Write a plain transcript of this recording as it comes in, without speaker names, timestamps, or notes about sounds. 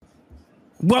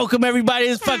Welcome everybody.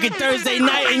 It's fucking Thursday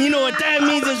night, and you know what that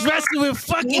means? It's wrestling with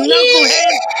fucking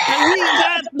knuckleheads, and we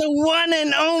got the one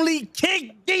and only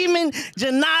kick demon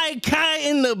Janai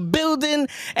in the building.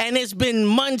 And it's been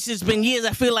months, it's been years.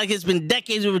 I feel like it's been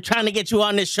decades. We were trying to get you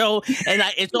on this show, and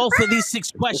it's all for these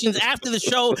 6 questions. After the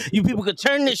show, you people could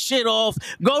turn this shit off,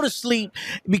 go to sleep,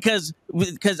 because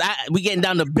we getting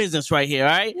down to business right here.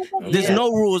 All right, there's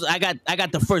no rules. I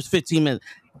got the first 15 minutes.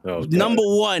 Okay. Number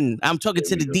 1, I'm talking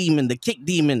to the demon, the kick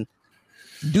demon.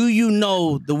 Do you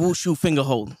know the wushu finger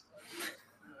hold?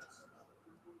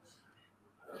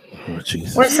 Oh,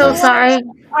 Jesus. We're so sorry.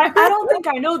 I don't think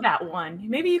I know that one.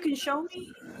 Maybe you can show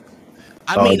me.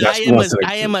 I mean,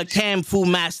 I am a Cam Fu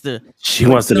master. She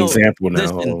wants an example now.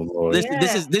 Listen, oh, Lord.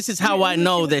 This is how I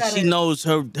know that she knows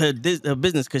her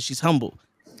business, because she's humble.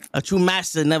 A true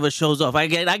master never shows off. I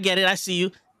get it. I see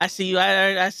you. I see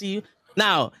you.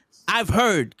 Now, I've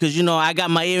heard, because you know I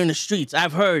got my ear in the streets.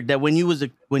 I've heard that when you was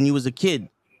a kid,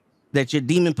 that your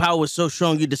demon power was so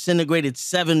strong you disintegrated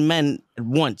 7 men at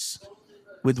once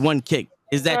with 1 kick.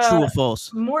 Is that true or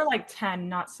false? More like 10,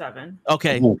 not 7.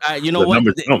 Okay. You know what?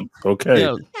 Okay. You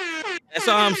know, that's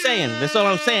all I'm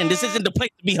saying. This isn't the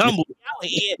place to be humble.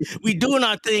 We doing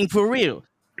our thing for real.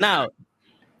 Now,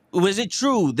 was it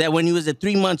true that when you was at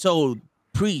 3 months old,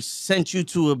 priest sent you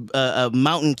to a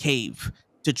mountain cave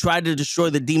to try to destroy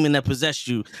the demon that possessed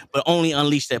you, but only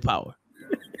unleash their power?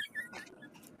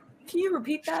 Can you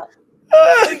repeat that?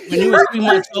 When you were 3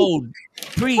 months old,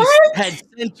 priest had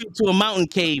sent you to a mountain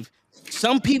cave.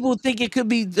 Some people think it could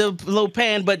be the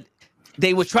Lopan, but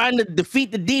they were trying to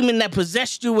defeat the demon that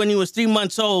possessed you when you was 3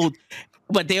 months old,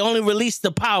 but they only released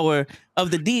the power of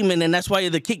the demon, and that's why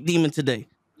you're the kick demon today.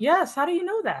 Yes. How do you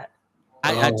know that?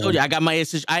 I told you, I got my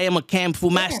answers. I am a Cam Fu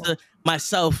master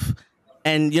myself.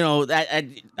 And, you know,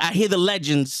 I hear the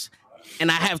legends,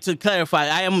 and I have to clarify.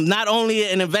 I am not only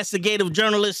an investigative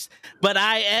journalist, but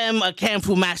I am a Cam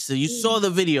Fu master. You saw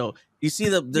the video. You see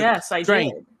the yes, I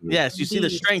strength. did. Yes, you see the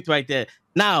strength right there.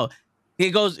 Now, here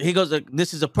goes.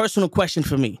 This is a personal question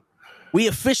for me. We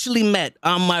officially met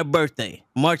on my birthday,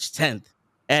 March 10th,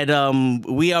 at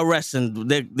We Are Wrestling.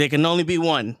 There can only be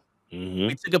one. Mm-hmm.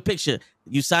 We took a picture.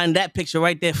 You signed that picture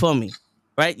right there for me,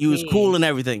 right? You was cool and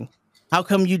everything. How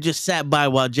come you just sat by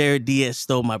while Jared Diaz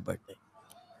stole my birthday?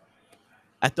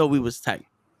 I thought we was tight.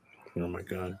 Oh my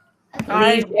God.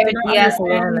 I did not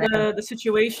understand the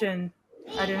situation.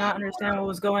 I did not understand what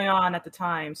was going on at the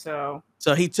time. So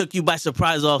he took you by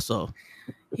surprise also.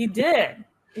 He did.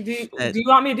 Do you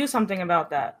want me to do something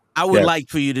about that? I would like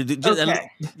for you to do.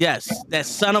 Yes, that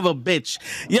son of a bitch.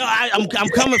 Yo, I'm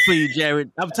coming for you,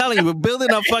 Jared. I'm telling you, we're building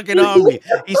a fucking army.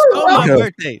 He stole my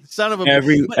birthday, son of a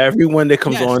bitch. Everyone that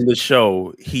comes on the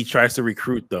show, he tries to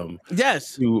recruit them.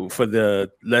 Yes, for the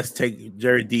Let's Take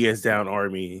Jared Diaz Down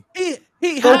army.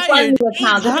 He hired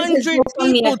 800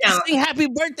 people to sing happy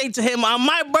birthday to him on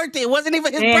my birthday. It wasn't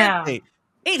even his birthday.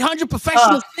 800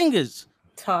 professional singers.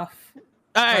 Tough.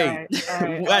 All right.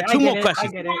 2 more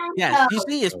questions. Yes, you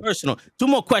see, it's personal. 2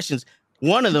 more questions.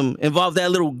 One of them involved the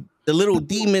little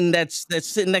demon that's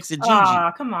sitting next to Gigi.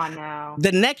 Ah, come on now.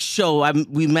 The next show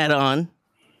we met on,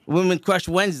 Women Crush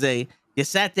Wednesday, you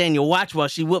sat there and you watched while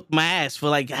she whooped my ass for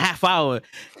like a half hour,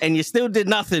 and you still did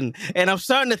nothing. And I'm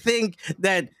starting to think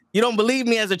that you don't believe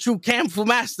me as a true Cam Fu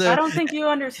master. I don't think you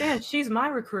understand. She's my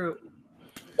recruit.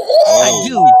 I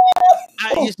do.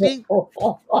 You see?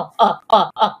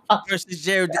 Versus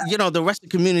Jared, you know, the rest of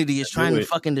the community is trying to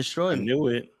fucking destroy me. I knew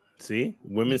it. See?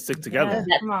 Women stick together.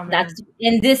 Yeah,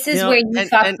 and this is where you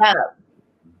fucked up.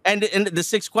 And the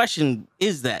 6th question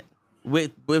is that we're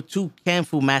 2 Cam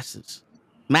Fu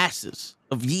masters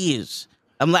of years.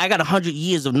 I got 100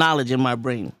 years of knowledge in my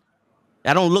brain.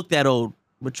 I don't look that old,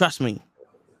 but trust me.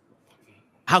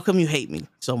 How come you hate me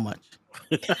so much?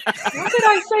 Why did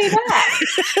I say that?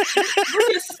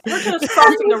 We're just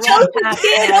crossing the wrong path.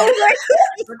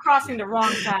 We're crossing the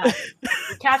wrong path.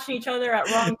 We're catching each other at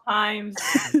wrong times.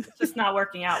 It's just not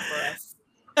working out for us.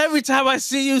 Every time I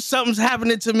see you, something's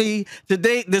happening to me.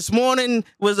 This morning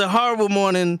was a horrible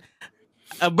morning.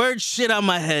 A bird shit on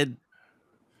my head.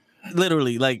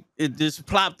 Literally, like it just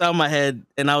plopped on my head,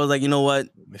 and I was like, you know what?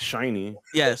 It's shiny.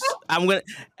 Yes, I'm gonna.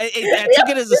 I took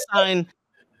it as a sign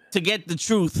to get the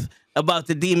truth about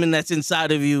the demon that's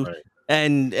inside of you. Right.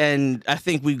 And I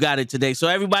think we've got it today. So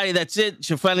everybody, that's it. It's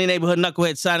your friendly neighborhood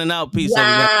knucklehead signing out. Peace.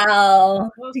 Wow.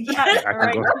 All right. Do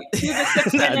the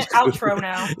 6-minute outro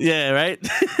now. Yeah, right?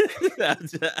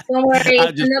 Don't worry,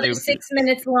 it's another 6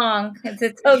 minutes long.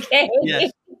 It's okay.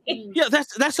 Yeah,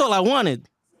 that's all I wanted.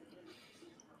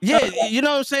 Yeah, you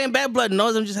know what I'm saying? Bad blood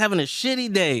knows I'm just having a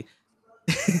shitty day.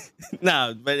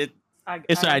 No, but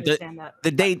It's all right.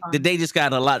 The day just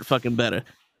got a lot fucking better.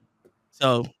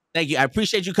 So thank you. I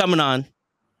appreciate you coming on.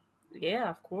 Yeah,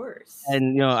 of course.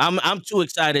 And I'm too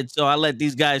excited, so I'll let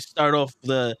these guys start off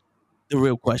the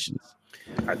real questions.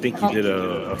 I think you did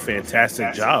a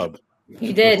fantastic job.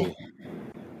 You did.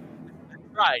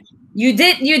 Right. You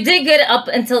did good up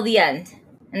until the end,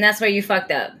 and that's where you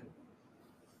fucked up.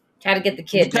 Try to get the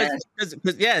kid,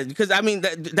 because I mean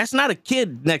that's not a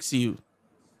kid next to you.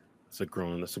 That's a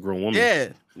grown woman.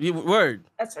 Yeah, word.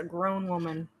 That's a grown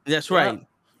woman. That's right.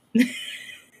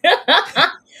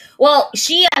 Well,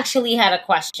 she actually had a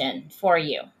question for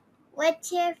you.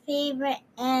 What's your favorite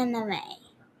anime?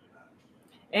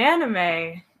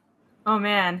 Anime. Oh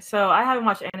man, so I haven't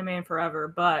watched anime in forever,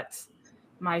 but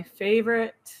my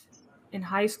favorite in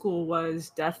high school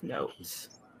was Death Note.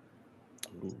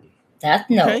 Death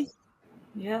Note. Okay.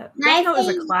 Yeah, Death Note is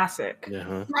a classic.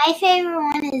 My favorite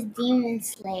one is Demon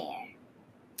Slayer.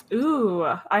 Ooh,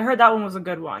 I heard that one was a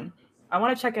good one. I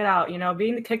want to check it out.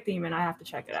 Being the kick demon, I have to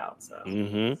check it out. So.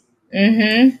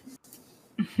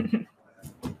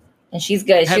 And she's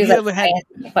good. Have you ever had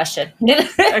a question?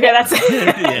 Okay, that's it.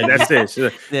 Yeah, that's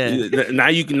it. Yeah. Now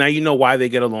you know why they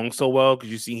get along so well, because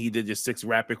you see he did just 6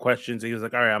 rapid questions. And he was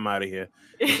like, "All right, I'm out of here."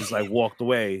 He just like walked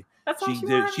away. That's she all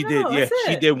did. Yeah,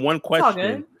 she did one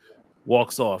question.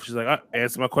 Walks off. She's like,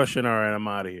 "Answer my question." All right, I'm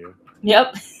out of here.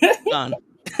 Yep. Done.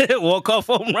 Walk off,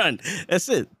 home run. That's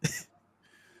it.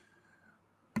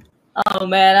 Oh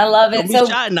man, I love it. Don't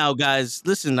be shy now, guys.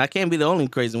 Listen, I can't be the only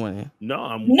crazy one here. No.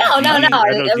 I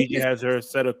know Gigi has her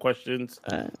set of questions.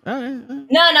 All right.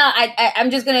 No. I'm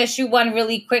just gonna shoot one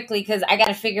really quickly because I got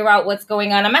to figure out what's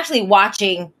going on. I'm actually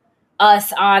watching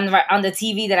us on the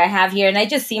TV that I have here, and I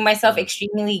just see myself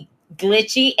extremely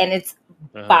glitchy, and it's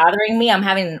bothering me. I'm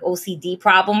having an OCD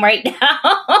problem right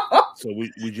now. So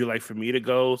would you like for me to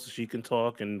go so she can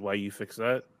talk and while you fix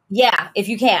that? Yeah, if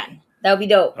you can, that would be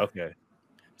dope. Okay.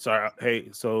 Sorry. Hey,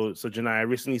 so Janai, I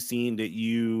recently seen that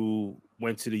you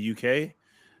went to the UK.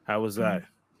 How was that?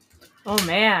 Oh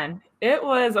man, it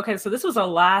was okay. So this was a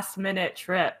last minute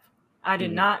trip. I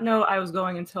did not know I was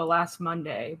going until last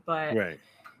Monday, but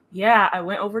yeah, I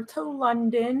went over to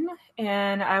London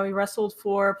and I wrestled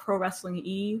for Pro Wrestling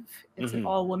Eve. It's an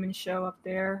all women show up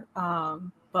there.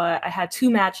 But I had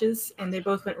 2 matches and they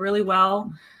both went really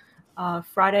well.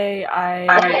 Friday, I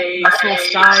wrestled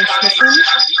Sky Smithson,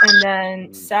 and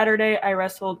then Saturday I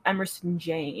wrestled Emerson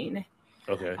Jane.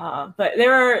 Okay. But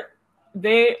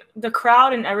the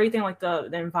crowd and everything, like the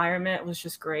environment was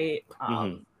just great.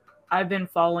 I've been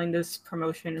following this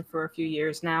promotion for a few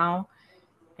years now,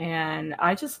 and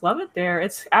I just love it there.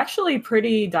 It's actually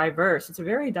pretty diverse. It's a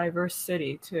very diverse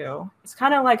city too. It's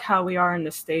kind of like how we are in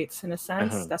the States in a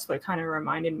sense. That's what it kind of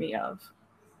reminded me of.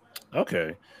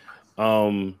 Okay.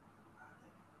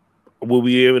 Will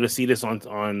we be able to see this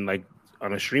on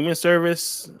a streaming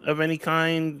service of any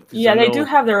kind? Yeah, they do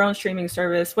have their own streaming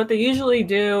service. What they usually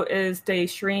do is they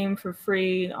stream for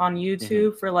free on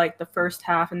YouTube for like the first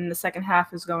half, and then the second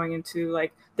half is going into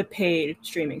like the paid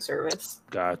streaming service.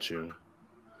 Got you.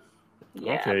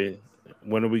 Yeah. Okay.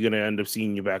 When are we going to end up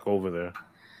seeing you back over there?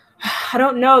 I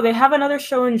don't know. They have another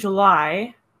show in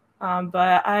July.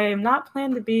 But I am not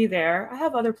planning to be there. I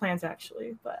have other plans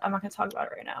actually, but I'm not going to talk about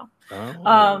it right now.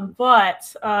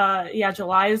 Yeah,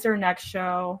 July is their next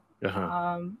show.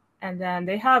 And then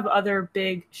they have other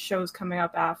big shows coming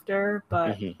up after,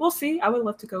 but we'll see. I would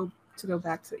love to go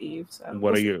back to Eve. So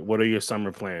what are your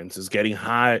summer plans? It's getting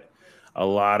hot. A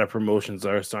lot of promotions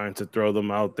are starting to throw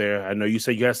them out there. I know you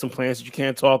said you have some plans that you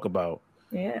can't talk about.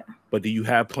 Yeah. But do you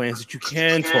have plans that you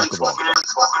can talk about?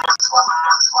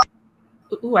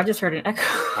 Ooh, I just heard an echo.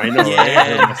 I know.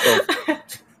 Yeah.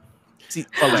 See,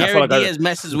 Jared Diaz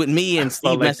messes with me, and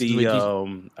Steve messes with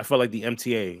you. I felt like the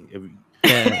MTA.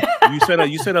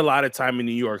 You spent a lot of time in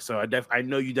New York, so I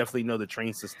know you definitely know the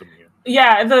train system here.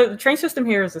 Yeah, the train system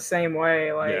here is the same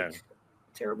way.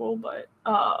 Terrible, but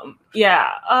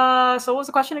yeah. So what was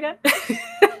the question again?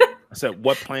 I said,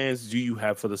 what plans do you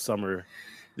have for the summer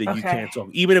that you can't talk,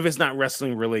 even if it's not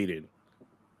wrestling related?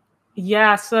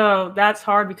 Yeah, so that's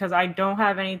hard because I don't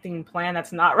have anything planned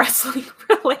that's not wrestling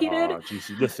related. Oh, geez,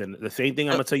 listen, the same thing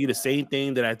I'm gonna tell you, the same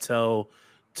thing that I tell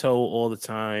all the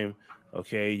time.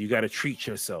 Okay, you got to treat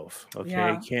yourself.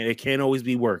 Okay, it can't always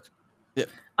be work. Yeah.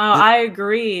 I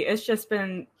agree. It's just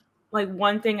been like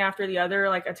one thing after the other,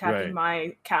 like attacking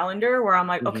my calendar, where I'm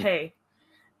like, okay,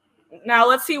 now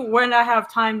let's see when I have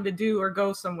time to do or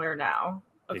go somewhere now.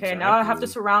 Okay, now I have to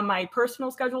surround my personal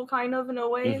schedule kind of in a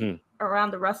way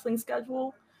around the wrestling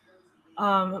schedule.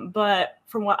 But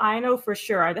from what I know for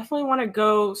sure, I definitely want to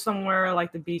go somewhere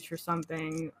like the beach or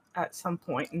something at some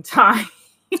point in time.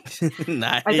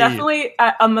 Nah, I definitely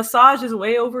a massage is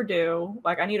way overdue.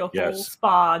 Like I need a whole Yes.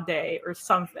 spa day or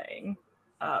something.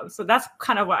 So that's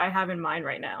kind of what I have in mind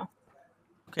right now.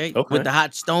 Okay. Okay. With the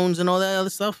hot stones and all that other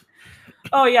stuff.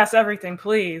 Oh yes, everything,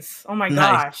 please. Oh my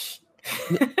Nice. gosh.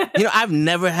 You know, I've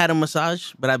never had a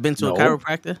massage, but I've been to a No?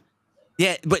 chiropractor.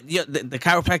 Yeah, but yeah, the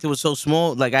chiropractor was so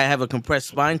small. Like I have a compressed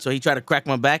spine, so he tried to crack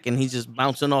my back, and he's just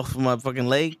bouncing off of my fucking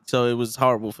leg. So it was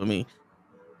horrible for me.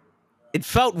 It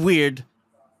felt weird.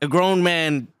 A grown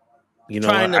man You know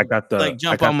trying what? to I got the like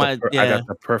jump on my I got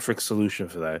the perfect solution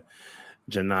for that.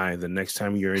 Janai, the next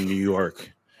time you're in New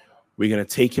York, we're gonna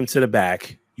take him to the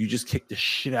back. You just kick the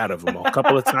shit out of him a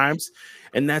couple of times,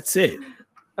 and that's it.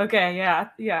 Okay, yeah.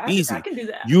 Easy. I can do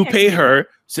that. You pay her.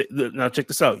 Now check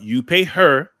this out. You pay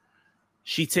her.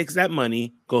 She takes that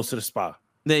money, goes to the spa.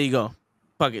 There you go.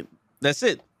 Fuck it. That's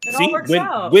it. It all works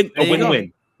out. Win, There you go.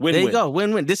 win. There you go.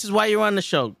 Win-win. This is why you're on the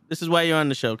show. This is why you're on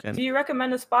the show, Ken. Do you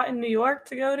recommend a spot in New York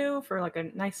to go to for like a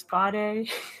nice spa day?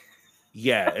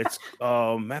 Yeah, it's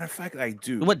matter of fact, I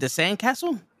do. What, the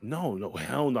sandcastle? No,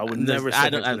 hell no. I would never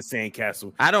send her to the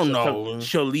sandcastle. I don't know.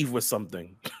 She'll leave with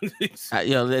something.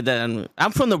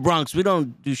 I'm from the Bronx. We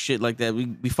don't do shit like that.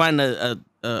 We find a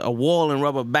wall and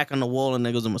rub her back on the wall, and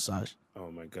there goes a massage. Oh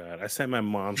my god! I sent my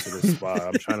mom to the spa.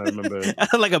 I'm trying to remember.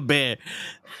 Like a bear.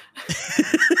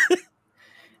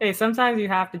 Hey, sometimes you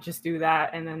have to just do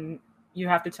that, and then you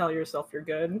have to tell yourself you're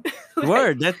good. Like,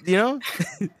 Word, that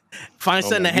find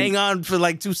something to hang on for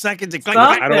like 2 seconds. And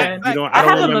I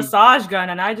have a massage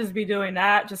gun, and I just be doing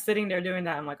that, just sitting there doing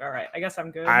that. I'm like, all right, I guess I'm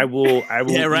good. I will.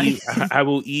 Yeah, right. I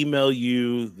will email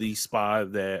you the spa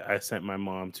that I sent my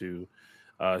mom to.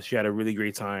 She had a really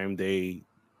great time. They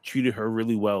treated her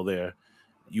really well there.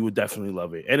 You would definitely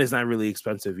love it, and it's not really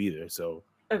expensive either. So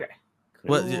okay,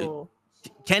 cool. Well,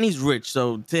 Kenny's rich,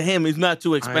 so to him, it's not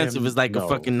too expensive. It's like a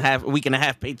fucking week and a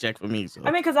half paycheck for me. So.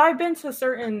 I mean, because I've been to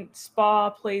certain spa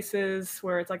places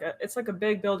where it's like a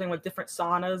big building with different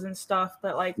saunas and stuff,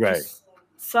 but like just,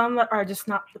 some are just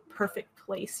not the perfect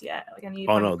place yet. Like I need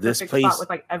this place spot with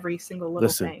like every single little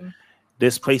thing.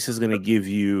 This place is gonna give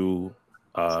you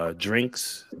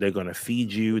drinks. They're gonna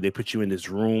feed you. They put you in this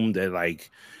room that like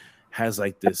has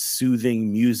like this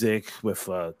soothing music with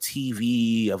a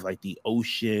TV of like the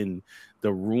ocean.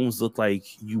 The rooms look like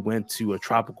you went to a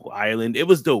tropical island. It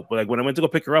was dope. But like when I went to go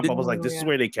pick her up, I was like, "This is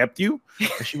where they kept you?"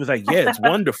 And she was like, "Yeah, it's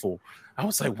wonderful." I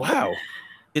was like, "Wow."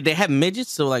 Did they have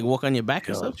midgets to like walk on your back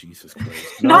or something? Jesus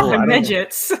Christ! Not the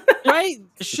midgets, right?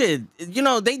 Shit,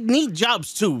 they need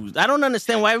jobs too. I don't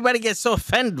understand why everybody gets so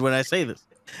offended when I say this.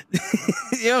 You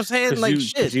know what I'm saying? Like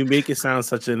shit. You make it sound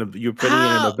you're putting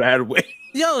it in a bad way.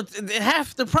 Yo,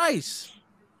 half the price.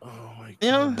 Oh my god.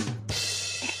 You know?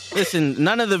 Listen,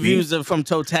 none of the views from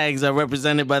toe tags are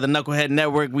represented by the Knucklehead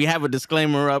Network. We have a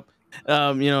disclaimer up.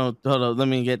 Hold on, let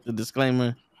me get the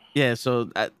disclaimer. Yeah, so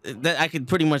I could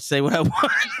pretty much say what I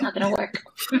want. It's not gonna work.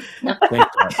 No.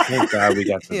 Thank God we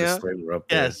got the disclaimer up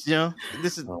there. Yes,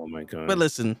 this is. Oh my god. But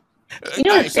listen, you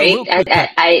know what's great?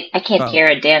 I can't hear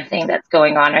a damn thing that's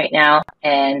going on right now,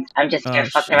 and I'm just here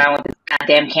fucking around with this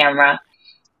goddamn camera,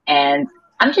 and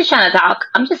I'm just trying to talk.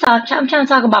 I'm trying to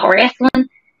talk about wrestling.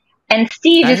 And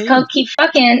Steve just keep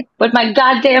fucking with my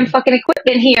goddamn fucking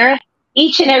equipment here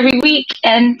each and every week,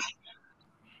 and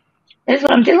this is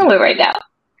what I'm dealing with right now.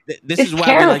 This is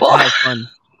why we like to have fun,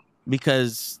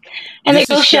 because and they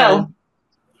go show.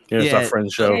 It's our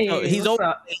friend's show. Hey, he's old,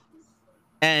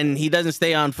 and he doesn't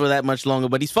stay on for that much longer,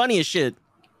 but he's funny as shit.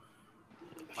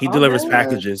 He delivers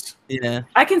packages. Yeah,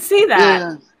 I can see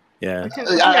that. Yeah.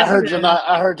 I heard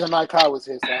NuKKle was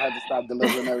here, so I had to stop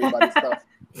delivering everybody's stuff.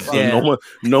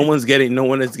 No one is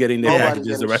getting their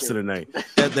packages the rest of the night.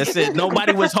 That's it.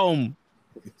 Nobody was home.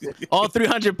 All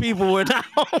 300 people were not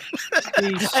home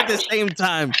at the same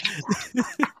time.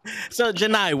 So,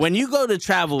 Janai, when you go to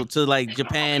travel to like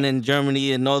Japan and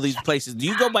Germany and all these places, do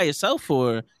you go by yourself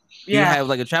or do you have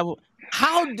like a travel?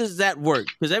 How does that work?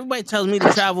 Because everybody tells me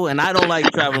to travel and I don't like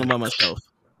traveling by myself.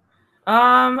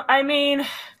 I mean,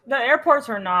 the airports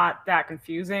are not that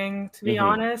confusing, to be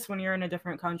honest, when you're in a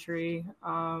different country,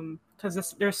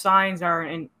 because their signs are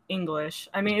in English.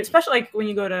 I mean, especially like when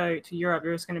you go to Europe,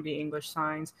 there's going to be English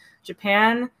signs.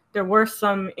 Japan, there were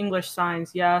some English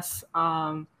signs, yes.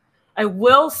 I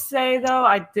will say, though,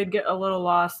 I did get a little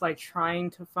lost, like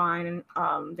trying to find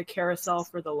the carousel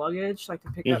for the luggage, like to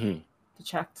pick up the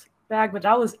checked bag, but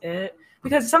that was it.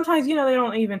 Because sometimes, they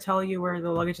don't even tell you where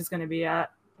the luggage is going to be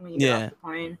at when you get off the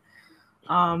plane.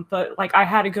 But like I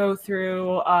had to go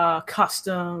through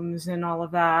customs and all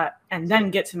of that and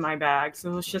then get to my bag.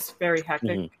 So it was just very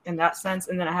hectic in that sense.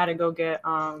 And then I had to go get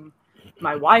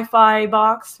my Wi-Fi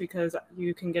box, because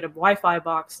you can get a Wi-Fi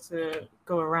box to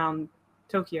go around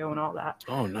Tokyo and all that.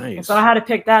 Oh, nice. And so I had to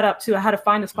pick that up too. I had to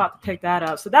find a spot to pick that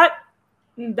up. So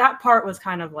that part was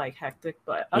kind of like hectic,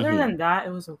 but other than that, it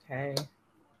was okay.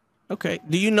 Okay.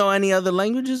 Do you know any other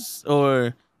languages,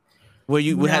 or where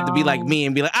you would have to be like me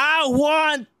and be like, I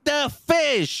want the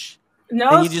fish? No,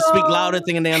 and you just speak louder,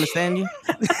 thinking they understand you.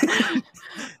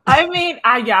 I mean,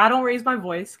 I don't raise my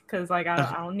voice because like I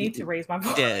don't need to raise my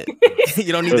voice. Yeah,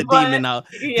 you don't need the demon out.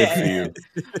 Yeah. Good for you.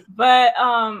 But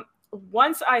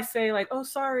once I say like, oh,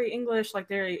 sorry, English, like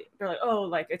they're like, oh,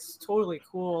 like it's totally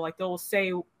cool. Like they'll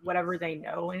say whatever they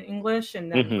know in English,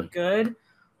 and then we're good.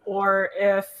 Or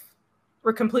if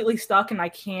we're completely stuck and I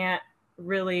can't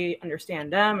really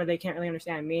understand them, or they can't really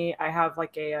understand me, I have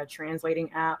like a translating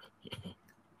app.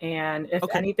 And if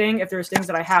anything, if there's things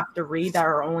that I have to read that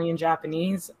are only in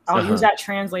Japanese, I'll use that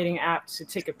translating app to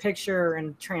take a picture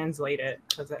and translate it,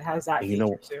 because it has that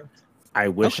feature too. I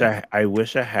wish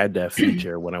I had that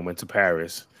feature when I went to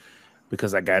Paris,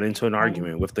 because I got into an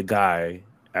argument with the guy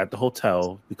at the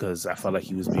hotel because I felt like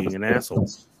he was being an asshole.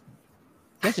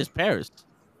 That's just Paris.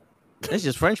 That's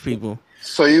just French people.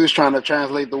 So you was trying to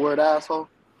translate the word asshole?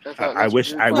 I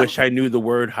wish I knew the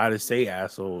word how to say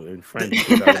asshole in French.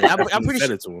 I'm pretty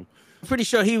said it to him. Pretty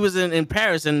sure he was in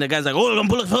Paris, and the guy's like, "Oh, I'm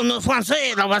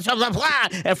français."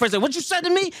 At first, like, what you said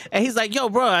to me? And he's like, "Yo,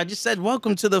 bro, I just said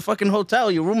welcome to the fucking hotel.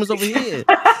 Your room is over here."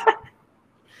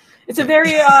 It's a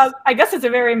very, I guess it's a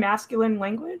very masculine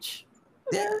language.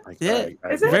 Yeah,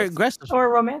 is it very aggressive or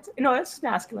romantic? No, it's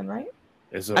masculine, right?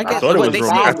 I thought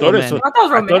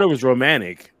it was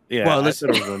romantic. Yeah, well, I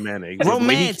said it was romantic.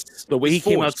 Romance. The way he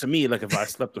came out to me, like if I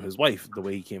slept with his wife, the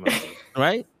way he came out to me.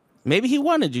 Right? Maybe he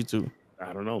wanted you to.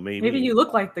 I don't know. Maybe you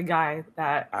look like the guy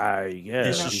that.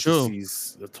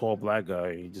 He's a tall black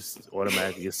guy. He just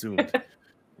automatically assumed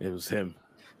it was him.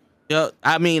 Yo,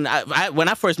 I mean, I when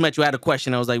I first met you, I had a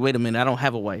question. I was like, wait a minute, I don't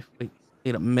have a wife. Wait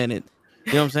a minute.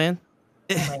 You know what I'm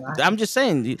saying? I'm just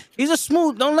saying, he's a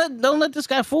smooth. Don't let this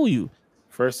guy fool you.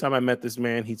 First time I met this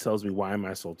man, he tells me, "Why am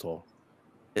I so tall?"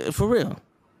 For real.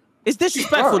 It's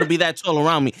disrespectful to be that tall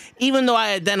around me, even though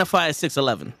I identify as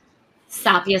 6'11".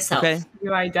 Stop yourself. Okay?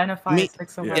 You identify as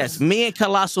 6'11". Yes, me and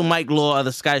Colossal Mike Law are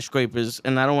the skyscrapers,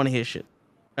 and I don't want to hear shit.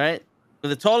 All right? We're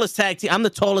the tallest tag team. I'm the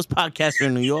tallest podcaster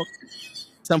in New York.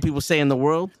 Some people say in the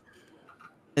world.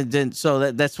 And then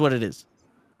so that's what it is.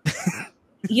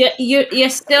 You're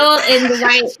still in the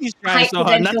right height so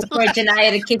potential for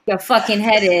Janai to kick your fucking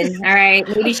head in. All right,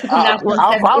 maybe she can knock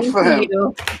I'll for him.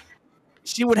 You.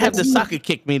 She would have to soccer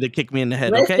kick me to kick me in the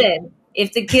head. Listen, okay.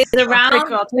 If the kid's around,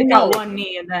 I'll take out one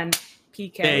knee and then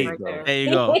PK there. There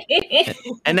you go.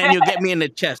 And then you'll get me in the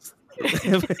chest.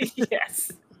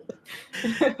 Yes.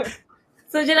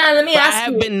 So Janai, let me ask you.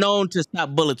 I have been known to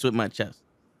stop bullets with my chest.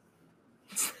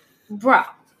 Bro.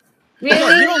 Really? No,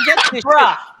 you don't get this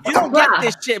shit. You don't get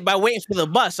this shit by waiting for the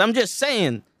bus. I'm just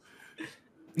saying.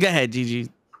 Go ahead,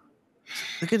 Gigi.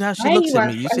 Look at how she looks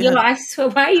at me. I swear,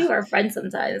 why are you our friend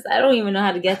sometimes? I don't even know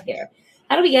how to get here.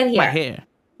 How do we get here? My hair.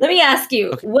 Let me ask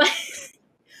you, what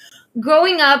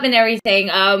growing up and everything,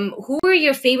 who were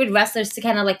your favorite wrestlers to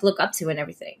kind of like look up to and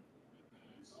everything?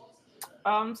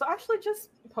 So I actually just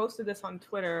posted this on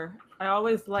Twitter. I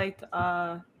always liked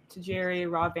Tajiri,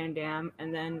 Rob Van Dam,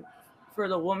 and then for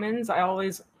the women's, I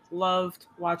always loved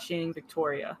watching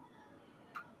Victoria.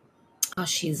 Oh,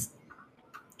 she's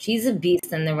a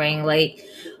beast in the ring. Like,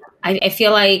 I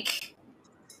feel like,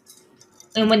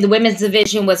 and when the women's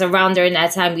division was around during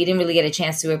that time, we didn't really get a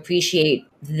chance to appreciate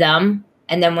them.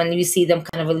 And then when you see them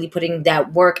kind of really putting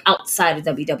that work outside of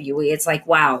WWE, it's like,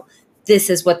 wow, this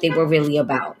is what they were really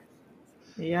about.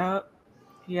 Yeah.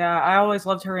 Yeah, I always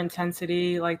loved her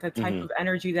intensity, like the type of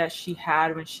energy that she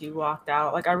had when she walked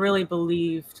out. Like, I really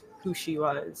believed who she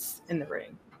was in the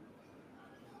ring.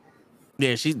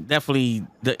 Yeah, she definitely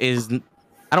is.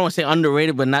 I don't want to say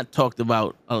underrated, but not talked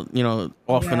about,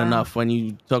 often enough when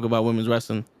you talk about women's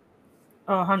wrestling.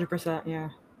 Oh, 100%, yeah.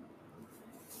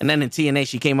 And then in TNA,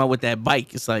 she came out with that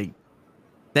bike. It's like,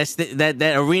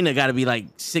 that arena got to be like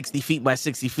 60 feet by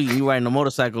 60 feet. And you riding a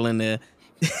motorcycle in there.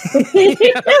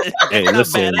 Hey,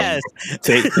 listen,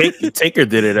 Taker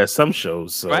did it at some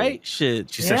shows, so right?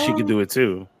 Shit, she said she could do it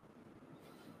too.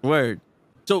 Word.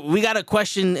 So we got a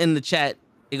question in the chat.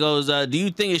 It goes, do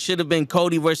you think it should have been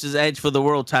Cody versus Edge for the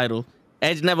world title?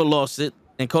 Edge never lost it,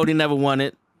 and Cody never won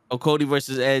it. Or Cody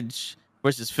versus Edge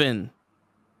versus Finn.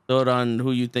 Thought on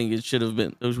who you think it should have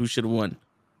been, who should have won.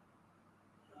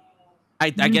 I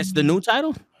guess the new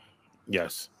title?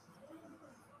 Yes.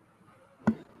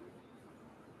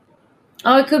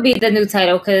 Oh, it could be the new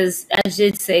title because I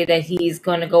did say that he's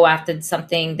going to go after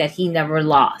something that he never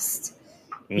lost.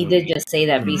 He did just say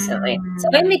that recently, so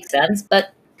it makes sense.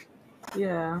 But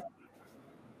Yeah.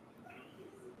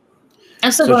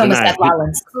 I'm still So going with Janai, Seth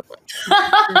Rollins.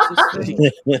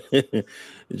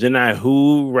 Janai,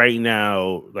 who right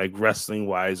now, like wrestling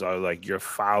wise, are like you're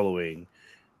following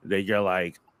that you're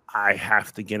like, I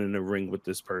have to get in the ring with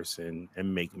this person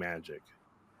and make magic?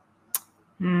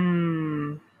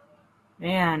 Man.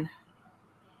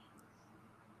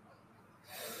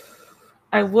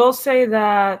 I will say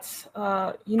that,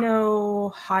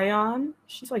 Hyon,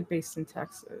 she's like based in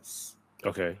Texas.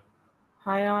 Okay.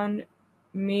 Hyon,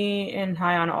 me and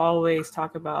Hyon always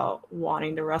talk about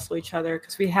wanting to wrestle each other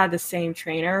because we had the same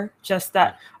trainer, just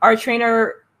that our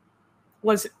trainer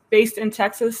was based in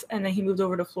Texas and then he moved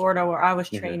over to Florida where I was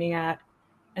training at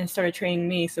and started training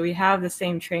me. So we have the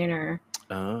same trainer.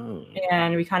 Oh.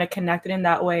 And we kind of connected in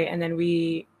that way. And then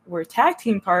we were tag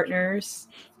team partners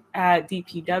at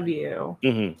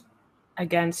DPW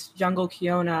against Jungle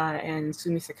Kiona and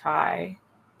Sumi Sakai.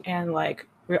 And like,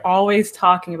 we're always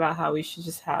talking about how we should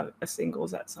just have a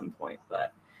singles at some point.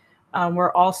 But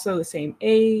we're also the same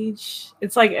age.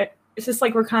 It's like, it's just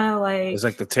like we're kind of like, it's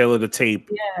like the tail of the tape.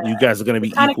 Yeah, you guys are going to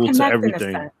be equal to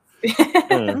everything.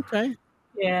 Okay.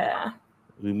 Yeah.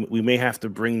 We may have to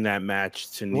bring that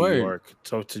match to New York.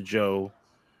 Talk to Joe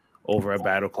over at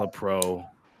Battle Club Pro.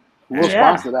 We'll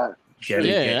sponsor that.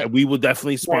 We will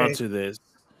definitely sponsor this.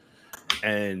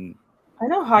 And I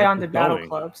know Hyon did Battle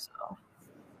Club, so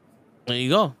there you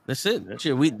go. That's it.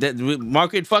 Shit, we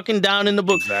mark it fucking down in the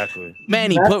book. Exactly.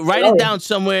 Manny, write it down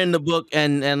somewhere in the book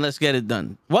and let's get it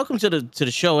done. Welcome to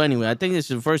the show anyway. I think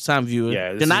this is the first time viewer.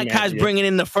 Yeah, NuKKle's bringing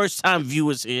in the first time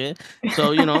viewers here.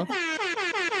 So,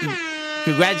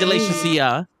 congratulations to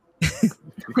y'all.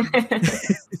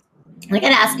 I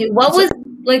gotta ask you, what was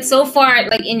like so far,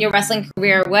 like in your wrestling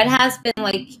career, what has been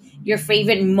like your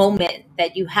favorite moment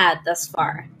that you had thus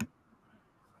far?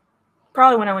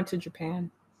 Probably when I went to Japan,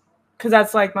 because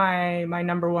that's like my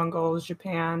number one goal is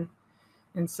Japan,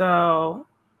 and so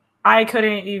I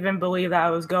couldn't even believe that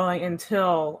I was going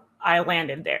until I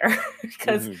landed there,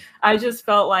 because I just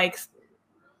felt like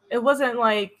it wasn't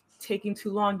like taking too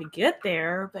long to get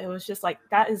there, but it was just like,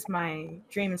 that is my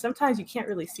dream. And sometimes you can't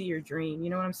really see your dream,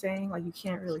 you know what I'm saying? Like you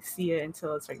can't really see it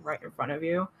until it's like right in front of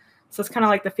you. So it's kind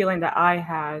of like the feeling that I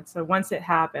had. So once it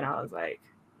happened, I was like,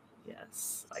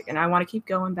 yes, like, and I want to keep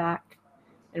going back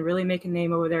and really make a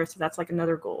name over there. So that's like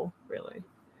another goal, really.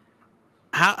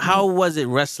 How was it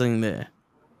wrestling there?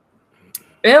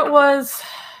 It was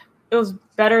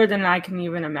better than I can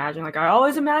even imagine. Like I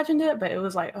always imagined it, but it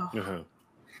was like,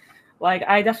 like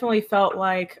I definitely felt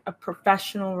like a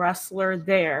professional wrestler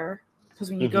there,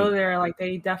 because when you go there, like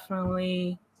they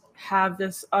definitely have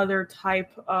this other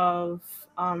type of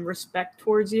respect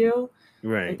towards you.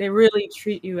 Right. Like, they really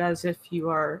treat you as if you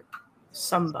are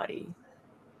somebody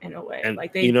in a way. And,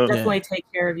 like they definitely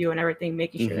take care of you and everything,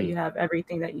 making sure that you have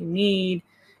everything that you need,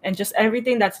 and just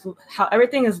everything how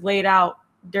everything is laid out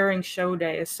during show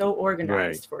day is so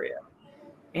organized for you.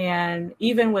 And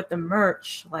even with the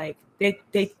merch, like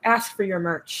they ask for your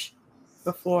merch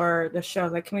before the show.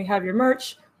 Like, can we have your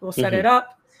merch? We'll set it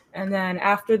up. And then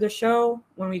after the show,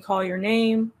 when we call your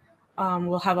name,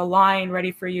 we'll have a line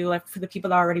ready for you. Like for the people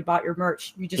that already bought your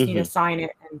merch, you just need to sign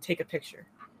it and take a picture.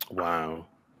 Wow.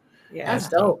 Yeah. That's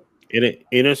dope.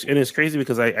 It's crazy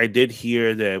because I did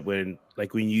hear that when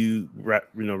you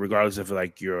regardless if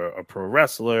like you're a pro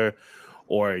wrestler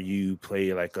or you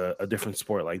play like a different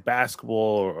sport like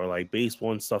basketball or like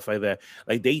baseball and stuff like that,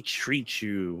 like they treat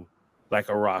you like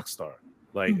a rock star.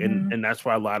 Like and that's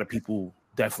why a lot of people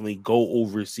definitely go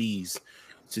overseas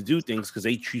to do things, because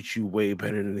they treat you way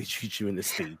better than they treat you in the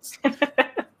States.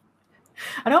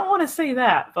 I don't want to say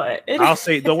that, but I'll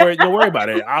say don't worry about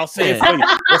it. I'll say it for you.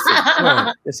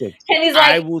 Listen. And he's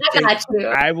like,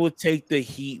 I will take the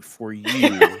heat for you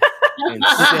and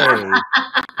say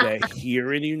that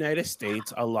here in the United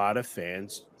States, a lot of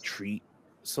fans treat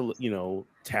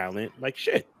talent like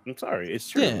shit. I'm sorry, it's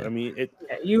true. Yeah. I mean,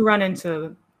 you run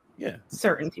into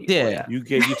certain people. Yeah. You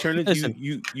turn into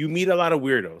you meet a lot of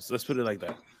weirdos. Let's put it like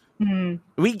that.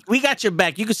 We got your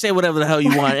back. You can say whatever the hell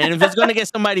you want, and if it's gonna get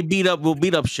somebody beat up, we'll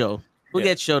beat up show. We'll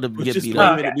get show to get beat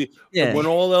up. When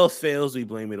all else fails, we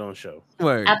blame it on show.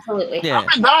 Word. Absolutely. I'm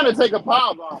trying to take a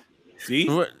power bomb. See,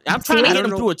 I'm trying to get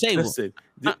him through a table. Listen,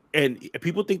 and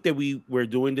people think that we're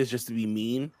doing this just to be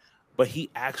mean, but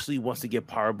he actually wants to get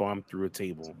power bombed through a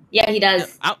table. Yeah, he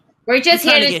does. We're just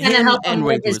here to kind of help him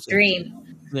with his dream.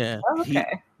 Yeah.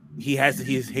 Okay. He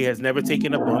has never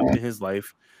taken a bump in his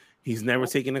life. He's never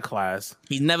taken a class.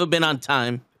 He's never been on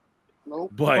time.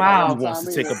 Nope. but Wow. he wants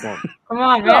to take a bump. Come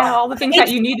on, man. All the things that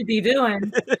you need to be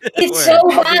doing. It's Word. so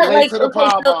I'll be bad. late Like, to the okay,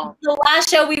 power so bomb. the last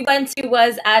show we went to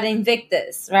was at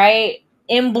Invictus, right?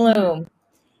 In Bloom.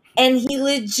 And he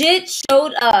legit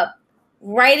showed up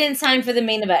right in time for the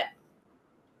main event.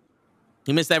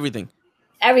 He missed everything.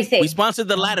 Everything. We sponsored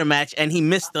the ladder match, and he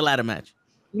missed the ladder match.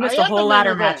 You missed I the am the whole main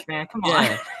ladder event. match, man. Come on.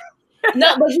 Yeah.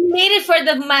 No, but he made it for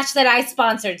the match that I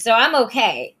sponsored, so I'm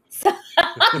okay. So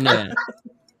Yeah.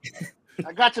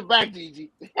 I got your back, Gigi.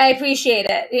 I appreciate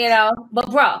it, you know. But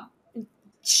bro,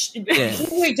 Yeah.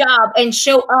 do your job and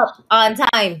show up on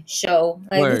time. Show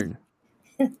like Word.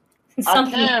 I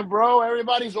something. can, bro.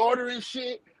 Everybody's ordering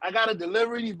shit. I gotta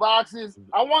deliver these boxes.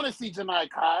 I want to see Janai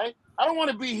Kai. I don't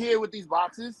want to be here with these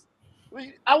boxes.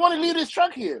 I want to leave this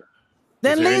truck here.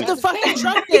 Then Is there leave any- the fucking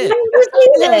truck there. Yeah.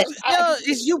 Yo,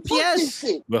 it's Fuck this UPS.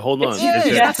 shit. But hold on. Yeah, Is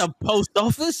it's there, not the post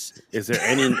office. is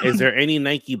there any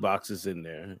Nike boxes in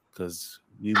there? Because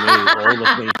we may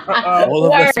all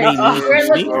of us may need We're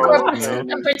some looking for sneakers. You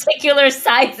know? particular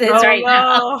sizes Oh, right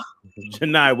now. no.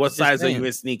 Janai, what Just size are saying. you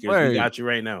in sneakers? Word. We got you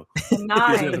right now. A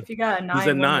 9. If you got a 9. He's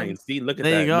a 9. women. See, look at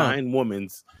There that. you go. 9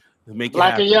 women's. Make it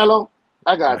Black happen. and yellow.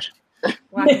 I got you.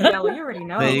 Black and yellow. You already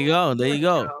know. There you go. There you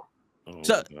go. Oh,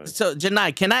 So, my God. so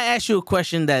Janai, can I ask you a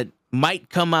question that might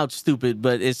come out stupid,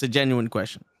 but it's a genuine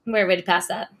question? We're already past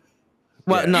that.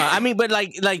 Well, Yeah. no, I mean, but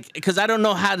like, because I don't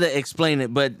know how to explain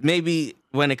it, but maybe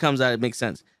when it comes out, it makes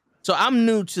sense. So I'm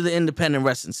new to the independent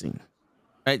wrestling scene,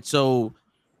 right? So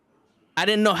I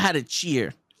didn't know how to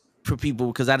cheer for people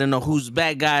because I didn't know who's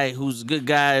bad guy, who's good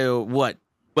guy, or what.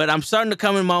 But I'm starting to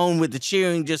come in my own with the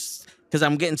cheering just because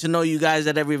I'm getting to know you guys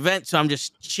at every event, so I'm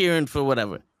just cheering for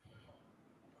whatever.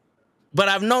 But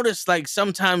I've noticed like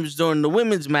sometimes during the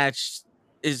women's match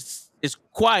is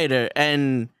quieter,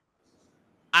 and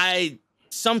I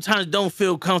sometimes don't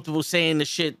feel comfortable saying the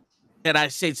shit that I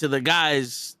say to the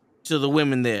guys to the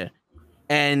women there.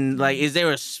 And like, is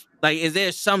there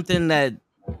something that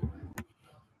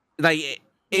like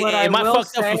What I am I will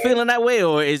fucked up for say- feeling that way,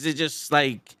 or is it just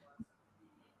like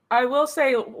I will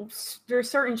say there's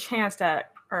certain chants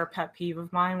that are a pet peeve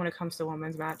of mine when it comes to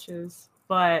women's matches.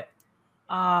 But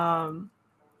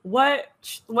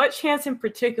what chants in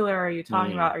particular are you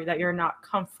talking about, or that you're not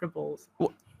comfortable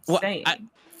saying?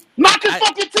 Knock his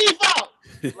fucking teeth out.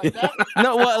 Like that.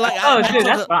 no? Well, like Oh, I dude,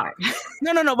 talk that's fine.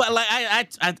 no. But like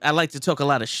I like to talk a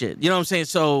lot of shit. You know what I'm saying?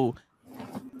 So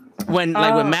when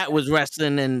Matt was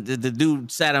wrestling and the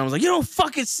dude sat down, I was like, you don't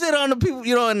fucking sit on the people,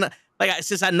 you know. And like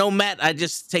since I know Matt, I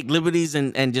just take liberties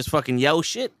and just fucking yell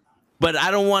shit. But I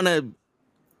don't want to.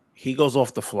 He goes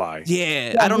off the fly.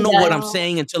 Yeah, I don't know what I'm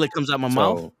saying until it comes out my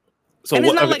mouth. So And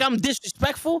it's not okay. like I'm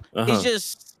disrespectful. Uh-huh. It's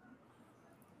just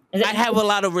I have a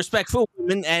lot of respect for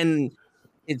women, and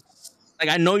it's like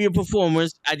I know you're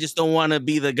performers. I just don't want to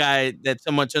be the guy that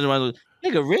someone turns around and goes,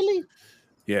 nigga, really?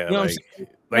 Yeah, You know what I'm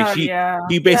like Yeah.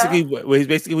 he basically what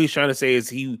he's trying to say is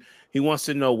he wants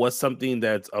to know what's something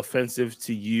that's offensive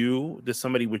to you that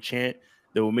somebody would chant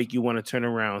that will make you want to turn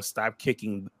around, stop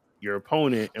kicking your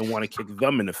opponent, and want to kick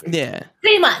them in the face. Yeah.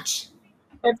 Pretty much.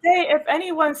 If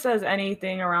anyone says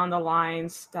anything around the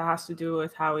lines that has to do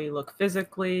with how we look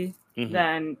physically, Mhm.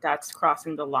 then that's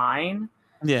crossing the line.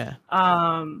 Yeah.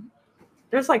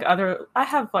 There's like I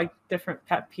have like different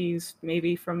pet peeves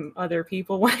maybe from other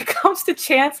people when it comes to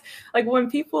chants. Like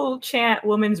when people chant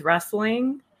women's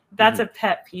wrestling, that's a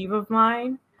pet peeve of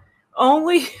mine.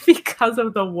 Only because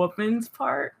of the woman's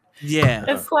part. Yeah.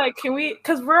 It's like,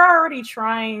 because we're already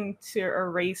trying to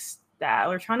erase that.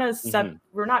 We're trying to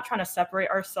we're not trying to separate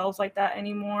ourselves like that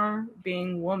anymore.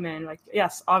 Being women, like,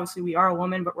 yes, obviously we are a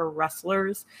woman, but we're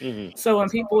wrestlers. Mhm. So when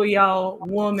people yell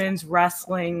women's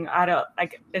wrestling, I don't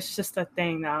like. It's just a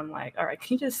thing that I'm like, all right,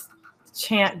 can you just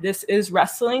chant "This is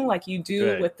wrestling" like you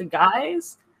do Right. with the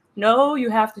guys? No, you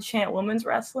have to chant women's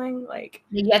wrestling. Like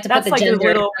You have to put That's the like a gender in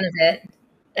little- front of it.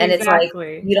 And Exactly. it's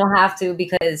like, you don't have to,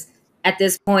 because at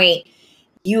this point,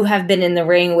 you have been in the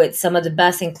ring with some of the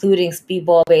best, including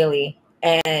Speedball Bailey.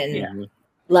 And Yeah.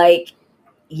 like,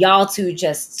 y'all two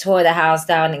just tore the house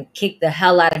down and kicked the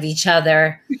hell out of each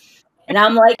other. And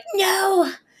I'm like, no,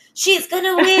 she's going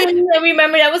to win. I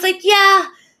remember I was like, yeah,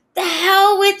 the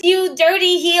hell with you,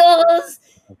 dirty heels.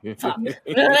 Fuck.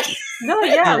 No,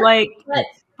 yeah, like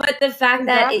But the fact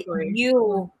that Exactly.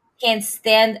 you can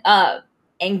stand up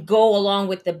and go along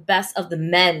with the best of the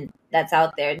men that's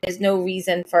out there, there's no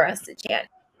reason for us to chant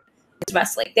women's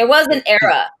wrestling. There was an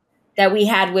era that we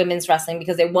had women's wrestling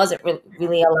because there wasn't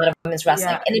really a lot of women's wrestling,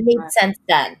 Yeah, and it made sense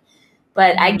then.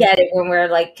 But I get it when we're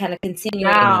like kind of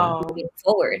continuing Now. moving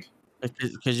forward.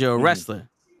 Because you're a wrestler.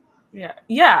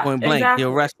 yeah, Point blank, exactly.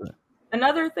 you're a wrestler.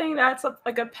 Another thing that's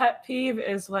like a pet peeve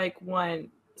is like when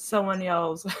someone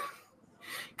yells,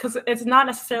 because it's not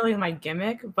necessarily my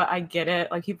gimmick, but I get it.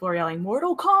 Like people are yelling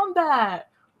Mortal Kombat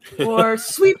or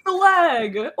sweep the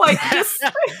leg. Like just,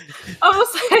 I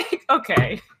was like,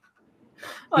 okay.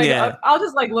 Like I'll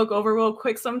just like look over real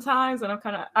quick sometimes, and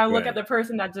I look at the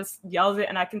person that just yells it,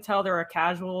 and I can tell they're a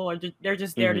casual or they're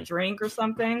just there to drink or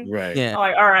something. Right. I'm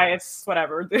like, all right, it's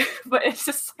whatever. But it's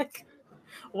just like,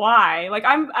 why? Like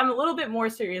I'm a little bit more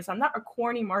serious. I'm not a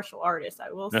corny martial artist.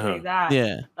 I will say that.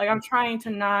 Yeah. Like I'm trying to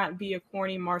not be a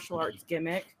corny martial arts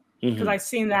gimmick, because I've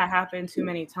seen that happen too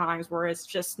many times where it's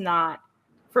just not,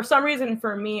 for some reason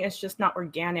for me, it's just not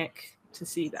organic to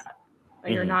see that.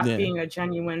 Like you're not being a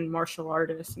genuine martial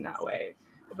artist in that way.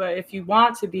 But if you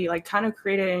want to be, like, kind of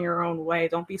create it in your own way.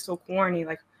 Don't be so corny,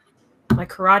 like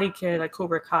Karate Kid, like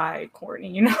Cobra Kai, corny,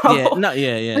 you know? Yeah. No.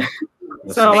 Yeah.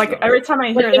 So like every time I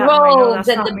hear with that, the I'm like, no, robes that's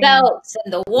and not the me. belts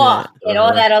and the walk and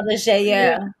all that other shit.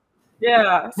 Yeah.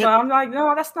 So I'm like,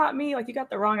 no, that's not me. Like you got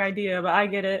the wrong idea, but I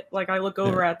get it. Like I look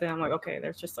over at them, I'm like, okay,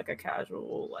 there's just like a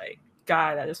casual like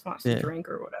guy that just wants to drink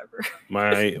or whatever.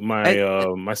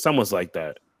 My son was like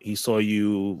that. He saw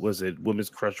you, was it Women's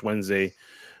Crush Wednesday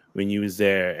when you was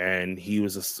there, and he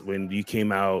was when you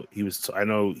came out, he was, I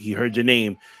know he heard your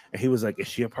name, and he was like, is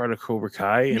she a part of Cobra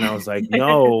Kai? And I was like,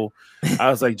 no. I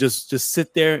was like, just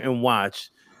sit there and watch.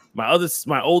 My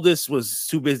oldest was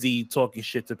too busy talking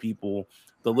shit to people.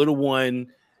 The little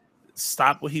one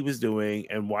stopped what he was doing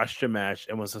and watched the match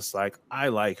and was just like, I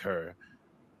like her.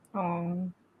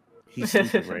 Oh, he's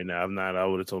sleeping right now. I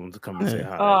would have told him to come and say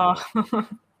hi. Oh.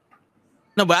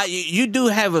 No, but you do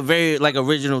have a very like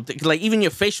original thing. Like even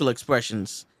your facial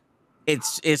expressions,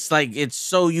 it's like it's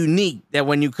so unique that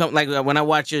when you come, like when I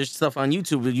watch your stuff on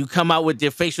YouTube, you come out with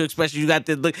your facial expression. You got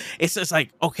the look. It's just like,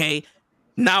 okay,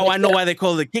 now I know why they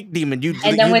call it the kick demon.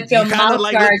 And then with your mouth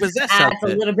like guard, adds a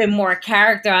little bit more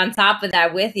character on top of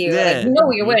that with you. Yeah. Like, you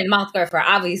know, you're wearing mouth guard for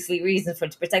obviously reasons to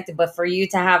protect it, but for you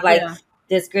to have like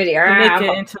this gritty, make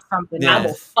it into something. I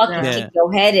will fucking kick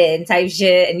your head in type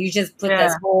shit, and you just put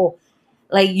this whole.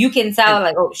 Like, you can tell,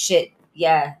 like, oh, shit,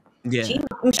 yeah. She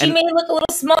may look a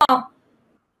little small,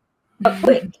 but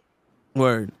quick.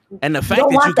 Word. And the fact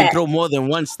that you can throw more than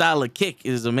one style of kick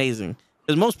is amazing.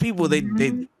 Because most people, they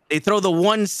throw the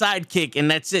one side kick,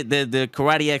 and that's it. They're the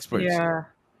karate experts. Yeah.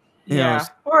 You know,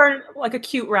 or like a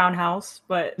cute roundhouse,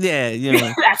 but... Yeah, you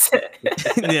know. That's it.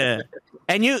 Yeah.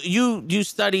 And you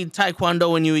studied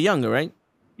Taekwondo when you were younger, right?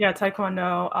 Yeah,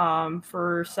 Taekwondo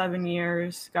for 7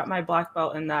 years. Got my black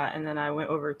belt in that, and then I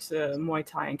went over to Muay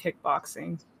Thai and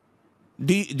kickboxing.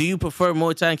 Do you prefer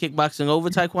Muay Thai and kickboxing over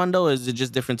Taekwondo, or is it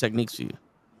just different techniques for you?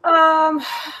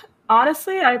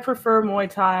 Honestly, I prefer Muay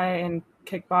Thai and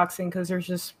kickboxing because there's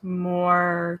just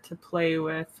more to play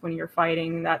with when you're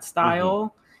fighting that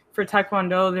style. For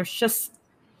Taekwondo,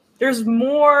 there's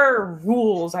more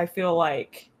rules, I feel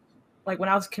like. Like when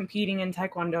I was competing in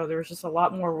Taekwondo, there was just a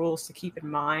lot more rules to keep in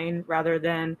mind rather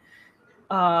than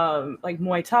like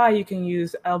Muay Thai, you can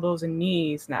use elbows and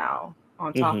knees now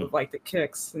on top of like the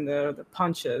kicks and the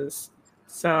punches.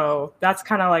 So that's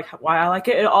kind of like why I like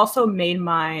it. It also made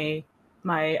my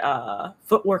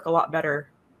footwork a lot better.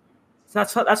 So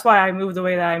that's why I moved the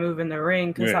way that I move in the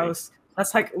ring, because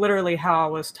that's like literally how I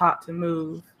was taught to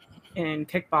move in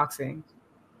kickboxing.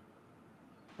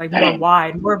 Like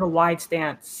more of a wide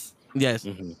stance. Yes.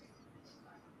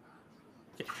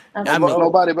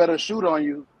 Nobody better shoot on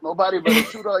you. Nobody better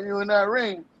shoot on you in that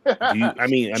ring.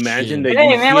 Imagine that.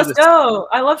 Hey man, let's go!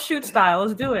 I love shoot style.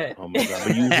 Let's do it. Oh my god!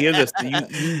 But you hear this.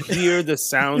 You hear the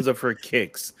sounds of her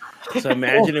kicks. So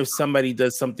imagine if somebody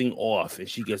does something off and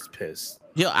she gets pissed.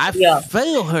 I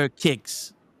feel her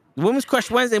kicks. Women's Crush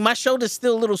Wednesday, my shoulder's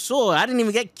still a little sore. I didn't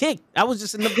even get kicked. I was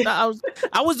just I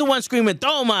was the one screaming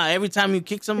 "Toma" every time you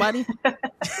kick somebody.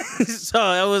 So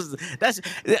all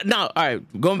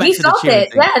right. Going back we to the felt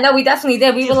it. thing. Yeah, no, we definitely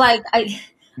did. We were like, I don't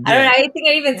know. I think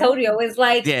I even told you. It was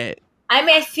like,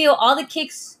 I feel all the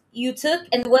kicks you took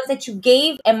and the ones that you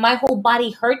gave, and my whole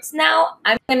body hurts now.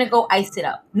 I'm gonna go ice it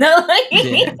up. No,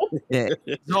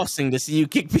 exhausting to see you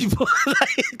kick people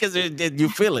because you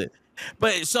feel it.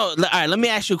 But so, all right, let me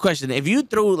ask you a question. If you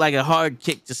threw like a hard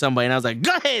kick to somebody and I was like,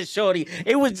 go ahead, shorty,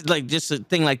 it was like just a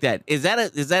thing like that. Is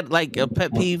that like a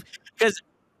pet peeve? Because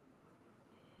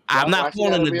I'm not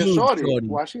calling the dude shorty.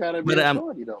 Why she gotta be a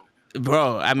shorty though?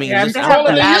 Bro, I mean, I'm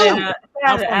from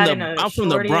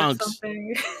the Bronx.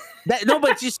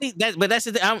 But you see that. But that's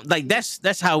the thing. I'm like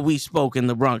that's how we spoke in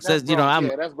the Bronx. That's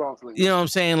Bronx, that's Bronx. You know what I'm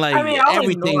saying? Like I'll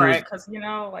everything ignore it because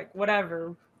like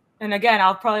whatever. And again,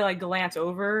 I'll probably like glance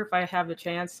over if I have the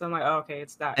chance. So I'm like, oh, okay,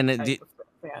 it's that. And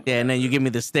Yeah, and then you give me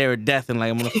the stare of death and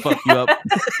like I'm gonna fuck you up.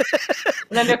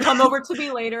 And then they'll come over to me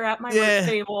later at my work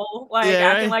table, like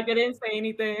acting like they didn't say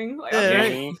anything. Like,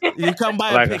 okay. You come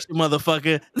by Like a picture,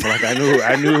 motherfucker. Like I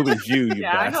knew it was you, you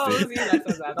I know it bastard. was you that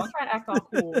said that. Don't try to act all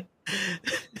cool.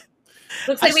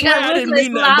 Looks like we got Ruthless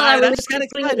Lala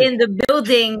in the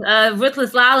building.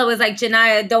 Ruthless Lala was like,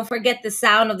 Janai, don't forget the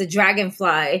sound of the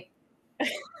dragonfly.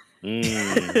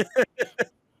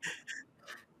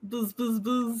 Buzz, buzz,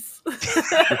 buzz.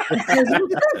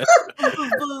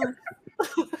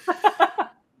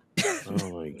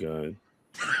 Oh my god.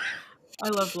 I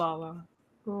love Lala.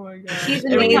 Oh my god. She's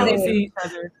Every time we amazing. see each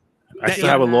other. I still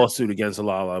have a lawsuit against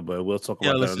Lala, but we'll talk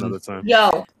about that another time.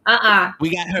 Yo, We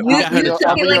got her. You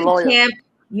took it like a champ.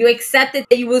 You accepted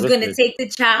that you was going to take the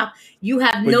chop. You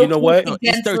have no case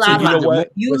against Lala. You know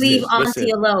what? You leave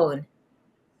Auntie alone.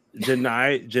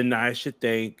 Janai should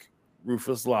thank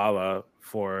Rufus Lala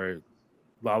for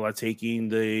Lala taking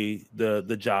the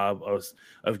job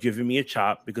of giving me a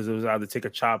chop, because it was either take a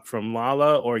chop from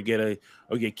Lala or get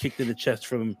kicked in the chest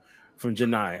from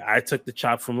Janai. I took the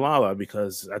chop from Lala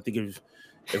because I think if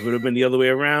it would have been the other way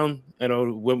around and I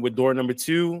went with door number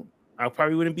 2, I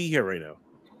probably wouldn't be here right now.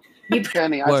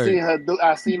 Kenny, I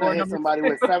seen her hit somebody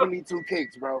with 72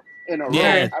 kicks, bro, in a row.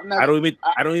 Yeah, I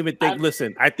don't even think.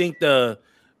 Listen, I think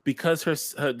because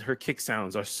her kick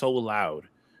sounds are so loud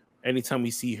anytime we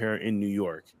see her in New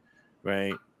York,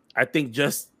 right? I think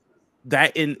just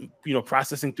that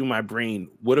processing through my brain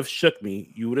would have shook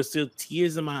me. You would have seen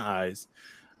tears in my eyes.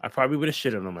 I probably would have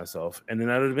shitted on myself, and then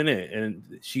that would have been it.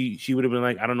 And she would have been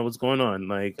like, I don't know what's going on.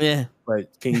 Like, yeah,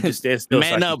 but can you just stand still?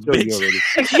 Man up, bitch. you already?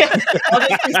 Yeah, I'll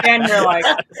just stand there like,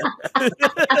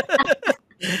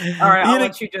 all right, I'll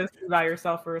let you just be by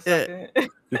yourself for a second.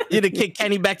 You'd have kicked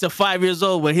Kenny back to 5 years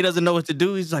old when he doesn't know what to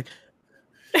do. He's like,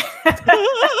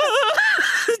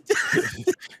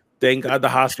 thank God the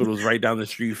hospital's right down the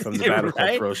street from the Battle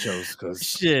Club Pro shows. Cause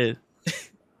shit.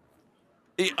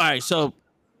 All right, so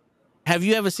have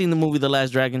you ever seen the movie The Last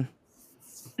Dragon?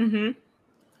 Mm-hmm.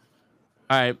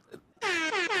 All right.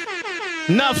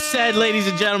 Enough said, ladies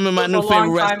and gentlemen. My new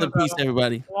favorite wrestler. Peace,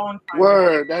 everybody.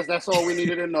 Word. That's all we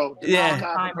needed to know.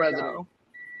 Yeah. President.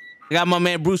 I got my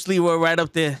man Bruce Leroy right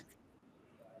up there.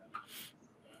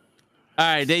 All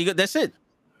right, there you go. That's it.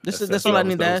 That's all I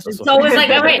need to ask. So it was like,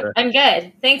 all right, I'm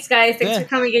good. Thanks, guys. Thanks for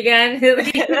coming again. Promote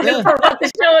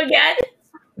the show again.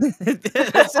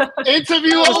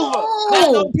 Interview over.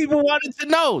 That's all people wanted to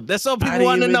know. That's all people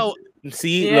wanted to know.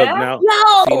 See, look now.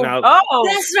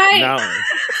 That's right. Now,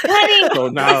 Honey, so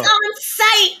now, it's on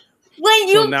site when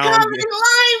you come in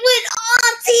line with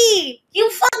Auntie. You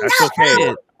fucked that's up.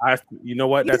 okay. You know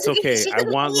what? That's okay. I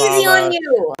want Lala.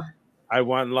 I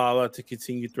want Lala to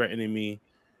continue threatening me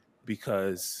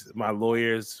because my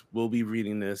lawyers will be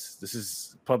reading this. This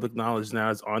is public knowledge now.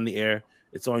 It's on the air.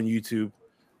 It's on YouTube.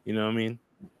 You know what I mean?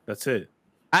 That's it.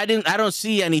 I don't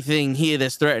see anything here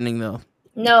that's threatening though.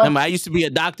 No. Remember, I used to be a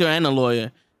doctor and a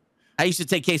lawyer. I used to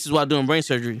take cases while doing brain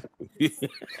surgery.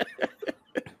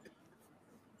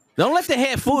 Don't let the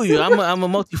hair fool you. I'm a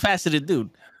multifaceted dude.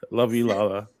 Love you,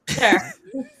 Lala. Sure.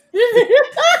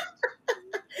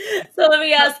 So let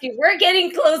me ask you, we're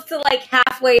getting close to like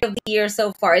halfway of the year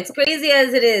so far. It's crazy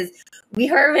as it is. We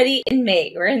are already in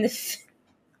May. We're in the...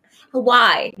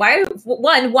 Why? Why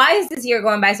is this year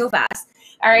going by so fast?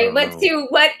 All right, but 2,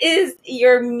 what is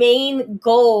your main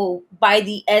goal by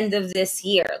the end of this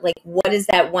year? Like, what is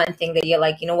that one thing that you're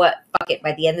like, you know what, fuck it,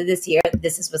 by the end of this year,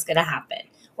 this is what's going to happen.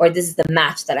 Or this is the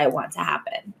match that I want to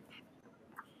happen.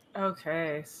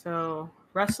 Okay, so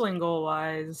wrestling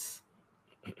goal-wise,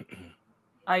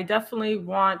 I definitely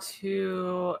want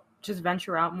to just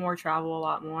venture out more, travel a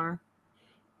lot more.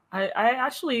 I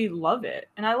actually love it.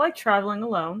 And I like traveling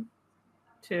alone,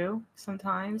 too,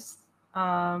 sometimes.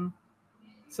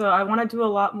 So I want to do a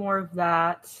lot more of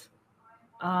that.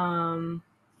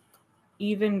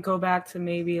 Even go back to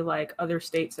maybe like other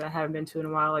states that I haven't been to in a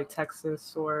while, like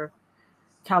Texas or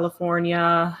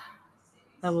California.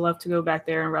 I would love to go back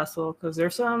there and wrestle because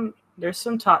there's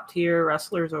some top tier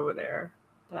wrestlers over there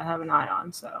that I have an eye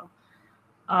on. So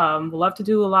would love to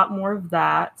do a lot more of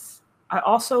that. I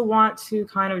also want to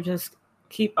kind of just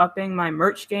keep upping my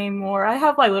merch game more. I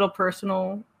have like little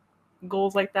personal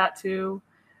goals like that too.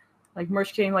 Like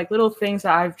merch game, like little things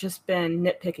that I've just been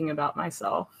nitpicking about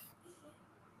myself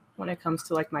when it comes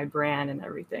to like my brand and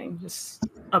everything, just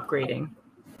upgrading.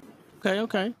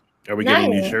 Okay. Are we getting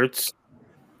new shirts?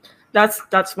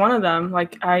 That's one of them.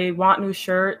 Like I want new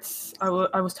shirts. I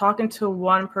was talking to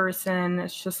one person.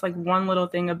 It's just like one little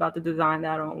thing about the design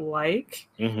that I don't like.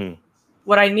 Mm-hmm.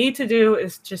 What I need to do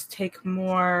is just take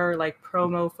more like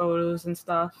promo photos and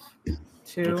stuff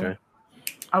too. Okay.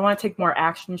 I want to take more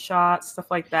action shots, stuff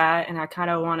like that, and I kind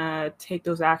of want to take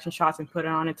those action shots and put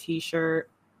it on a T-shirt.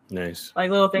 Nice.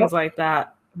 Like little things like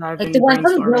that. Like the one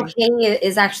from NuKKle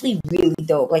is actually really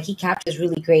dope. Like he captures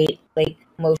really great like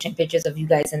motion pictures of you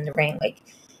guys in the ring. Like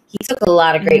he took a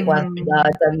lot of great ones with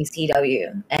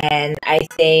WCW, and I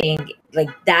think like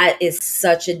that is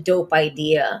such a dope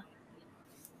idea.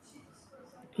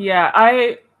 Yeah,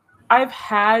 I've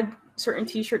had certain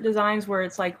T-shirt designs where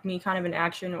it's like me kind of in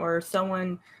action, or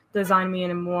someone designed me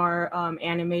in a more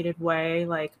animated way,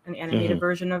 like an animated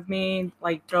version of me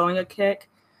like throwing a kick.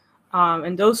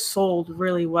 And those sold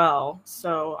really well.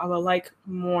 So I would like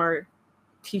more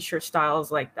T-shirt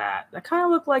styles like that. That kind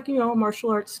of look like, you know, a martial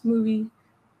arts movie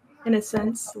in a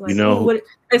sense. Like, you know,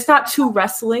 it's not too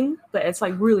wrestling, but it's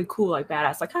like really cool, like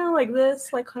badass. Like kind of like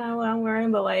this, like kind of what I'm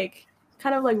wearing, but like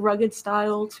kind of like rugged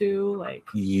style too. Like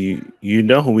you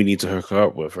know who we need to hook her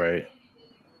up with, right?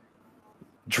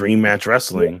 Dream Match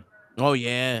Wrestling. Oh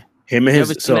yeah. Him and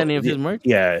his any of his merch?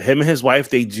 Yeah, him and his wife,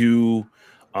 they do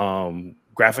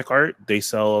graphic art. They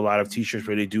sell a lot of T-shirts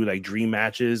where they do like dream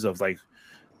matches of like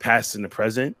past and the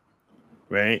present,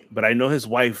 right? But I know his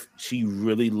wife, she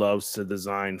really loves to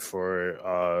design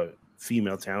for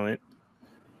female talent.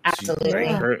 Absolutely.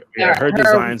 Her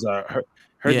designs are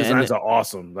designs are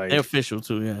awesome. Like they're official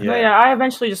too. Yeah. Yeah. I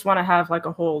eventually just want to have like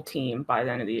a whole team by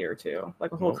the end of the year too,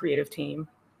 like a whole creative team.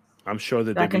 I'm sure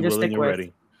that they'd be willing and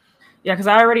ready. Yeah, because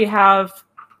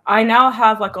I now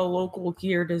have like a local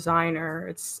gear designer.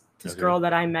 It's this girl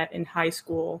that I met in high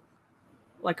school.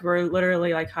 Like we're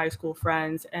literally like high school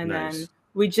friends, and then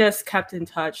we just kept in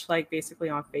touch, like basically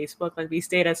on Facebook. Like we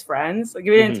stayed as friends. Like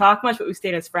we didn't talk much, but we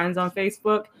stayed as friends on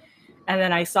Facebook. And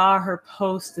then I saw her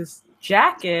post this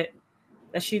jacket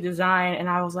that she designed, and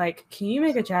I was like, "Can you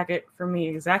make a jacket for me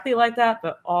exactly like that,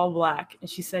 but all black?" And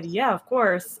she said, "Yeah, of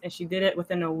course." And she did it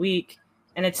within a week.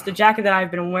 And it's the jacket that I've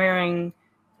been wearing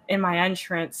in my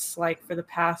entrance like for the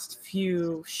past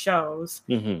few shows.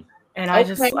 And I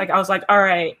just like I was like, all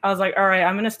right,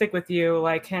 I'm gonna stick with you.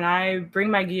 Like, can I bring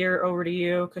my gear over to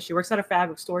you? Because she works at a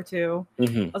fabric store too.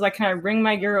 I was like, can I bring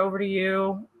my gear over to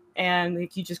you? And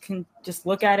like you just can just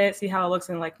look at it, see how it looks,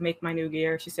 and like make my new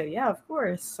gear. She said, yeah, of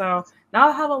course. So now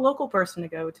I have a local person to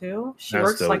go to. She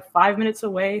works like 5 minutes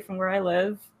away from where I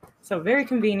live. So very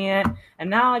convenient. And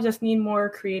now I just need more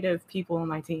creative people on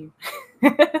my team.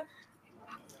 I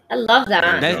love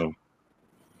that.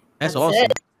 That's awesome.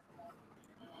 It.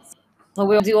 What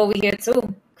we'll do over here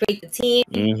too. Create the team,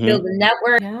 build the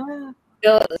network,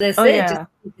 build this just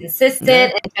be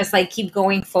consistent and just like keep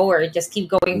going forward. Just keep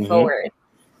going forward.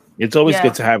 It's always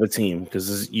good to have a team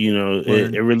because you know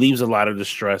it relieves a lot of the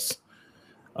stress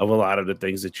of a lot of the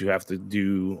things that you have to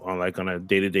do on a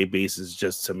day-to-day basis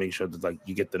just to make sure that like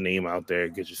you get the name out there,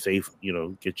 get your safe, you know,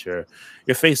 get your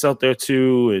face out there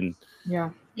too. And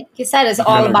like you said, it's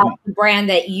all about the brand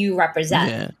that you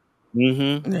represent.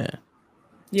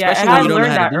 Yeah, and I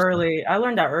learned that early. I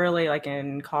learned that early, like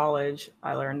in college.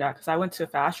 I learned that because I went to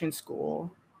fashion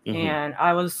school and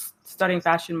I was studying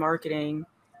fashion marketing.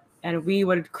 And we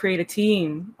would create a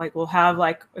team. Like we'll have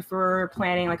like if we're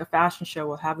planning like a fashion show,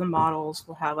 we'll have the models,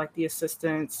 we'll have like the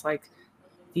assistants, like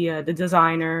the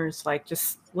designers, like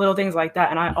just little things like that.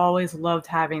 And I always loved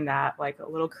having that, like a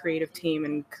little creative team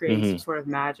and creating some sort of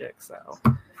magic. So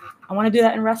I want to do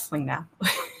that in wrestling now.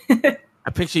 I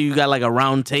picture you got like a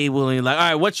round table and you're like, all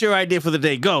right, what's your idea for the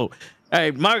day? Go. All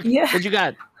right, Mark, what you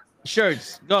got?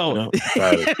 Shirts, go.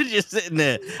 Just sitting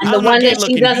there. And the one that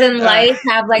she doesn't like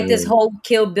have like this whole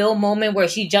Kill Bill moment where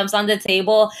she jumps on the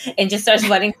table and just starts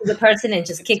running to the person and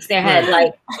just kicks their head.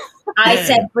 Like I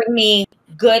said, bring me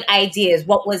good ideas.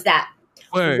 What was that?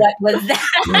 What was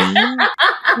that?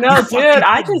 No, dude,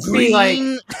 I just be like,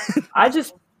 I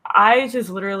just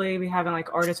literally be having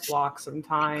like artist blocks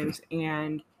sometimes.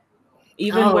 And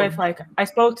even with like, I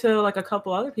spoke to like a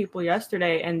couple other people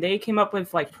yesterday and they came up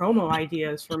with like promo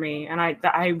ideas for me and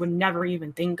I would never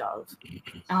even think of.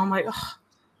 And I'm like, ugh.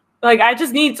 Like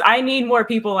I need more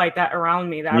people like that around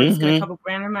me that are just gonna come up with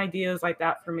random ideas like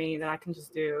that for me that I can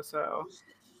just do. So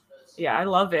yeah, I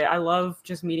love it. I love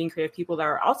just meeting creative people that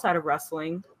are outside of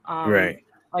wrestling.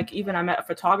 Like even I met a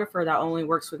photographer that only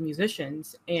works with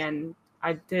musicians and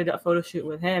I did a photo shoot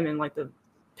with him and like the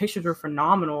pictures were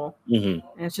phenomenal. And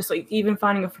it's just like even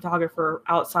finding a photographer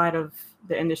outside of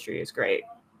the industry is great.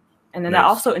 And then that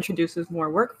also introduces more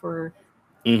work for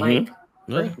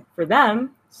for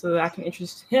them so that I can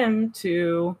introduce him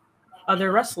to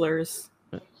other wrestlers.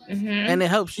 And it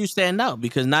helps you stand out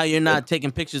because now you're not taking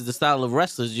pictures the style of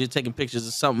wrestlers, you're taking pictures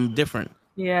of something different.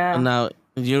 And now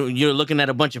you're looking at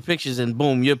a bunch of pictures and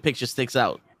boom, your picture sticks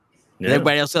out.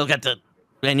 Everybody else got the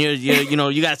And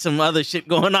you got some other shit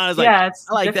going on. It's like, yeah, it's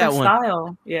I like that different one.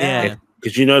 style. Yeah.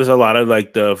 Because you notice a lot of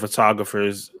like the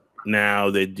photographers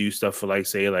now, they do stuff for like,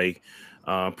 say, like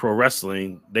pro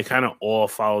wrestling. They kind of all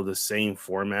follow the same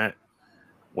format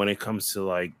when it comes to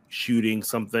like shooting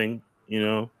something,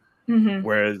 Mm-hmm.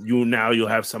 where you'll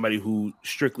have somebody who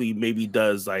strictly maybe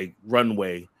does like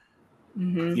runway,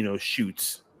 Mm-hmm.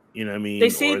 shoots. You know what I mean? They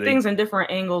see things in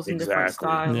different angles and different Exactly.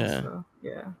 styles. Yeah. So,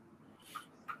 yeah.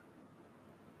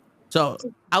 So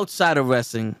outside of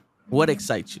wrestling, what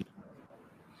excites you?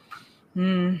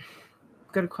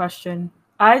 Good question.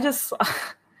 I've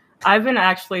been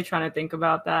actually trying to think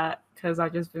about that because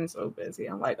I've just been so busy.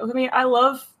 I'm like, okay, I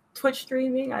love Twitch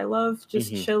streaming. I love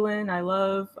just chilling. I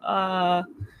love art.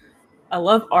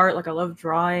 Like I love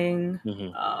drawing.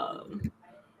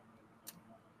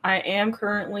 I am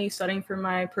currently studying for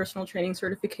my personal training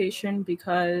certification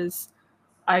because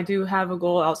I do have a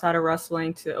goal outside of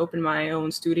wrestling to open my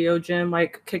own studio gym,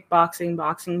 like kickboxing,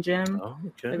 boxing gym. Oh,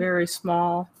 okay. A very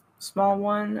small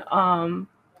one.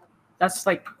 That's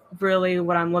like really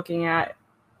what I'm looking at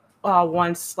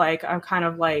once like I'm kind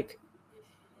of like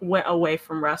went away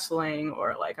from wrestling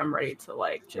or like I'm ready to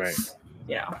like just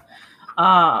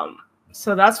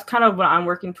so that's kind of what I'm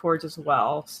working towards as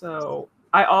well. So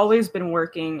I always been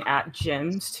working at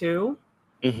gyms too.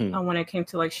 When it came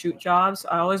to like shoot jobs,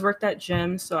 I always worked at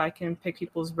gyms so I can pick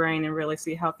people's brain and really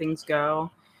see how things go.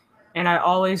 And I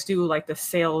always do like the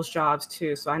sales jobs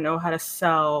too. So I know how to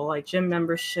sell like gym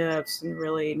memberships and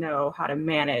really know how to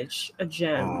manage a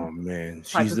gym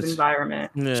type of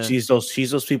environment. Yeah. She's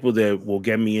those people that will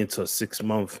get me into a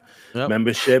 6-month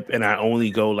membership, and I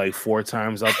only go like 4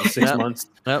 times out the 6 months.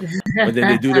 But then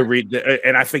they do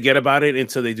and I forget about it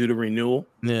until they do the renewal.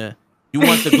 Yeah. You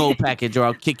want the gold package, or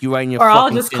I'll kick you right in your. Or I'll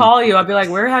just call you. I'll be like,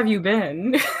 "Where have you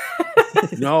been?"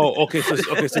 No, okay. So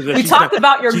we talked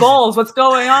about your goals. What's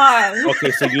going on?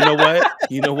 Okay, so you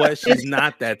know what? She's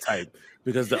not that type,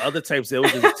 because the other types, they'll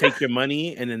just take your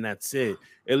money and then that's it.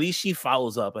 At least she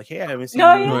follows up, like, "Hey, I haven't seen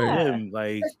you in him."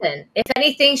 Like, listen, if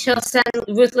anything, she'll send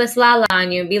Ruthless Lala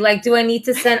on you and be like, "Do I need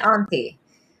to send Auntie?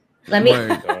 Let me." You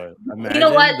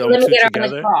know what? Let me get her on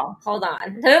the call. Hold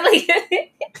on.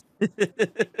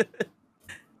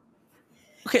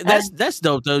 Okay, that's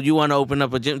dope though. You want to open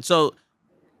up a gym, so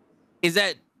is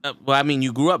that? Well, I mean,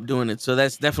 you grew up doing it, so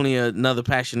that's definitely another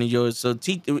passion of yours. So,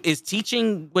 is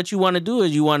teaching what you want to do, or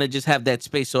you want to just have that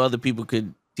space so other people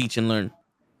could teach and learn?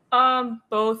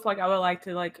 Both. Like, I would like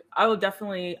to. Like, I will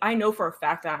definitely. I know for a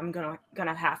fact that I'm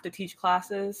gonna have to teach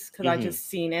classes because I just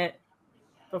seen it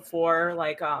before.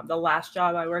 Like, the last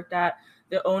job I worked at,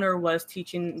 the owner was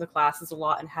teaching the classes a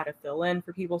lot and had to fill in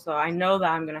for people. So I know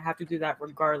that I'm going to have to do that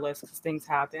regardless because things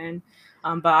happen.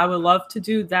 But I would love to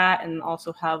do that and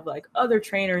also have like other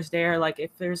trainers there. Like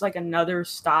if there's like another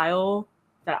style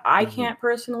that I can't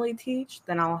personally teach,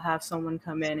 then I'll have someone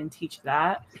come in and teach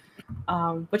that.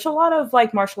 Which a lot of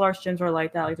like martial arts gyms are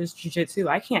like that. Like there's jiu-jitsu.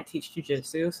 I can't teach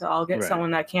jiu-jitsu. So I'll get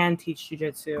someone that can teach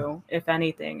jiu-jitsu, if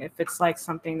anything, if it's like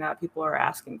something that people are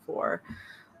asking for.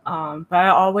 But I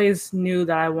always knew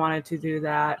that I wanted to do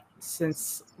that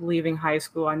since leaving high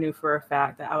school. I knew for a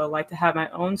fact that I would like to have my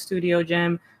own studio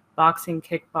gym, boxing,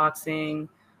 kickboxing.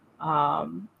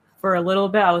 For a little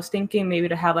bit, I was thinking maybe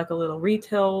to have like a little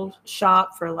retail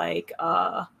shop for like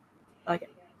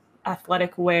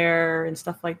athletic wear and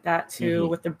stuff like that too,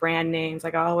 with the brand names.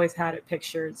 Like I always had it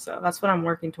pictured. So that's what I'm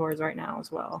working towards right now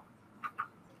as well.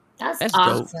 That's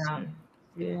awesome. Dope.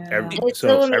 Yeah. It's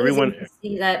so amazing to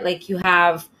see that like you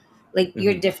have like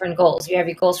your different goals. You have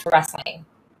your goals for wrestling,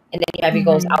 and then you have your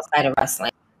goals outside of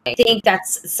wrestling. I think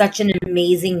that's such an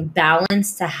amazing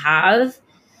balance to have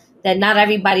that not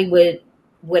everybody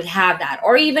would have that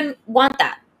or even want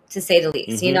that, to say the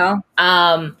least, you know?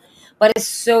 But it's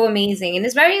so amazing and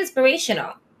it's very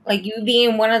inspirational. Like you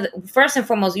being first and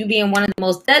foremost, you being one of the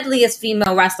most deadliest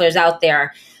female wrestlers out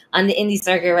there on the indie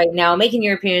circuit right now, making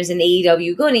your appearance in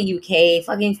AEW, going to UK,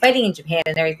 fucking fighting in Japan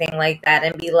and everything like that,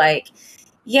 and be like,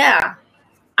 yeah,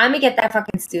 I'm gonna get that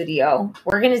fucking studio.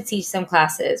 We're gonna teach some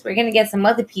classes. We're gonna get some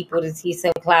other people to teach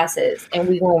some classes, and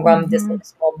we're gonna run this like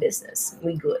small business.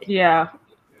 We good. Yeah.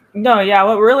 No, yeah.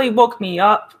 What really woke me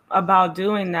up about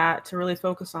doing that, to really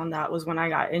focus on that, was when I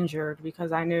got injured,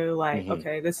 because I knew like,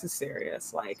 okay, this is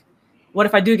serious. Like, what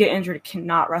if I do get injured and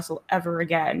cannot wrestle ever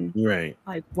again? Right.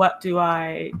 Like, what do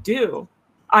I do?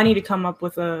 I need to come up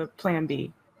with a plan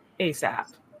B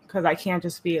ASAP, because I can't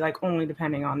just be like only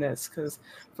depending on this. Because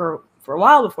for a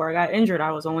while before I got injured,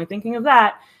 I was only thinking of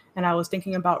that. And I was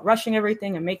thinking about rushing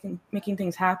everything and making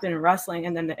things happen and wrestling.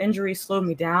 And then the injury slowed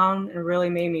me down and really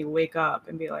made me wake up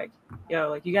and be like, yo,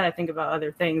 like you got to think about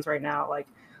other things right now, like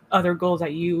other goals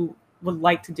that you would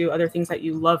like to do, other things that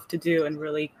you love to do, and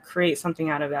really create something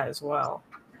out of that as well.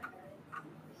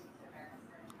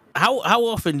 How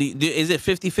often is it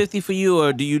 50-50 for you,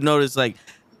 or do you notice like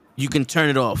you can turn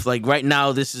it off? Like right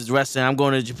now, this is wrestling. I'm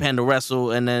going to Japan to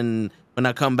wrestle, and then when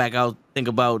I come back, I'll think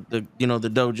about the the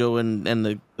dojo and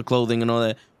the clothing and all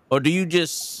that. Or do you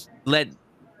just let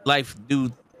life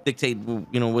dictate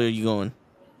where you're going?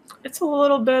 It's a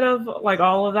little bit of like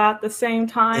all of that at the same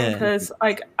time, Yeah. because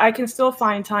like I can still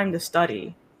find time to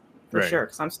study for Right. sure,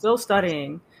 because I'm still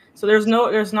studying. So there's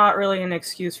not really an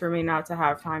excuse for me not to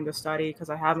have time to study, because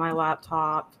I have my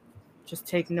laptop, just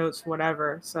take notes,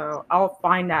 whatever. So I'll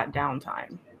find that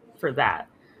downtime for that.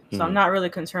 So I'm not really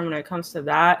concerned when it comes to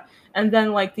that. And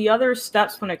then like the other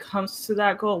steps when it comes to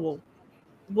that goal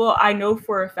will I know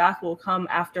for a fact will come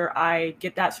after I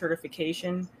get that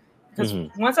certification. Because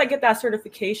once I get that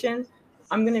certification,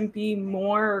 I'm going to be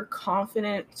more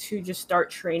confident to just start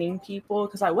training people,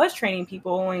 because I was training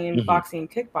people only in boxing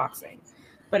and kickboxing.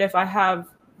 But if I have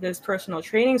this personal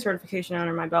training certification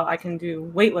under my belt, I can do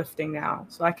weightlifting now.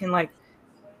 So I can like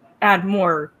add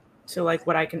more to like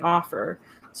what I can offer.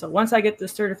 So once I get the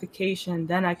certification,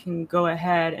 then I can go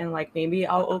ahead and like maybe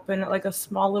I'll open like a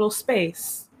small little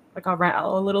space. Like I'll rent a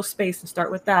little space and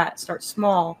start with that, start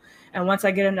small. And once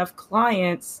I get enough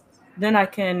clients, then I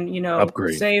can,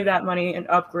 Upgrade. save that money and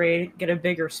upgrade, get a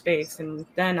bigger space, and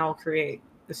then I'll create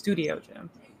the studio gym.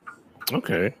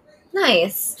 Okay.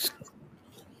 Nice.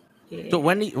 Yeah. So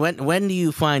when do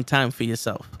you find time for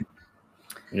yourself?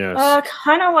 Yes.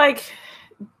 Kind of like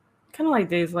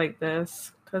days like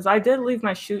this, because I did leave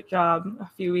my shoot job a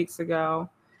few weeks ago,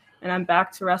 and I'm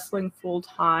back to wrestling full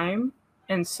time.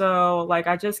 And so like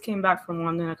I just came back from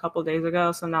London a couple days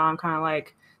ago, so now I'm kind of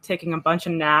like taking a bunch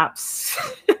of naps,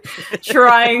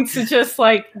 trying to just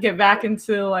like get back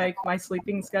into like my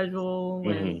sleeping schedule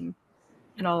and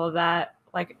all of that.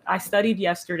 Like I studied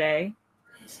yesterday,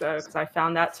 so because I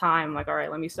found that time, like, all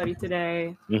right, let me study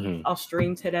today. I'll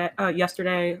stream today.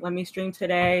 Yesterday, let me stream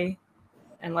today.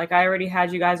 And like I already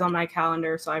had you guys on my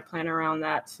calendar, so I plan around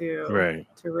that too. Right.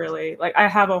 To really like I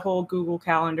have a whole Google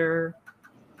Calendar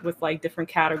with like different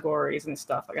categories and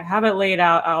stuff. Like I have it laid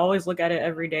out. I always look at it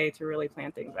every day to really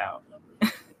plan things out.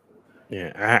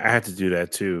 Yeah, I had to do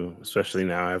that too, especially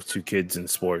now I have 2 kids in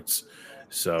sports.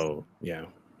 So yeah.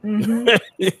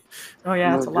 Oh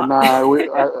yeah, it's a lot.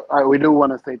 Janai, we do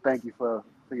want to say thank you for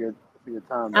your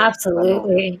time.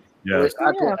 Absolutely. Yes.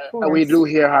 Of course. We do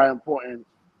hear how important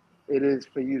it is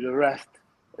for you to rest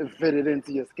and fit it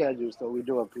into your schedule. So we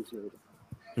do appreciate it.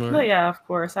 But yeah, of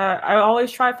course. I always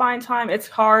try to find time. It's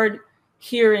hard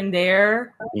here and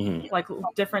there. Like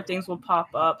different things will pop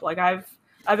up. Like I've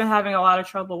been having a lot of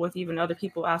trouble with even other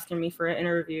people asking me for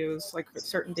interviews, like for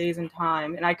certain days and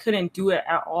time, and I couldn't do it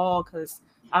at all because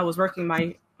I was working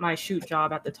my shoot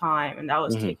job at the time, and that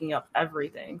was taking up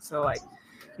everything. So like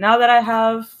now that I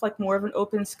have like more of an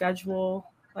open schedule,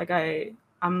 like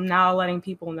I'm now letting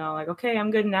people know, like, okay, I'm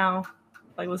good now.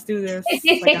 Like, let's do this.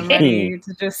 Like, I'm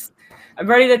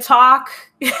ready to talk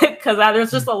because there's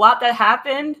just a lot that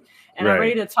happened, and I'm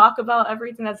ready to talk about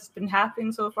everything that's been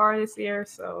happening so far this year.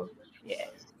 So, yeah.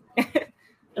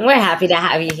 We're happy to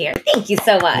have you here. Thank you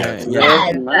so much.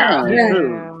 Yeah.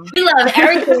 We love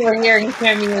everything we're hearing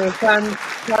from you, from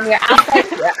your outside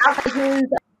dreams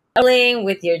of wrestling,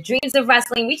 with your dreams of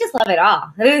wrestling. We just love it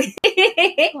all.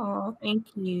 Oh, thank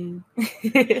you.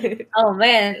 Oh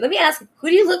man, let me ask, who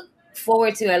do you look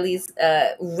forward to at least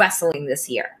wrestling this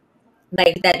year?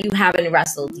 Like that you haven't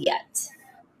wrestled yet?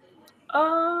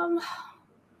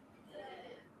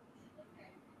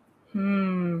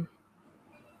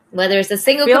 Whether it's a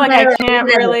single, I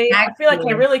feel like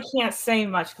I really can't say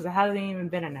much because it hasn't even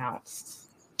been announced.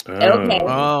 Okay.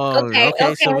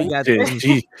 Okay. So we got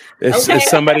it's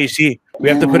somebody. We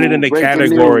have to put it in the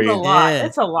category.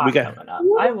 It's a lot coming up.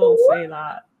 I will say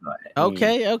that. But.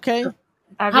 Okay.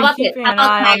 How about keeping an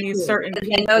eye on these certain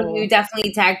people. I know you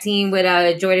definitely tag team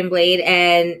with Jordan Blade,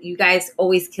 and you guys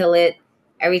always kill it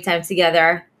every time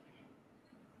together.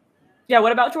 Yeah.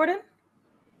 What about Jordan?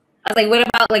 I was like, what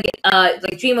about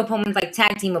like dream opponents, like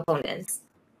tag team opponents?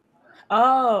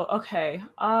 Oh, okay.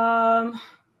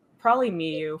 Probably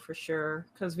Miyu for sure,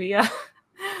 because we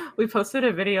posted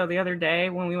a video the other day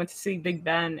when we went to see Big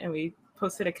Ben, and we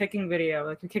posted a kicking video.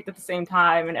 Like we kicked at the same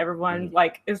time, and everyone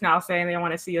like is now saying they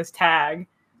want to see us tag.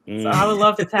 So I would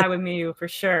love to tag with Miyu for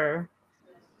sure.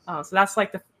 So that's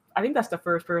like I think that's the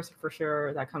first person for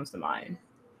sure that comes to mind.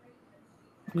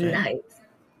 Okay. Nice.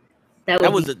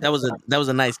 That was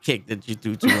a nice kick that you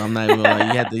threw too. I'm not even gonna lie.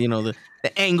 You had the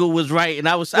the angle was right, and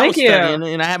I was studying,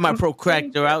 and I had my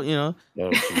protractor out. Oh, Yo,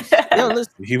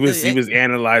 listen, he was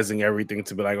analyzing everything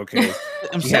to be like, okay,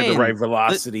 I'm he saying had the right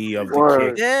velocity of the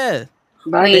Word. kick. Yeah. The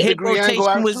 90 hip degree angle rotation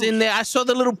out was too. in there. I saw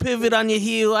the little pivot on your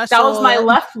heel. That was my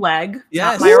left leg,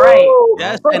 Yes. not my right.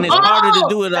 Yes, and it's harder to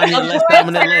do it on your less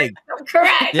dominant leg.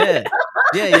 Correct.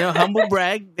 Yeah, humble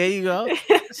brag. There you go.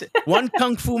 One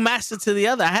kung fu master to the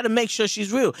other. I had to make sure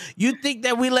she's real. You think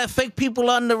that we let fake people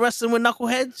on the Wrestling with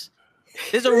Knuckleheads?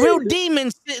 There's a real demon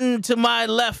sitting to my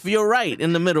left, your right,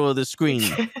 in the middle of the screen.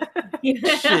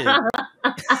 Shit.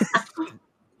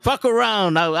 Fuck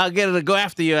around. I'll get her to go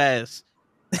after your ass.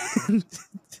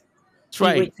 That's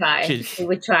right. He would try. He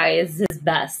would try his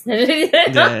best.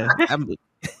 Yeah.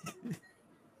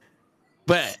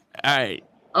 But all right.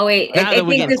 Oh wait, I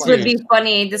think this would be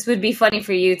funny. This would be funny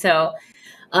for you, Toe.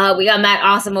 We got Matt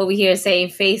Awesome over here saying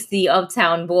face the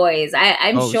Uptown Boys.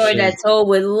 I'm sure that Toe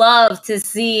would love to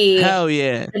see Hell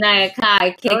yeah. Janai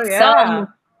Kai kick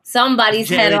somebody's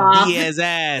Jared head off. Diaz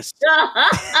ass.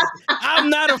 I'm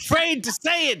not afraid to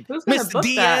say it, Mr.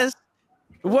 Diaz.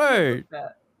 Word.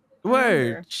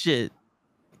 Shit.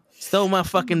 Stole my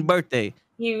fucking birthday.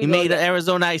 He made the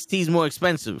Arizona iced teas more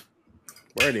expensive.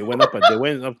 Word, they went up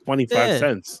 25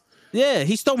 cents. Yeah,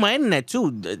 he stole my internet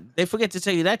too. They forget to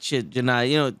tell you that shit,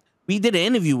 Janai. We did an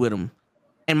interview with him,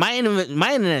 and my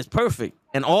internet is perfect.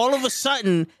 And all of a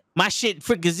sudden, my shit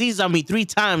fricazes on me 3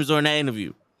 times during that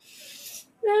interview.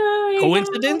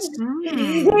 Coincidence?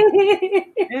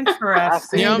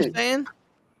 Interesting. You know what I'm saying?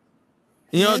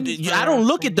 I don't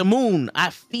look at the moon. I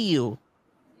feel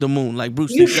the moon, like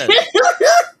Bruce Lee said.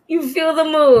 You feel the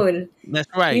moon. That's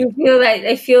right. You feel like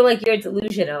I feel like you're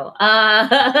delusional.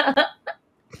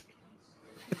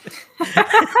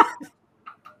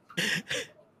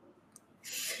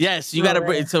 Yes, you got to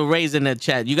bring so Ray's in the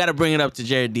chat. You got to bring it up to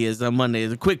Jared Diaz on Monday.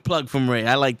 It's a quick plug from Ray.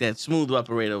 I like that smooth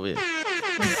operator over here.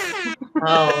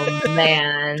 Oh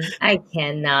man, I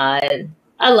cannot.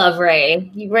 I love Ray.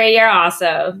 Ray, you're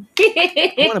awesome.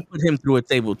 I want to put him through a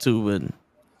table too, but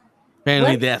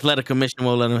apparently the athletic commission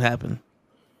won't let him happen.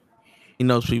 He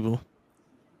knows people.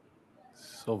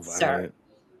 So violent.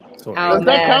 So does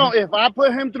that count if I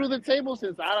put him through the table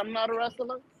since I'm not a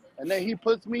wrestler? And then he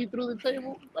puts me through the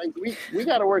table? Like, we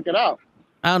got to work it out.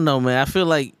 I don't know, man. I feel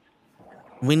like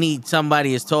we need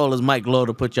somebody as tall as Mike Lowe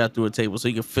to put y'all through a table so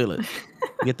you can feel it.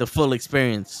 Get the full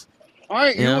experience. All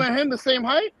right, you and him the same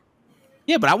height?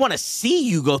 Yeah, but I want to see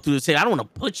you go through the table. I don't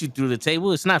want to put you through the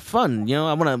table. It's not fun.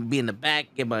 I want to be in the back,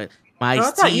 get my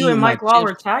I thought you and Mike Law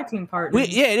were tag team partners. We're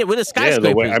the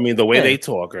skyscrapers. Yeah, the way they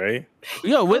talk, right?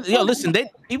 Yo, listen,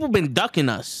 people been ducking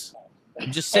us.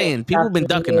 I'm just saying, people been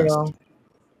ducking us.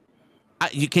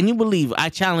 Can you believe I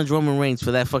challenged Roman Reigns for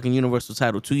that fucking Universal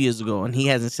title 2 years ago, and he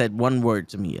hasn't said one word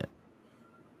to me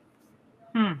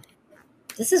yet?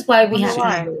 This is why we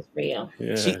have rules for you.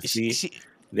 Yeah,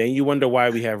 then you wonder why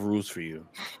we have rules for you.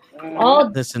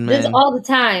 Listen, man. This is all the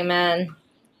time, man.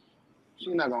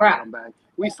 She's not gonna come back.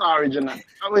 We sorry, Janai.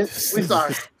 We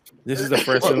sorry. This is the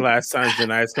first and last time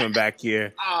Janai's coming back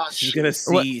here. She's gonna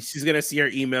see her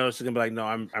email. She's gonna be like, "No,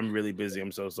 I'm really busy.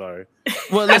 I'm so sorry."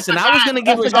 Well, listen, I was gonna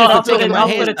give her shit for taking my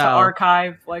hairstyle. Put it to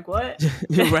archive. Like what?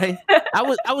 Right? I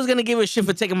was gonna give her shit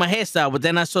for taking my hairstyle, but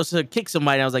then I saw her kick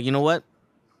somebody. I was like, you know what?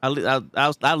 I'll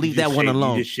leave that one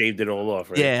alone. You just shaved it all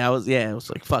off, right? Yeah, I was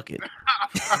like, fuck it.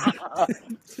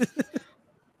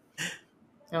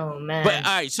 Oh man! But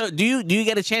all right, so do you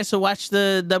get a chance to watch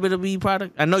the WWE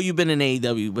product? I know you've been in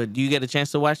AEW, but do you get a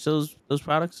chance to watch those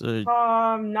products? Or?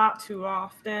 Not too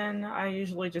often. I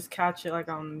usually just catch it like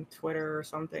on Twitter or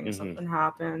something. If something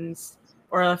happens,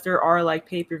 or if there are like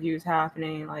pay-per-views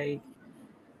happening, like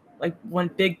when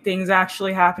big things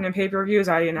actually happen in pay-per-views,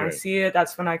 I see it.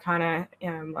 That's when I kind of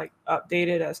am like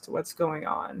updated as to what's going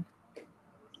on.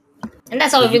 And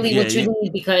that's all really what you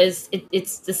need, because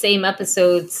it's the same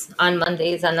episodes on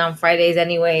Mondays and on Fridays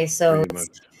anyway. So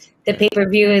the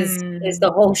pay-per-view is the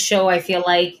whole show. I feel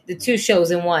like the 2 shows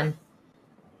in one.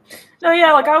 No,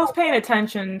 yeah, like I was paying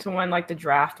attention to when like the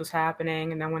draft was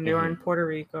happening, and then when they were in Puerto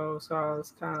Rico. So I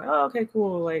was kind of like, oh, okay,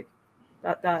 cool. Like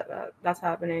that's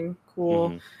happening.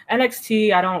 Cool.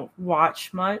 NXT, I don't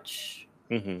watch much,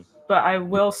 but I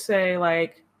will say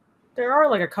like there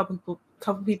are like a couple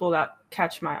people that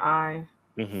catch my eye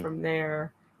from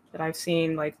there that I've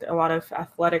seen, like a lot of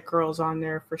athletic girls on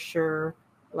there for sure.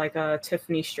 Like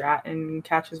Tiffany Stratton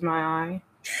catches my eye.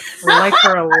 I like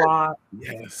her a lot.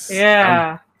 Yes.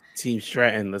 Yeah. Team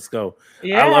Stratton, let's go.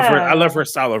 Yeah. I love her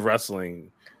style of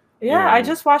wrestling. Yeah, I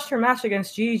just watched her match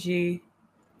against Gigi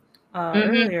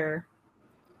earlier.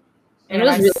 And it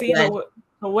was really good.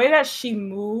 the way that she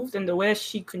moved and the way that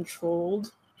she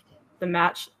controlled the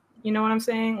match, you know what I'm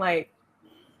saying? Like,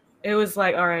 it was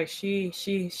like, all right,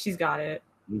 she's got it.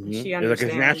 Mm-hmm. She It's understands. like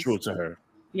it's natural to her.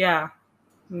 Yeah.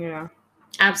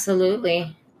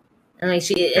 Absolutely. And like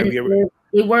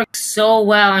it works so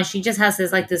well, and she just has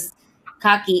this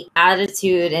cocky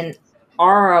attitude and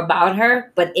aura about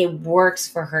her, but it works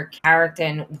for her character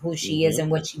and who she is and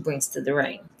what she brings to the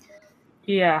ring.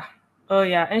 Yeah. Oh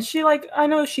yeah, and she I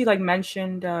know she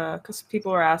mentioned because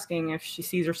people were asking if she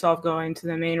sees herself going to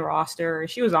the main roster.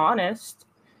 She was honest.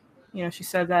 You know, she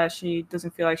said that she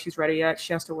doesn't feel like she's ready yet.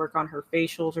 She has to work on her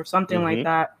facials or something like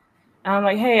that. And I'm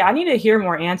like, hey, I need to hear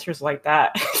more answers like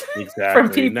that from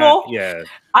people.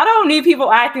 I don't need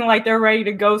people acting like they're ready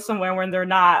to go somewhere when they're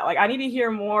not. Like, I need to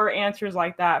hear more answers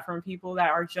like that from people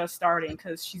that are just starting,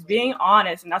 because she's being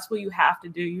honest, and that's what you have to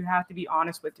do. You have to be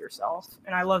honest with yourself.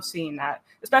 And I love seeing that,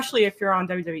 especially if you're on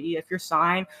WWE. If you're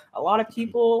signed, a lot of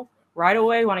people right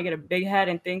away want to get a big head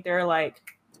and think they're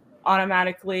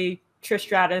automatically Trish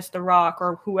Stratus, The Rock,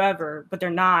 or whoever, but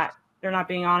they're not. They're not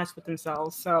being honest with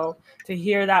themselves. So to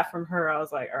hear that from her, I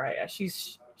was like, all right, yeah,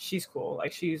 she's cool.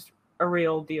 Like, she's a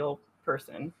real deal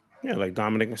person. Yeah, like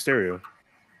Dominic Mysterio.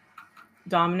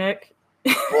 Dominic.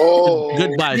 Oh,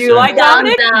 goodbye. Do you like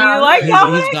Dominic? Do you like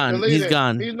Dominic? He's gone. He's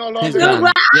gone. He's no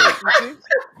longer.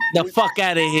 The fuck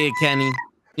out of here, Kenny.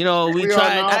 You know, we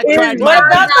tried.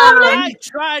 I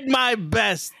tried my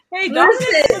best. Hey,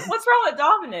 Dominic, what's wrong with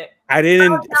Dominic? I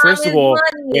didn't. First of all,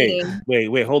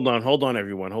 wait. Hold on,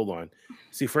 everyone. Hold on.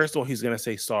 See, first of all, he's gonna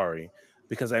say sorry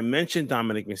because I mentioned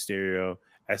Dominic Mysterio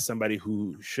as somebody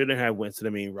who shouldn't have went to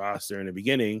the main roster in the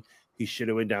beginning. He should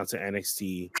have went down to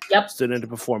NXT. Stood in the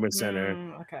Performance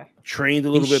Center. Trained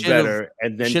a little bit better,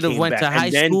 and then should have went to high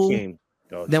school.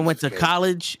 Then went to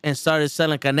college and started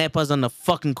selling canepas on the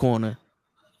fucking corner.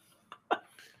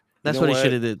 That's what he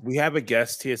should have did. We have a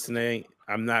guest here tonight.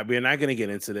 We're not going to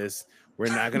get into this. We're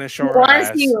not going to show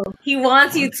He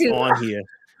wants you to on here.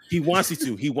 He wants you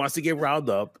to. He wants to get riled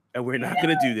up, and we're not going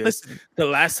to do this. The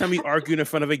last time we argued in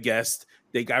front of a guest,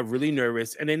 they got really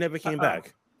nervous, and they never came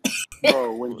back.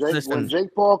 Bro, when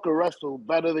Jake Paul could wrestle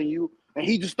better than you, and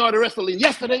he just started wrestling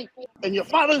yesterday, and your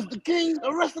father's the king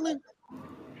of wrestling,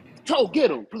 Joe, get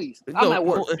him, please. I'm at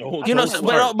work.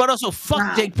 But also,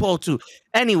 fuck Jake Paul, too.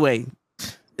 Anyway,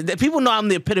 people know I'm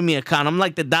the epitome of calm. I'm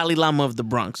like the Dalai Lama of the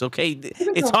Bronx, okay?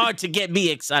 It's hard to get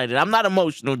me excited. I'm not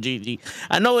emotional, Gigi.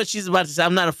 I know what she's about to say.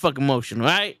 I'm not a fuck emotional,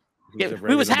 all right?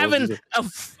 We was having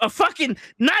a fucking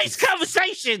nice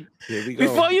conversation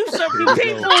before you start bringing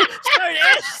shit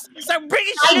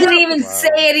I didn't even say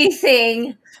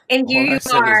anything, and here you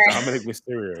are. Dominic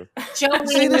Mysterio.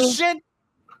 Showing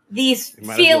these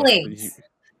feelings.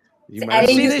 I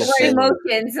didn't use the word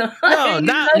emotions.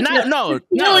 No.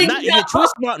 You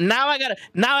twist. Now I gotta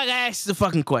ask the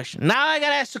fucking question. Now I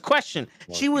gotta ask the question.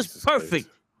 She was perfect,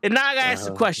 and now I gotta ask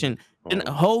the question: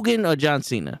 Hogan or John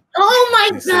Cena? Oh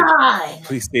my god!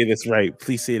 Please say this right.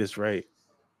 Please say this right.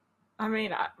 I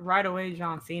mean, right away,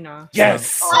 John Cena.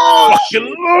 Yes. Oh, shit.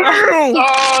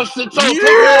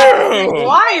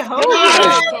 Why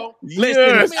Hogan?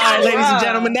 Listen, ladies and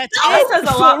gentlemen, that says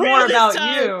a lot more about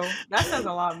you. That says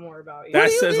a lot more about you.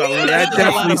 That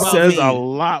definitely says a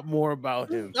lot more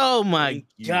about him. Oh my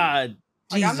god!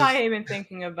 Like, I'm not even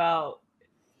thinking about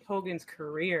Hogan's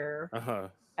career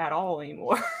at all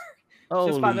anymore.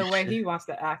 Just by the way he wants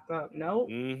to act up. Nope.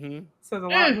 Says a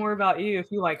lot more about you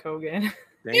if you like Hogan.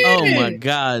 Oh my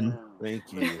god!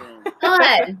 Thank you. Go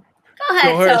ahead.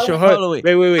 Show her. Wait.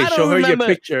 Show her your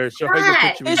picture. Show her your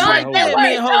picture. It's right there,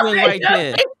 me and Hogan right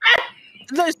there.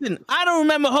 Listen, I don't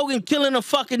remember Hogan killing a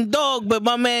fucking dog, but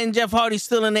my man Jeff Hardy's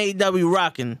still in AEW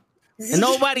rocking, and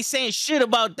nobody's saying shit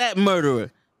about that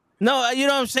murderer. No, you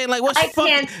know what I'm saying? Like, what's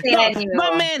can't stand you.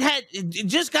 My man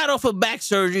just got off of back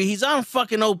surgery. He's on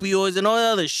fucking opioids and all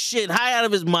that other shit, high out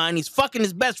of his mind. He's fucking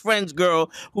his best friend's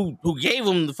girl who gave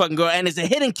him the fucking girl, and it's a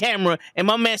hidden camera. And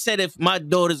my man said if my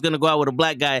daughter's gonna go out with a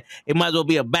black guy, it might as well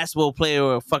be a basketball player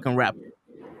or a fucking rapper.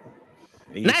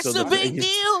 That's a big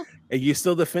deal. And you're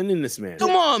still defending this man.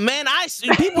 Come on, man.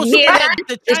 People say that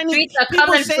the Chinese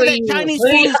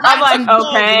food is I'm like,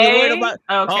 okay.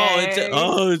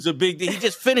 It's a big deal. He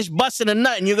just finished busting a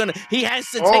nut, and he has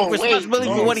to take responsibility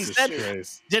for what he said.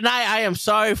 Janai, I am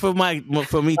sorry for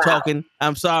me talking.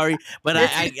 I'm sorry, but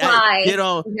I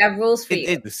we have rules for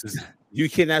you. You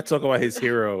cannot talk about his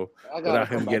hero without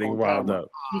him getting riled up.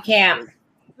 You can't.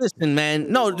 Listen,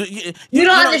 man. No, you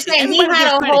don't understand. He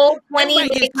had a whole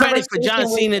 20-minute credit for John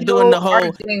Cena doing the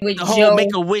whole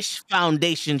Make-A-Wish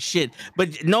Foundation shit,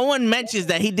 but no one mentions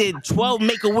that he did 12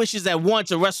 Make-A-Wishes at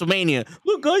once at WrestleMania.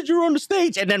 Look, guys, you're on the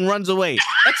stage, and then runs away.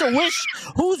 That's a wish.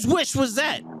 Whose wish was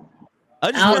that?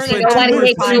 I just want to spend 2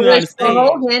 minutes making a wish for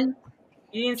Hogan.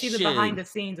 You didn't see the behind the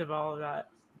scenes of all of that.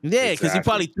 Yeah, because he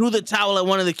probably threw the towel at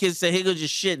one of the kids, said, "Here goes your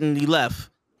shit," and he left.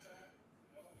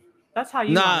 That's how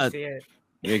you want to see it.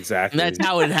 Exactly. That's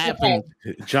how it happened.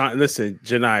 Listen,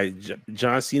 Janai,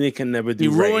 John Cena can never do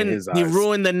right in his eyes. He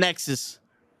ruined the Nexus.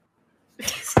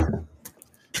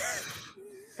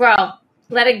 Bro,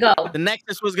 let it go. The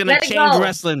Nexus was gonna change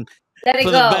wrestling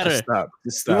for the better. Stop.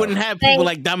 You wouldn't have people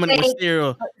like Dominic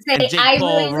Mysterio and Jake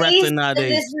Paul wrestling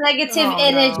nowadays. This negative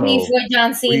energy for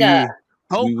John Cena.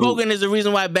 Hulk Hogan is the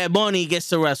reason why Bad Bunny gets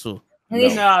to wrestle. No.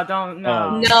 How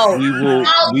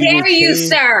dare you,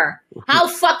 sir? How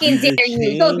fucking dare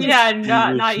you?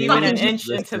 Not even an inch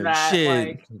into that.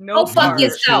 Like, no, fuck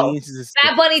yourself.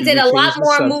 Bad Bunny did a lot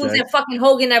more moves than fucking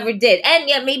Hogan ever did, and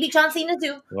yeah, maybe John Cena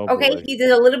too. Okay, he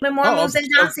did a little bit more moves than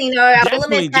John Cena. I will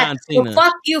admit that. Well,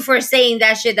 fuck you for saying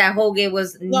that shit that Hogan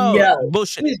was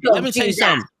bullshit. Let me tell you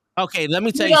something. Okay, let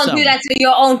me tell you something. You don't do that to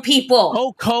your own people.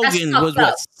 Hulk Hogan was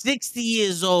 60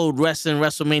 years old wrestling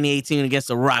WrestleMania 18 against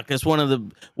The Rock. That's one of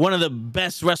the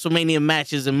best WrestleMania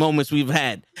matches and moments we've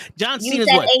had. John Cena's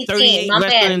 38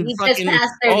 wrestling he fucking just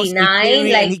passed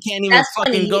 39. Like, he can't even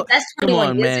fucking go. That's 21 Come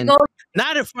on, years man. ago.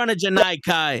 Not in front of Janai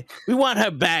Kai. We want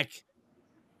her back.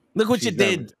 Look what you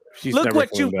did. Look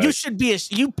what you should be.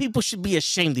 You people should be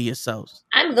ashamed of yourselves.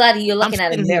 I'm glad you're looking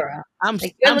at a mirror.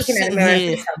 You're looking at a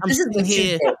mirror. I'm sitting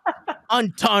here,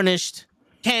 untarnished,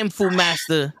 Fu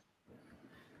Master,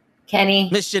 Kenny,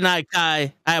 Miss Janai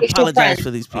Kai. I apologize for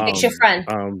these people. It's your friend.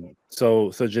 So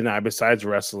Janai, besides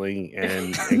wrestling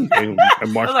and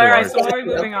martial arts, so what are we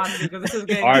moving on to? Because this is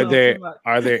getting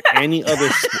are there any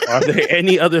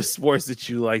other sports that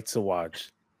you like to watch?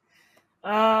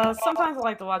 Sometimes I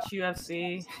like to watch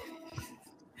UFC.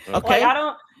 Okay.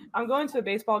 Like, I'm going to a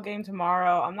baseball game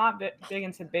tomorrow. I'm not big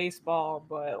into baseball,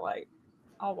 but like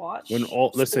I'll watch. When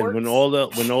all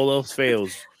else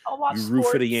fails, I'll watch you root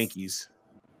for the Yankees.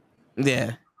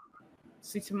 Yeah.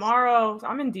 See, tomorrow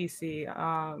I'm in DC.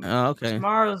 Okay.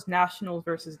 Tomorrow's Nationals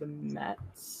versus the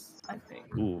Mets, I think.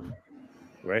 Ooh.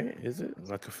 Right? Is it?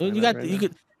 Like you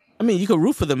could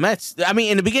root for the Mets. I mean,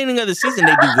 in the beginning of the season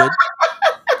they do good.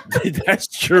 That's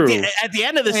true. At the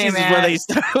end of the season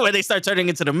where they start turning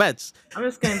into the Mets. I'm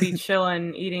just gonna be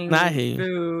chilling, eating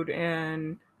food,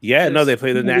 and they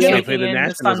play the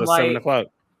Nationals at 7:00.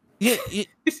 Yeah,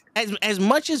 as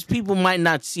much as people might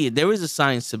not see it, there is a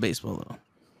science to baseball, though.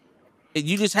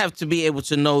 You just have to be able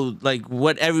to know like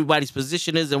what everybody's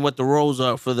position is and what the roles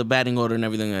are for the batting order and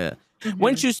everything like that.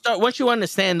 Mm-hmm. Once you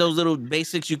understand those little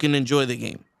basics, you can enjoy the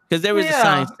game because there is a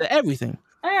science to everything.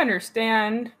 I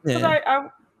understand because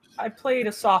I played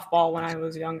a softball when I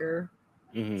was younger,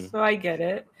 so I get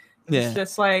it. It's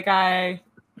just like I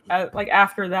like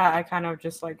after that, I kind of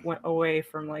just like went away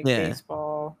from like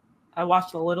baseball. I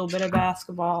watched a little bit of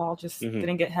basketball, just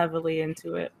didn't get heavily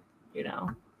into it, you know.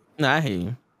 No, I hear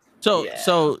you.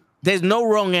 So there's no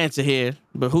wrong answer here,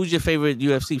 but who's your favorite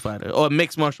UFC fighter or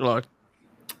mixed martial art?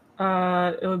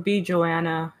 It would be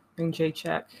Joanna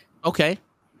Jędrzejczyk. Okay.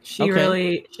 She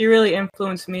really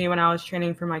influenced me when I was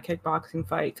training for my kickboxing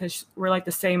fight because we're like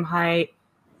the same height,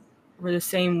 we're the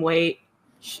same weight,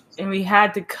 and we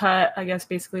had to cut, I guess,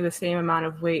 basically the same amount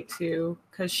of weight too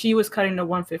because she was cutting to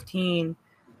 115,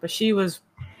 but she was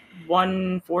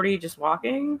 140 just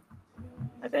walking,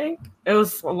 I think. It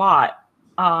was a lot,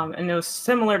 and it was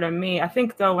similar to me. I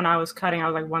think, though, when I was cutting, I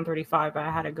was like 135, but I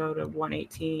had to go to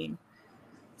 118.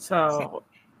 So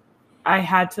I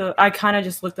kind of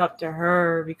just looked up to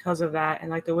her because of that. And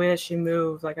like the way that she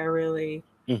moved, like I really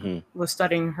was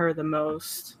studying her the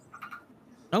most.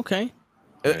 Okay.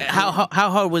 How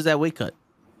hard was that weight cut?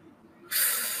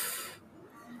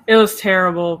 It was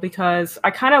terrible because I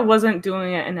kind of wasn't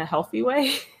doing it in a healthy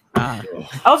way. I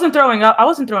wasn't throwing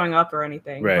up or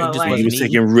anything. Right. But like, you was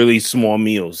taking really small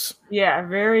meals. Yeah,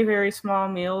 very, very small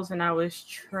meals. And I was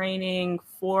training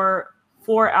 4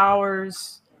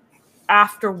 hours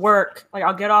after work. Like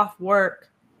I'll get off work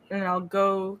and I'll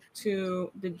go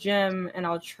to the gym and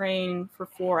I'll train for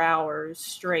 4 hours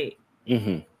straight.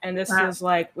 And this is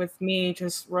like with me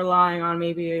just relying on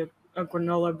maybe a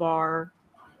granola bar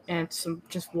and some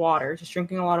just water, just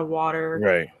drinking a lot of water.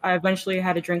 Right. I eventually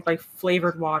had to drink like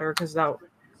flavored water because that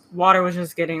water was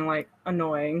just getting like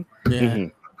annoying. Yeah.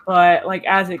 But like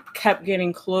as it kept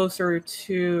getting closer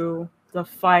to the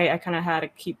fight, I kind of had to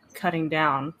keep cutting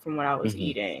down from what I was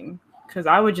eating because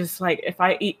I would just like if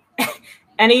I eat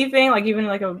anything, like even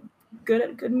like a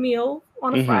good meal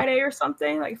on a Friday or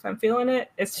something, like if I'm feeling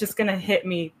it, it's just gonna hit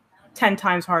me 10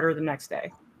 times harder the next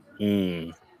day.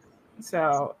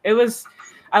 So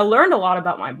I learned a lot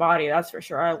about my body, that's for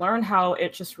sure. I learned how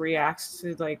it just reacts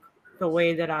to like the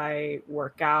way that I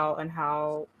work out and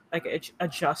how like it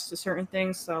adjusts to certain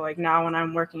things. So like now when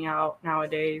I'm working out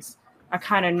nowadays, I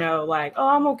kind of know like, oh,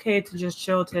 I'm okay to just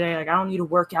chill today. Like I don't need to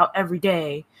work out every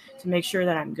day to make sure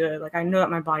that I'm good. Like I know that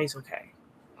my body's okay.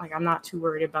 Like I'm not too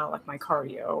worried about like my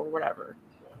cardio or whatever.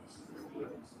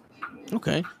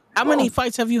 Okay. How many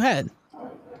fights have you had?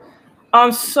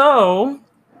 So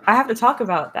I have to talk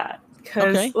about that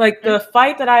because like the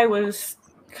fight that I was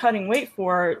cutting weight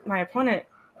for, my opponent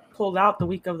pulled out the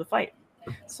week of the fight.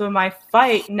 So my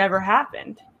fight never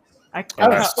happened. I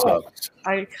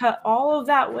cut all of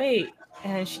that weight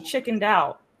and she chickened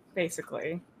out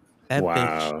basically. That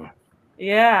bitch.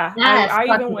 Yeah. I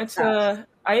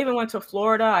even went to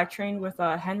Florida. I trained with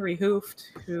Henry Hooft,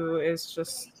 who is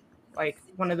just like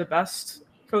one of the best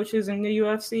coaches in the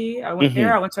UFC. I went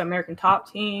there. I went to American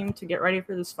Top Team to get ready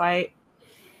for this fight.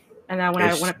 And then when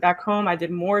I went back home, I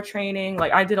did more training.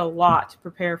 Like I did a lot to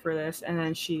prepare for this, and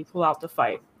then she pulled out the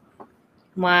fight.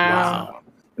 Wow.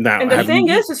 Now, and the thing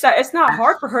is that it's not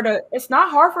hard for her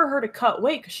to cut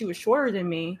weight because she was shorter than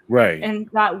me. Right. And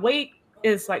that weight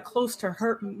is like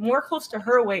more close to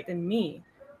her weight than me.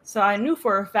 So I knew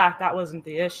for a fact that wasn't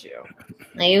the issue.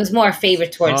 It was more favor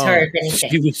towards her, if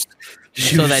anything.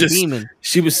 She was that demon.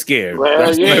 She was scared. Well,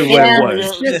 That's what it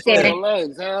was. She was scared.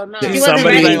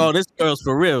 Somebody like, oh, this girl's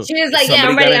for real. She was like, yeah,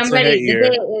 I'm ready. I'm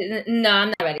ready. No, I'm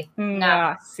not ready.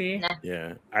 Nah, see? Nah.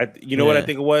 Yeah. You know what I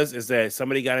think it was? Is that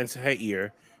somebody got into her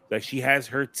ear. Like, she has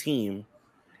her team.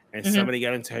 And somebody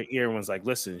got into her ear and was like,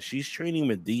 listen, she's training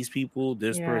with these people,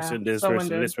 this person, this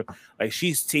person, this person. Like,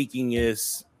 she's taking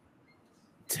this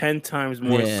 10 times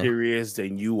more serious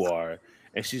than you are.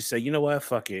 And she said, you know what?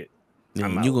 Fuck it. You're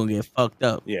going to get fucked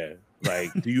up. Yeah.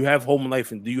 Like, do you have home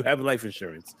life and do you have life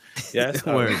insurance? Yes.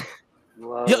 Word.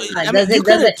 Wow. Does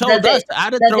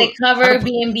it cover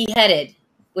being beheaded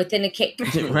within a kick?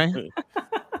 Right.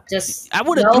 Just I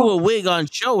would have threw a wig on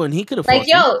Joe and he could have like,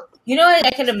 you know what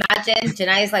I could imagine?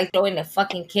 Janai's like throwing a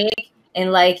fucking kick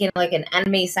and like in like an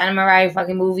anime samurai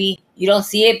fucking movie. You don't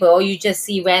see it, but all you just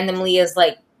see randomly is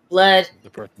like blood,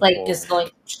 like just going.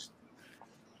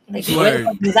 Like, where the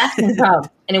fuck was that from?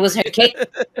 And it was her kick.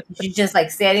 She's just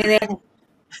like standing there.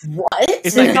 What?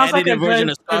 It's like an edited version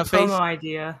of Scarface.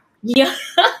 Idea. Yeah.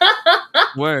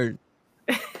 Word.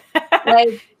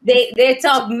 Like they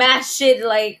talk mad shit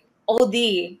like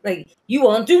OD. Like you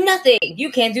won't do nothing.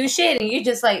 You can't do shit, and you're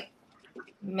just like,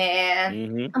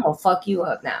 man, I'm gonna fuck you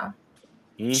up now.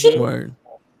 Word.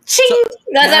 Ching.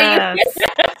 That's how you.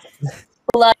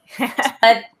 Blood.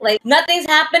 Like nothing's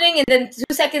happening, and then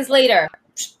 2 seconds later.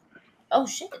 Oh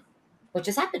shit! What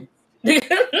just happened?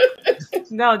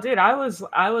 No, dude, I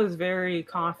was very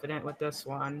confident with this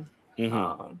one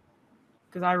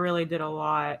because I really did a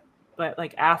lot. But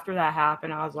like after that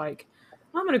happened, I was like,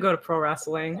 I'm gonna go to pro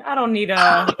wrestling. I don't need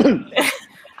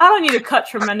to cut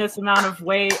tremendous amount of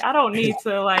weight. I don't need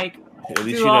to like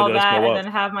do all that and then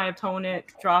have my opponent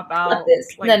drop out.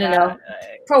 Like no.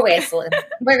 Pro wrestling.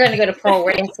 We're gonna go to pro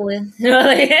wrestling.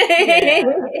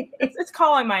 It's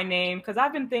calling my name because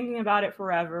I've been thinking about it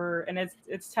forever, and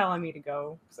it's telling me to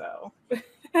go. So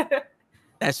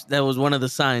that was one of the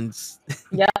signs.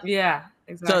 Yeah,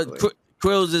 exactly. So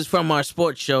Krills is from our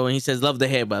sports show, and he says, "Love the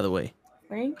hair." By the way,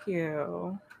 thank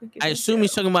you. I assume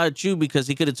he's talking about you because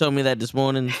he could have told me that this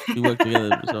morning. We worked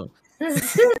together.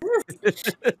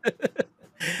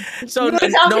 So you were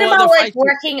talking about like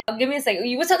working out. Give me a second.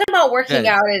 You were talking about working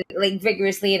out and like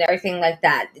vigorously and everything like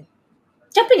that.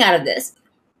 Jumping out of this,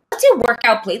 what's your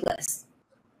workout playlist?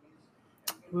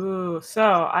 Ooh, so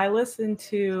I listen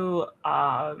to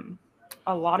a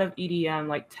lot of EDM,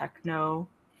 like techno,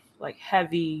 like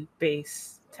heavy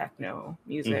bass techno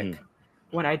music.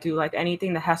 When I do like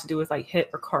anything that has to do with like HIIT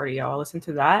or cardio, I'll listen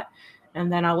to that,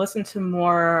 and then I'll listen to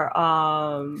more.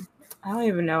 I don't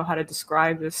even know how to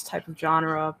describe this type of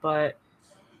genre, but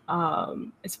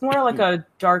it's more like a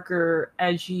darker,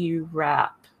 edgy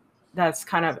rap that's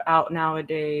kind of out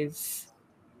nowadays.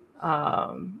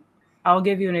 I'll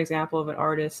give you an example of an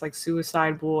artist like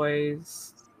Suicide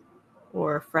Boys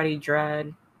or Freddie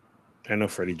Dredd. I know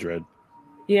Freddie Dredd.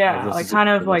 Yeah, like kind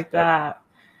of like that.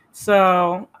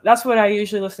 So that's what I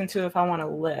usually listen to if I want to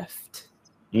lift.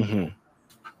 But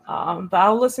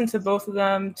I'll listen to both of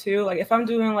them too. Like if I'm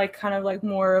doing like kind of like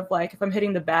more of like if I'm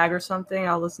hitting the bag or something,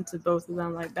 I'll listen to both of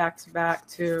them like back to back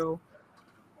too.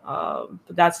 But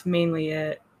that's mainly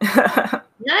it.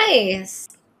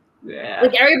 Nice. Yeah.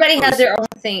 Like everybody has their own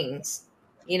things,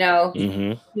 you know.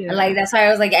 Mm-hmm. And like that's why I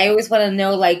was like, I always want to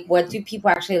know like what do people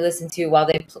actually listen to while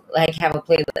they like have a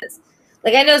playlist.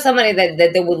 Like I know somebody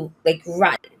that they would like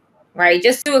run, right?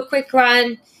 Just do a quick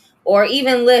run, or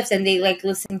even lift, and they like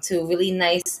listen to really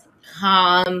nice,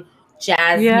 calm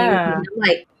jazz music. Yeah. And I'm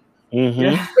like, Mm-hmm.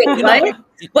 wait, You what?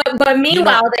 know, But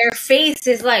meanwhile, their face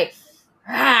is like,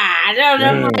 I don't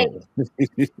know. I'm like,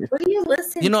 what do you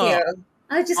listen to?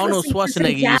 I just Arnold listen to some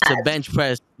Schwarzenegger jazz. used to bench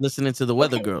press listening to the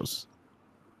Weather Girls.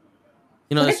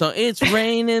 You know the song, "It's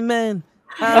Raining Men."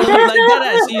 Like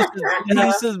that. He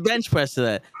used to bench press to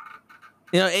that.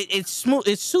 You know, it's smooth.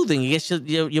 It's soothing. It gets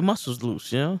your muscles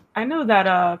loose. You know. I know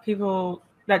that people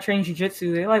that train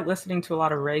jiu-jitsu, they like listening to a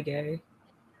lot of reggae.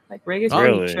 Like reggae's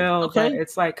really Really? chill, Okay. but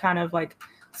it's like kind of like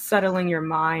settling your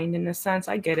mind in a sense.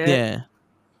 I get it. Yeah.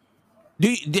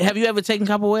 Have you ever taken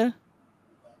capoeira?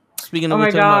 Speaking of, Oh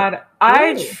my god,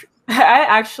 I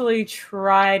actually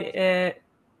tried it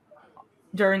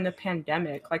during the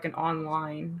pandemic, like an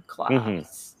online class.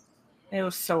 Mm-hmm. It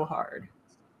was so hard.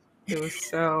 It was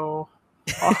so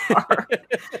hard.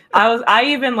 I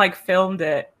even like filmed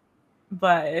it,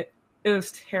 but it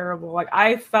was terrible. Like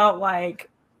I felt like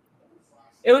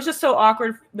it was just so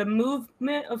awkward. The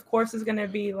movement, of course, is gonna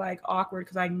be like awkward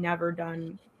because I'd never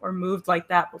done or moved like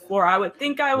that before. I would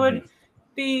think I would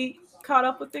be caught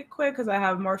up with it quick because I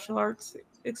have martial arts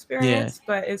experience,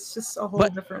 but it's just a whole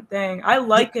different thing. I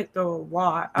like it though a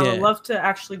lot. I would love to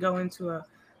actually go into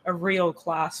a real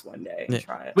class one day and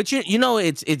try it. But you know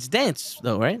it's dance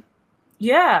though, right?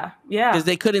 Yeah. Because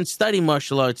they couldn't study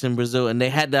martial arts in Brazil and they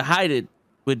had to hide it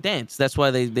with dance. That's why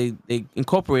they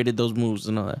incorporated those moves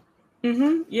and all that.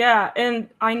 Yeah, and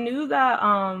I knew that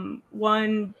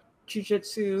one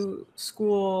jiu-jitsu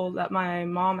school that my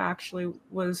mom actually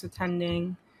was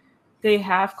attending, they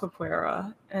have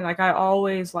capoeira, and like I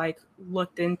always like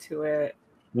looked into it,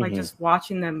 like just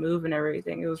watching them move and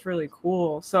everything. It was really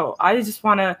cool. So I just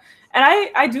want to,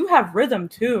 and I do have rhythm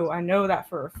too. I know that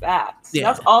for a fact. So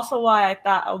that's also why I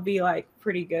thought I'll be like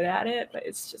pretty good at it. But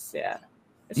it's just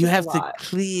you have to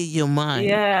clear your mind.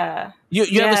 Yeah.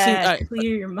 You ever seen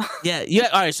clear your mind? Yeah.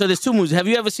 All right. So there's two movies. Have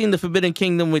you ever seen The Forbidden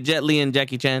Kingdom with Jet Li and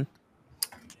Jackie Chan?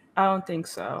 I don't think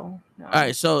so. No. All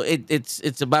right. So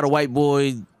it's about a white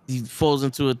boy. He falls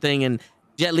into a thing, and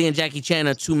Jet Li and Jackie Chan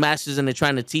are two masters, and they're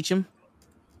trying to teach him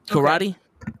karate.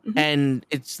 And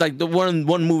it's like the one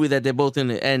movie that they're both in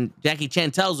it. And Jackie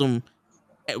Chan tells him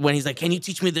when he's like, "Can you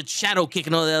teach me the shadow kick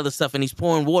and all that other stuff?" And he's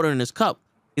pouring water in his cup.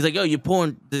 He's like, "Yo, you're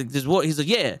pouring this water." He's like,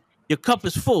 "Yeah, your cup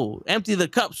is full. Empty the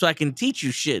cup so I can teach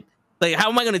you shit. Like, how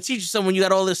am I gonna teach you something when you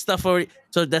got all this stuff already?"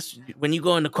 So that's when you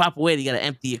go into capoeira, you gotta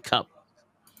empty your cup.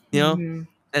 You know,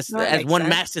 that's one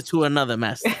master to another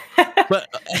master. But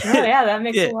that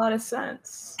makes a lot of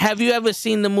sense. Have you ever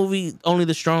seen the movie Only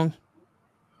the Strong?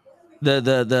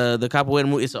 The capoeira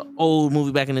movie. It's an old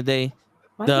movie back in the day.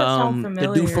 Why does that sound familiar?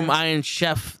 The dude from Iron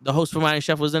Chef, the host from Iron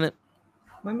Chef, was in it.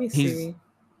 Let me see. It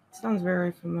sounds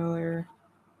very familiar.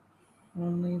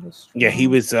 Only the Strong. Yeah, he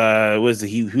was.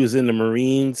 He was in the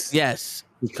Marines? Yes.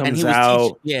 He comes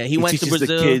out. He went to Brazil.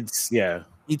 The kids. Yeah.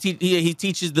 He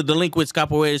teaches the delinquents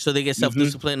capoeira so they get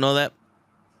self-discipline and all that.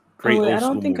 Great. I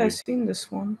don't think I've seen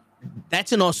this one.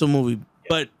 That's an awesome movie,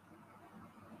 but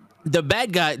the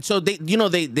bad guy. So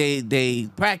they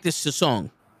practice the song.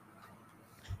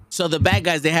 So the bad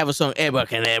guys, they have a song,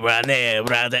 Abracadabra,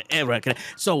 Abracadabra.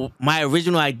 So my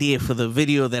original idea for the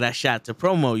video that I shot to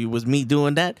promo you was me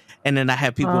doing that, and then I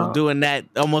had people doing that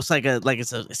almost like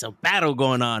it's a battle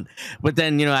going on. But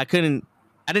then I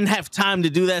didn't have time to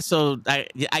do that, so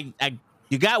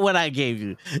you got what I gave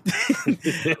you.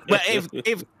 But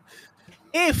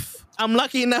if I'm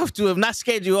lucky enough to have not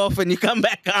scared you off and you come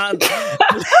back on,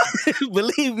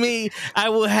 believe me, I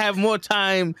will have more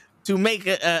time to make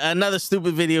another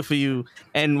stupid video for you,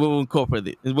 and we'll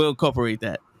incorporate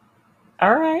that.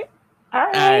 All right.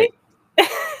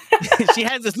 She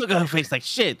has this look on her face like,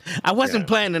 shit, I wasn't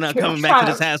planning on coming back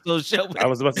to this asshole show. I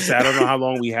was about to say, I don't know how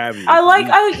long we have you.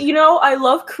 I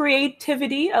love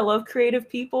creativity. I love creative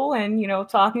people, and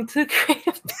talking to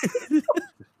creative people.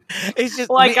 It's just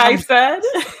like I said.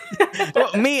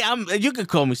 Well, you could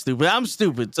call me stupid. I'm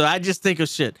stupid, so I just think of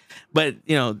shit. But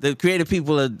the creative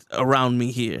people are around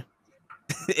me here.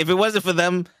 If it wasn't for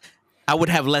them, I would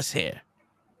have less hair.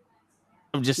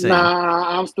 I'm just saying.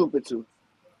 Nah, I'm stupid too.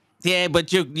 Yeah,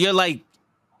 but you're like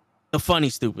the funny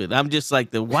stupid. I'm just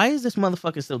like why is this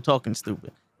motherfucker still talking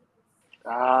stupid?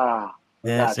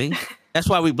 Yeah, see? That's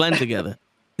why we blend together.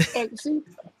 See?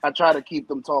 I try to keep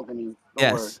them talking to you.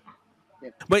 Don't worry. Yeah.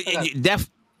 But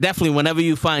definitely, whenever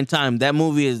you find time, that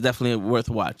movie is definitely worth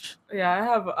watch. Yeah,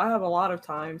 I have a lot of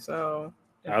time, so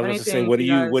I was going to say,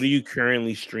 what are you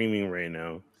currently streaming right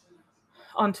now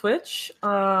on Twitch?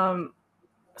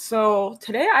 So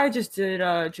today I just did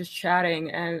just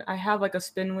chatting, and I have like a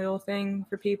spin wheel thing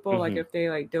for people. Like if they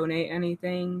like donate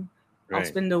anything, I'll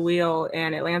spin the wheel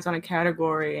and it lands on a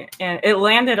category, and it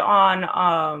landed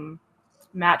on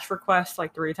match requests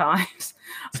like 3 times.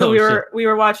 So we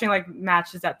were watching like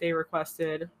matches that they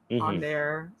requested on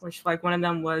there, which like one of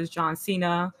them was John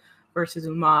Cena versus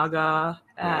Umaga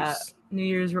at New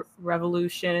Year's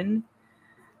Revolution.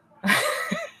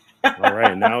 All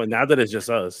right, now that it's just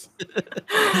us.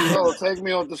 Oh, take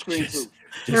me off the screen too.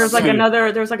 There's like a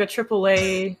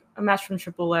AAA, a match from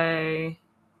AAA.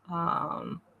 I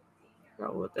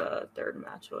forgot what the third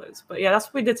match was, but yeah, that's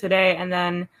what we did today. And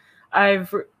then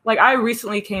I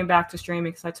recently came back to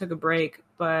streaming because I took a break,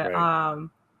 but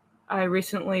I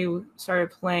recently started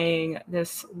playing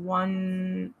this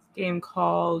one game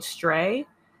called Stray,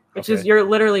 which is you're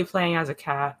literally playing as a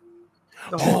cat.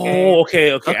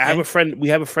 Okay. I have a friend. We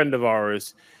have a friend of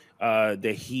ours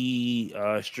that he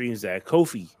streams that.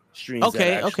 Kofi streams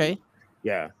that. Okay.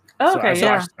 Yeah.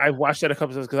 I watched that a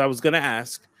couple times because I was gonna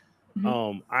ask.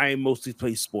 I mostly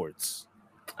play sports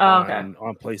on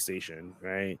PlayStation,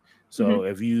 right? So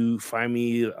if you find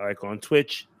me like on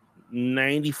Twitch,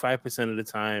 95% of the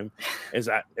time is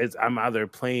I'm either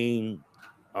playing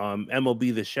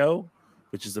MLB The Show,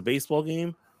 which is a baseball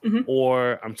game,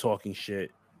 or I'm talking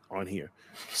shit on here.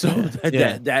 So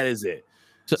that is it.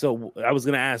 So I was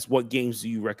gonna ask, what games do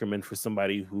you recommend for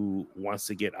somebody who wants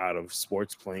to get out of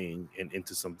sports playing and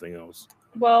into something else?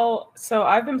 Well, so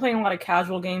I've been playing a lot of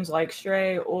casual games like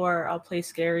Stray, or I'll play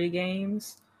scary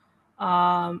games.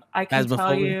 I can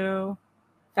tell you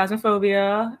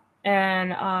Phasmophobia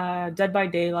and Dead by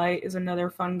Daylight is another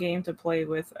fun game to play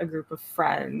with a group of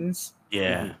friends.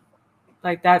 Yeah.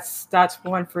 Like that's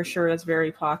one for sure that's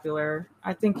very popular.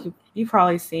 I think you've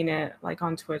probably seen it like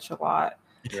on Twitch a lot.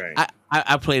 Right.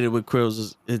 I played it with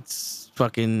Krills. It's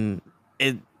fucking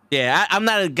it. Yeah, I'm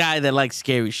not a guy that likes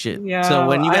scary shit. Yeah, so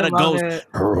when you got a ghost it.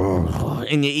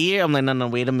 in your ear, I'm like, no,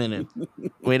 wait a minute.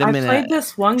 I played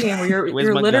this one game where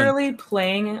you're literally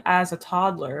playing as a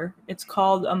toddler. It's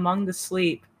called Among the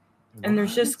Sleep, and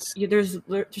there's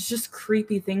just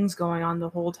creepy things going on the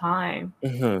whole time.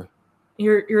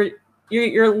 You're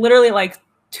literally like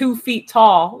 2 feet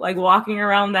tall, like walking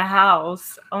around the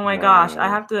house. Oh my gosh, I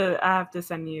have to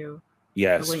send you.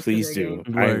 Yes, please do.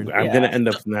 I'm gonna end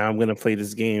up now. I'm gonna play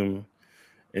this game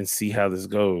and see how this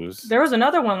goes. There was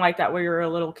another one like that where you're a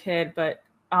little kid, but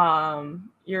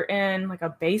you're in like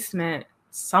a basement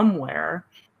somewhere,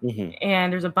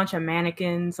 and there's a bunch of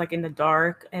mannequins like in the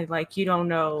dark, and like you don't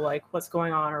know like what's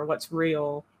going on or what's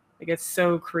real. Like it's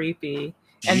so creepy.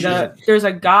 And there's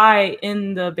a guy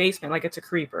in the basement, like it's a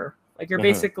creeper. Like you're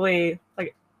basically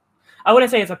like, I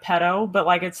wouldn't say it's a pedo, but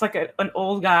like it's like an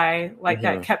old guy like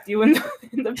that kept you in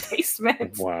the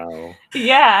basement. Wow.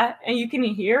 Yeah, and you can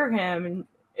hear him, and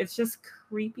it's just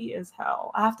creepy as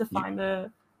hell. I have to find the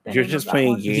You're just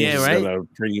playing games that are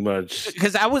pretty much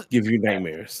because give you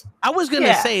nightmares. I was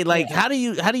gonna say like, how do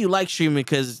you like streaming?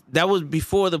 Because that was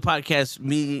before the podcast.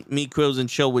 Me, Krills, and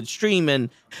Show would stream,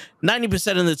 and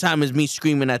 90% of the time is me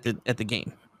screaming at the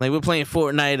game. Like we're playing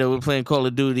Fortnite or we're playing Call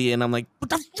of Duty, and I'm like,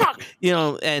 what the fuck,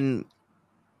 And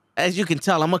as you can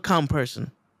tell, I'm a calm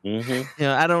person.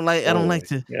 I don't like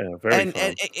to. Yeah, very. And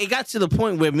it got to the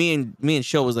point where me and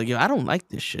Show was like, yo, I don't like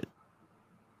this shit.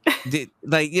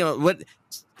 What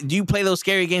do you play those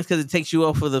scary games because it takes you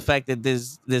off of the fact that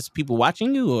there's people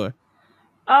watching you, or?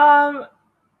 I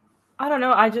don't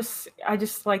know. I just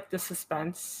like the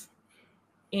suspense,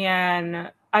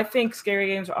 and I think scary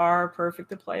games are perfect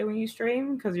to play when you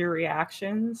stream because your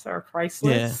reactions are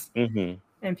priceless. Yeah.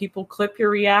 And people clip your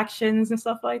reactions and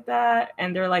stuff like that,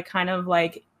 and they're like kind of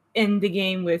like in the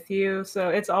game with you. So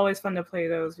it's always fun to play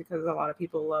those because a lot of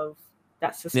people love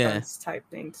that suspense type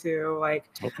thing too. Like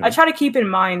I try to keep in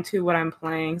mind too what I'm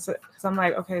playing, so because I'm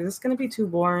like, okay, this is gonna be too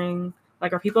boring.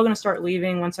 Like, are people gonna start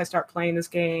leaving once I start playing this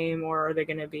game, or are they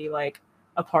gonna be like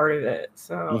a part of it?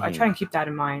 So I try and keep that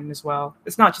in mind as well.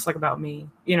 It's not just like about me,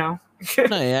 No,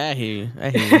 yeah, I hear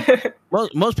you.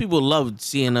 Most people love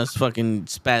seeing us fucking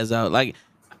spaz out. Like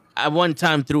I one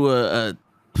time threw a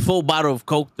full bottle of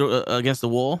Coke against the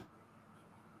wall,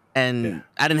 and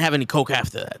I didn't have any Coke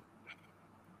after that.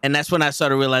 And that's when I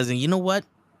started realizing, you know what?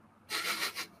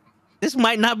 This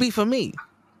might not be for me.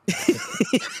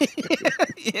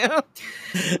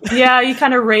 Yeah, you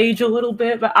kind of rage a little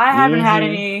bit, but I haven't had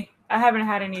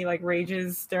any like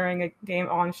rages during a game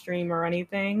on stream or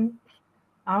anything.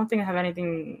 I don't think I have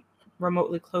anything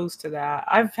remotely close to that.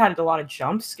 I've had a lot of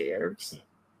jump scares,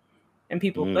 and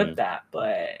people live that,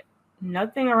 but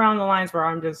Nothing around the lines where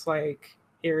I'm just like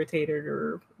irritated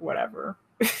or whatever.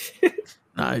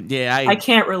 I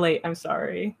can't relate. I'm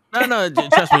sorry. No,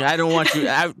 trust me. I don't want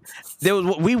you.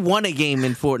 We won a game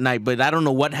in Fortnite, but I don't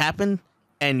know what happened.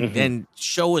 And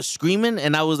Show was screaming,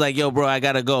 and I was like, "Yo, bro, I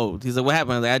gotta go." He's like, "What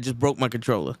happened?" I was like, "I just broke my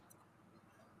controller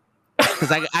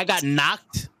because I got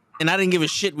knocked, and I didn't give a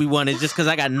shit. We won it just because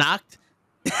I got knocked."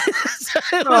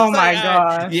 Oh my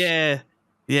god! Yeah.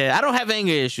 I don't have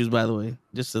anger issues, by the way.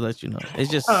 Just to let you know, it's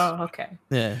just. Oh, okay.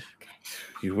 Yeah.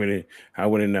 You wouldn't. I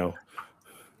wouldn't know.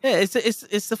 Yeah,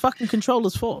 it's the fucking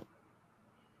controller's fault.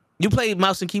 You play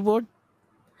mouse and keyboard?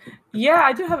 Yeah,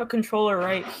 I do have a controller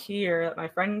right here that my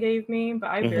friend gave me, but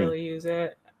I barely use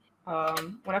it.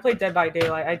 When I play Dead by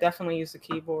Daylight, I definitely use the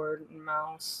keyboard and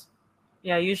mouse.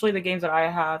 Yeah, usually the games that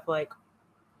I have, like,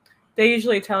 they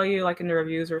usually tell you, like, in the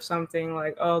reviews or something,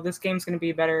 like, oh, this game's going to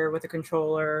be better with a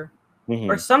controller.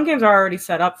 Or some games are already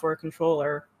set up for a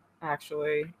controller,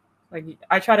 actually. Like,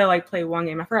 I try to, like, play one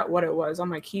game. I forgot what it was on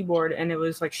my keyboard, and it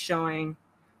was, like, showing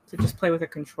to just play with a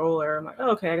controller. I'm like, oh,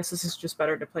 okay, I guess this is just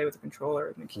better to play with a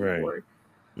controller than a keyboard.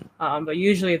 Right. But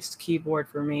usually it's keyboard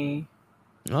for me.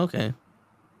 Okay.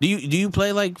 Do you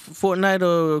play like Fortnite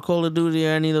or Call of Duty or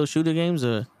any of those shooter games?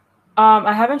 Or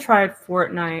I haven't tried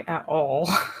Fortnite at all.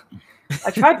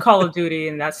 I tried Call of Duty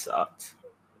and that sucked.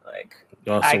 Like,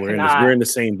 we're in the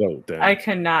same boat then. I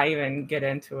cannot even get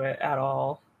into it at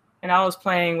all. And I was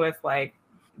playing with like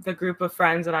the group of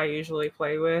friends that I usually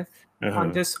play with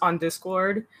on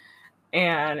Discord,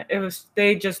 and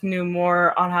they just knew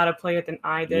more on how to play it than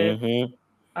I did.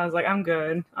 I was like, I'm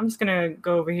good. I'm just gonna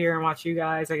go over here and watch you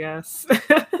guys, I guess.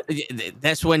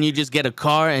 That's when you just get a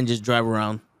car and just drive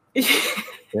around.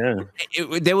 Yeah.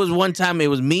 There was one time it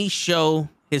was me, Show,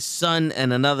 his son,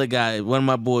 and another guy. One of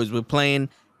my boys were playing,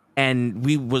 and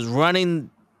we was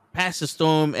running past the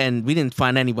storm, and we didn't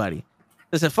find anybody.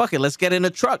 I said, "Fuck it, let's get in a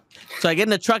truck." So I get in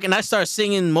the truck, and I start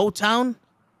singing Motown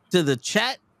to the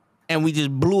chat, and we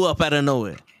just blew up out of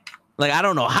nowhere. Like, I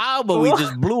don't know how, but we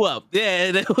just blew up. Yeah,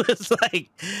 and it was like,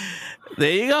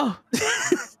 there you go.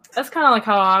 That's kind of like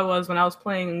how I was when I was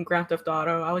playing Grand Theft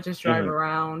Auto. I would just drive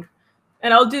around,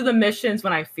 and I'll do the missions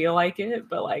when I feel like it.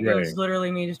 But like, it was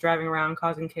literally me just driving around,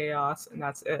 causing chaos, and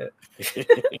that's it.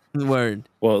 Word.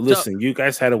 Well, listen, you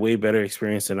guys had a way better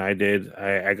experience than I did.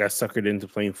 I got suckered into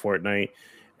playing Fortnite,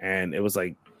 and it was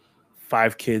like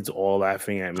 5 kids all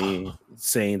laughing at me,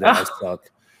 saying that I suck.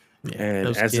 Yeah,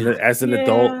 and as an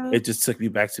adult, it just took me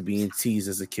back to being teased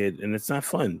as a kid, and it's not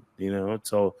fun, you know.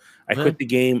 So I quit the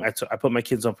game. I put my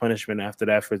kids on punishment after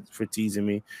that for teasing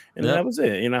me, and that was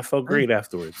it. And I felt great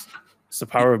afterwards. It's the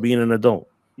power of being an adult.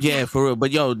 Yeah, for real. But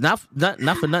yo, not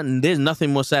for nothing. There's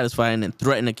nothing more satisfying than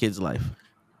threatening a kid's life.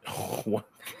 What?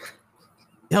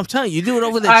 I'm telling you, you do it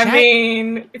over the chat. I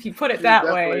mean, if you put it that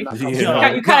way,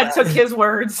 you kind of took his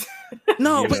words.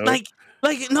 No, but like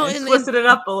no, and twisted it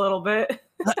up a little bit.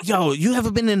 Yo, you ever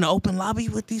been in an open lobby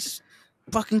with these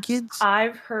fucking kids?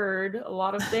 I've heard a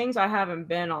lot of things. I haven't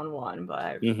been on one,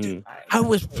 but I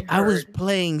was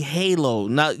playing Halo.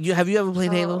 Now, have you ever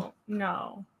played Halo?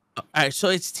 No. All right, so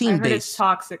it's team based. It's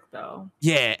toxic though.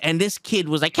 Yeah, and this kid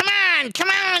was like, "Come on, kill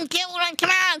one, come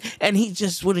on!" And he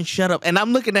just wouldn't shut up. And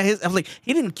I'm looking at I'm like,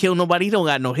 he didn't kill nobody. He don't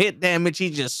got no hit damage.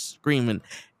 He's just screaming.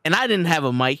 And I didn't have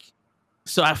a mic,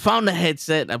 so I found the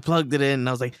headset. I plugged it in, and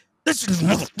I was like, "Listen,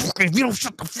 motherfucker, if you don't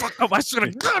shut the fuck up, I swear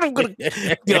to God, I'm gonna,"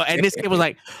 And this kid was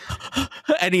like,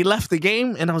 and he left the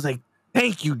game, and I was like,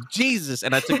 "Thank you, Jesus!"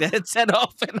 And I took the headset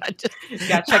off, and I just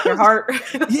gotta check your heart.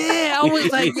 Yeah, I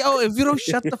was like, "Yo, if you don't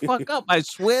shut the fuck up, I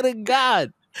swear to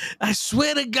God,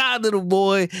 little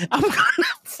boy, I'm gonna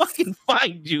fucking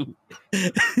find you."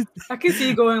 I can see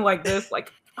you going like this,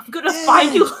 like, "I'm gonna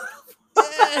find you."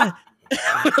 Yeah.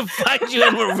 I'm gonna find you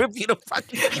and we'll rip you to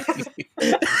fucking pieces.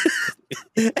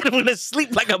 And I'm gonna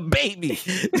sleep like a baby.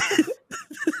 It's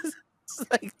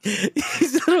like,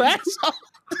 he's an asshole.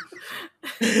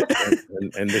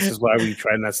 And this is why we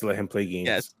try not to let him play games.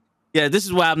 Yes. Yeah, this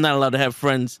is why I'm not allowed to have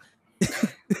friends.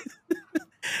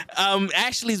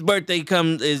 Ashley's birthday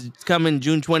is coming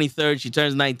June 23rd. She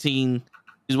turns 19.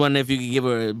 She's wondering if you could give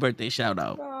her a birthday shout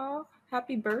out. Oh,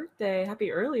 happy birthday.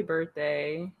 Happy early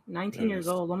birthday. 19 years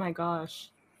old. Oh my gosh.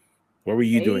 What were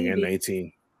you doing at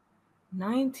 19?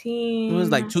 19. It was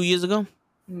like 2 years ago?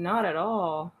 Not at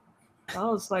all. That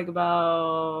was like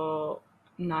about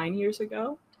 9 years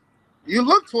ago. You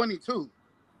look 22.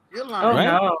 You're lying.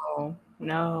 Oh,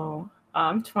 no.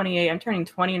 I'm 28. I'm turning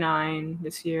 29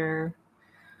 this year.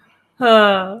 Be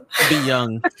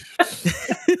young.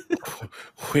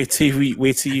 Wait till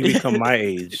you become my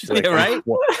age. Like, yeah, right?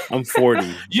 I'm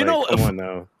 40. You know, come on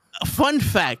now. A fun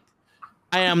fact.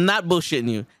 I am not bullshitting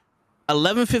you.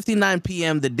 11:59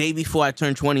 p.m. the day before I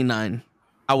turned 29.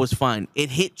 I was fine. It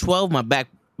hit 12. My back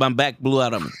blew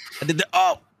out of me. I did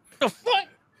the fuck.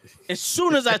 As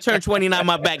soon as I turned 29,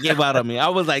 my back gave out of me. I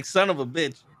was like, son of a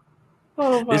bitch.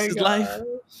 Oh my This is life.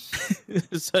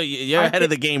 So you're ahead of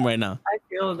the game right now. I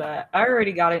feel that. I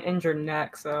already got an injured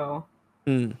neck, so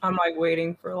I'm like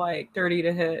waiting for like 30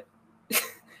 to hit.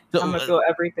 So, I'm gonna feel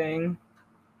everything.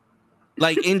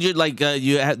 Like injured, like do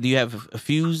you have a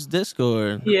fused disc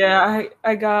or? Yeah,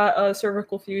 I got a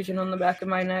cervical fusion on the back of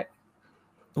my neck.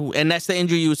 Ooh, and that's the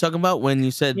injury you were talking about when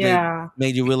you said they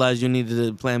made you realize you needed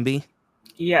a plan B?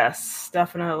 Yes,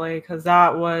 definitely, because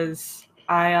that was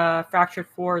I fractured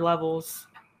 4 levels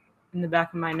in the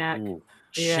back of my neck. Ooh,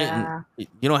 yeah, shit.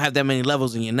 You don't have that many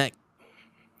levels in your neck,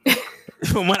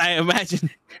 from what I imagine.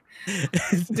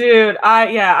 Dude,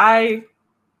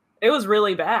 it was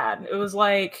really bad. It was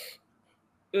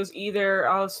either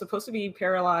I was supposed to be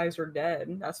paralyzed or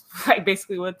dead. That's like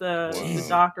basically what the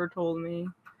doctor told me.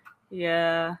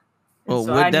 Yeah. Well,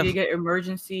 so I need to get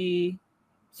emergency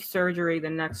surgery the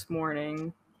next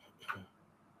morning.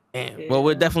 Damn. Yeah. Well,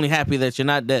 we're definitely happy that you're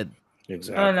not dead.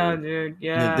 Exactly. Oh no, dude.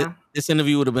 Yeah. This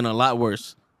interview would have been a lot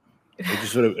worse. It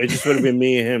just would have been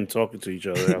me and him talking to each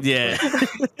other. Yeah.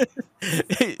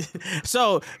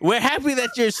 So we're happy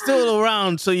that you're still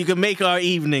around, so you can make our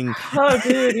evening. Oh,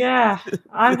 dude, yeah.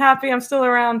 I'm happy I'm still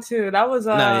around too. That was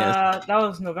that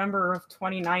was November of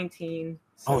 2019.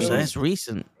 So that's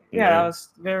recent. Yeah, that was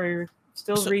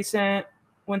still recent.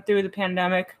 Went through the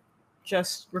pandemic,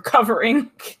 just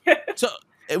recovering. So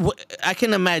I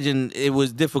can imagine it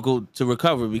was difficult to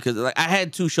recover because like I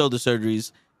had 2 shoulder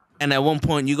surgeries. And at one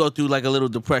point, you go through like a little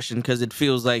depression because it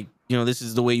feels like, this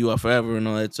is the way you are forever and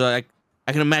all that. So I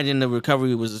can imagine the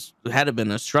recovery had to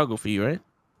been a struggle for you, right?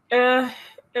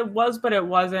 It was, but it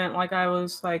wasn't. Like I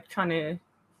was like trying to,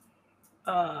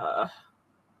 I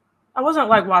wasn't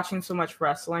like watching so much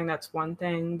wrestling. That's one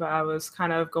thing, but I was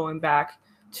kind of going back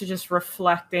to just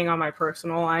reflecting on my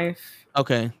personal life.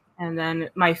 Okay. And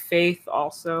then my faith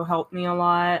also helped me a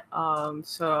lot.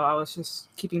 So I was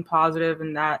just keeping positive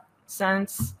in that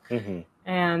sense.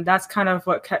 And that's kind of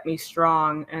what kept me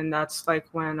strong. And that's like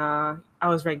when I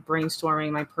was like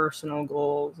brainstorming my personal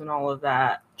goals and all of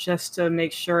that, just to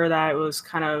make sure that I was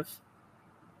kind of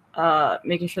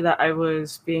making sure that I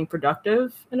was being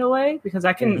productive in a way, because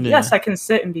I can I can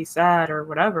sit and be sad or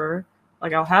whatever,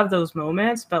 like I'll have those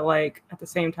moments, but like at the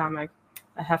same time I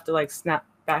have to like snap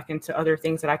back into other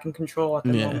things that I can control at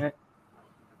the moment.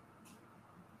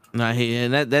 No,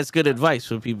 and that's good advice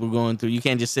for people going through. You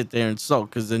can't just sit there and sulk,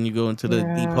 because then you go into the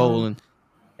deep hole and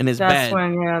it's bad.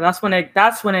 That's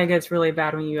when it gets really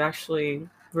bad, when you actually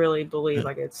really believe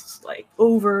like it's like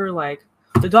over, like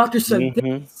the doctor said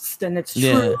this, then it's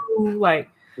true. Like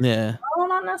no,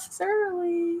 not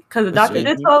necessarily, because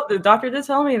the doctor did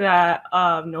tell me that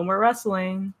no more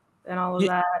wrestling and all of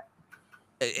that.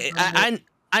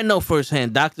 I know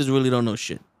firsthand, doctors really don't know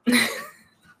shit.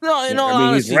 No, in all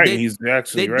honesty, he's right.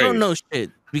 They don't know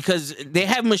shit, because they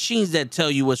have machines that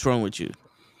tell you what's wrong with you.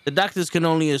 The doctors can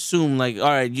only assume, like, all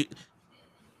right,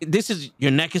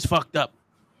 your neck is fucked up,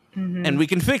 and we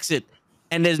can fix it,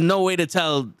 and there's no way to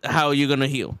tell how you're gonna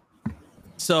heal.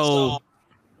 So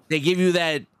they give you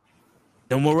that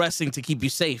no more wrestling to keep you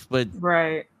safe, but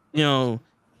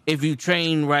if you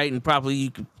train right and properly, you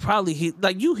could probably heal.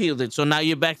 Like you healed it, so now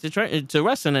you're back to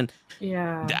wrestling, and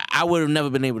I would have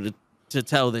never been able to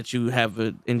tell that you have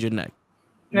an injured neck.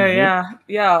 Yeah.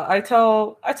 I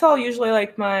tell usually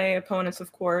like my opponents,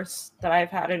 of course, that I've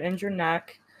had an injured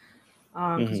neck,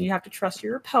 because you have to trust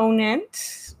your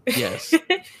opponent. Yes.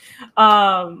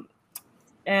 And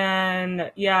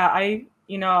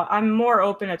I'm more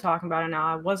open to talking about it now.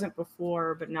 I wasn't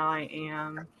before, but now I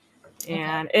am,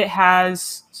 and it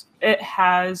has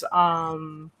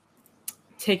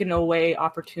taken away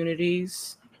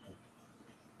opportunities,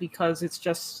 because it's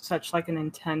just such like an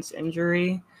intense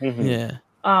injury.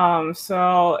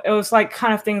 So it was like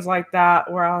kind of things like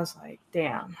that where I was like,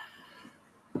 damn,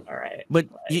 all right, but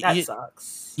that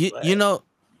sucks. You know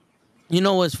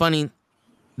what's funny?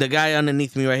 The guy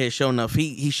underneath me right here, sure enough,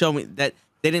 he showed me that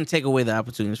they didn't take away the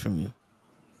opportunities from you.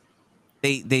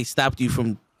 They stopped you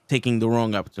from taking the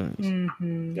wrong opportunities.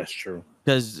 That's true.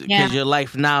 Because your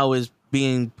life now is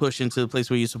being pushed into the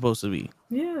place where you're supposed to be.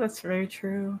 Yeah, that's very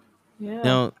true.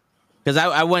 Yeah. Because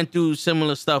I went through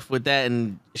similar stuff with that,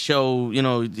 and there's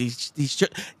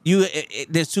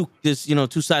two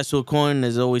sides to a coin.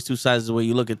 There's always 2 sides the way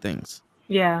you look at things.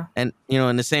 Yeah. And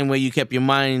in the same way you kept your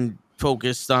mind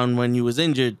focused on when you was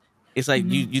injured, it's like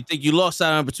you think you lost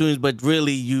out on opportunities, but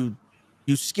really you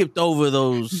skipped over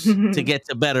those to get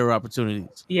to better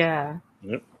opportunities. Yeah.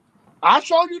 I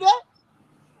showed you that.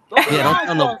 Yeah,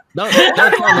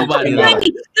 don't tell nobody. Right.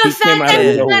 Though. The fact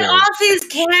that he went off his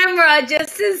camera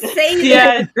just to say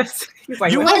Yeah, this. he's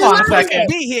like, You I want love to fucking it.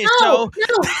 be here, No,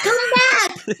 so come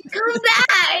back. Come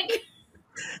back.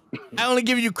 I only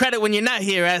give you credit when you're not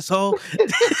here, asshole.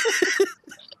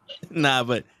 Nah,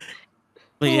 but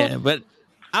yeah, but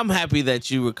I'm happy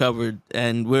that you recovered,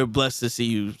 and we're blessed to see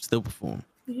you still perform.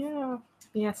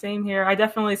 Yeah, same here. I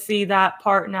definitely see that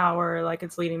part now where like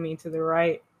it's leading me to the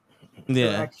right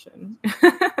direction.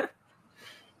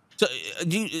 So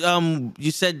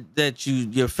you said that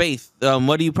your faith.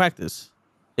 What do you practice,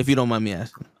 if you don't mind me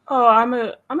asking? Oh, I'm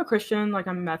a Christian, like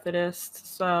I'm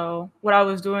Methodist. So what I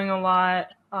was doing a lot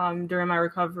during my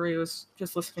recovery was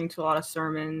just listening to a lot of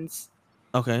sermons.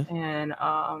 Okay. And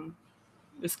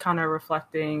just kind of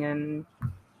reflecting and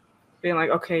being like,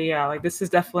 okay, yeah, like this is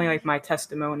definitely like my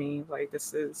testimony. Like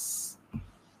this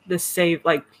saved,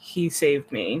 like he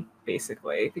saved me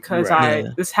basically because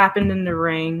this happened in the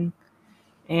ring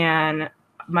and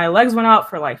my legs went out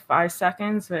for like 5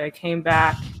 seconds, but I came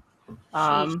back.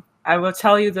 I will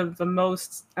tell you the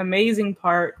most amazing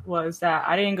part was that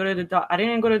I didn't go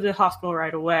to the hospital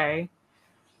right away.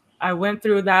 I went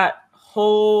through that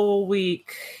whole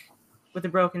week with a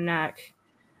broken neck.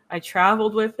 I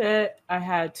traveled with it. I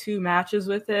had 2 matches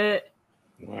with it.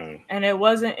 Wow. And it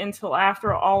wasn't until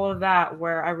after all of that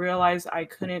where I realized I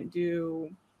couldn't do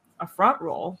a front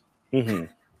roll. Mm-hmm.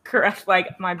 Correct.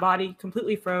 Like my body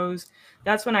completely froze.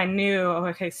 That's when I knew,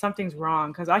 okay, something's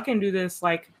wrong. Because I can do this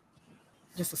like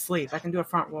just asleep. I can do a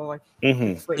front roll like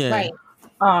asleep. Yeah. Right.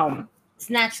 It's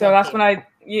natural. So that's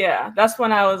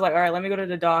when I was like, all right, let me go to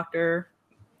the doctor.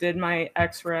 Did my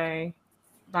x-ray.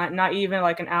 Not even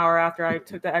like an hour after I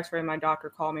took the x-ray, my doctor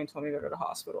called me and told me to go to the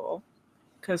hospital.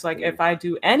 Because like if I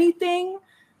do anything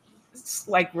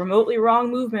like remotely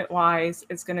wrong movement wise,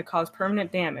 it's going to cause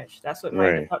permanent damage. That's what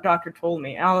my doctor told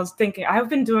me. And I was thinking, I've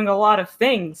been doing a lot of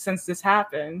things since this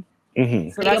happened. Mm-hmm.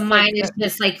 So your mind is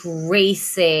just like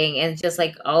racing and just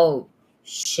like, oh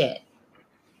shit.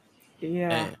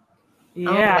 Yeah.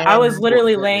 Yeah. I was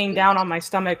literally laying down on my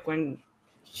stomach when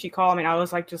she called me. I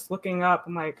was like just looking up.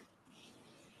 I'm like,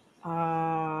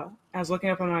 I was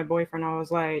looking up at my boyfriend. I was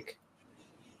like,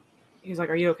 he's like,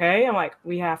 are you okay? I'm like,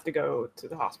 we have to go to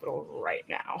the hospital right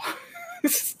now.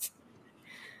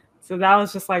 So that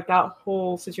was just like, that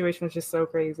whole situation was just so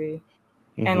crazy.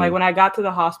 Mm-hmm. And like when I got to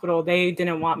the hospital, they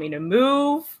didn't want me to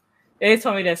move. They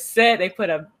told me to sit. They put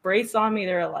a brace on me.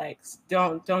 They were like,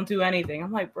 don't do anything.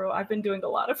 I'm like, bro, I've been doing a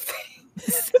lot of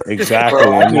things. Exactly.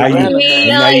 Now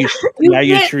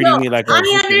you're treating me like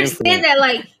I understand that.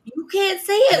 Like, you can't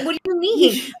say it. What do you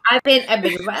mean? I've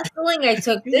been wrestling. I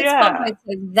took this bump. I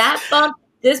took that bump.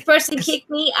 This person kicked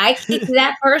me. I kicked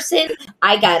that person.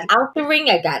 I got out the ring.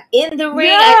 I got in the ring.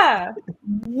 Yeah.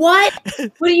 What?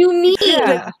 What do you mean?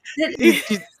 Yeah.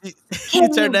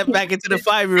 You turned that back into the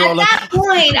 5-year-old. At that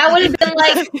point, I would have been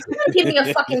like, give me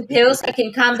a fucking pill so I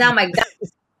can calm down my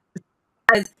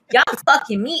guys. Y'all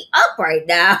fucking me up right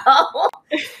now.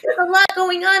 There's a lot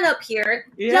going on up here.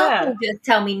 Yeah. Y'all can just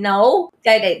tell me no.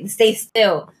 Stay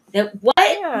still. What?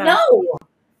 Yeah. No.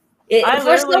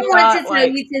 For someone to tell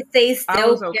you to stay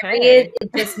still, period, it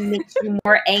just makes you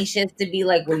more anxious to be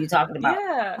like, what are you talking about?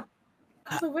 Yeah.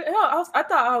 I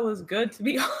thought I was good, to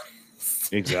be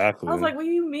honest. Exactly. I was like, what do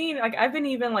you mean? Like, I've been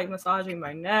even like massaging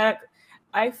my neck.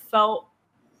 I felt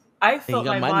my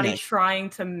body trying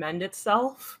to mend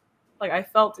itself. Like I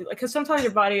felt it, like, because sometimes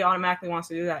your body automatically wants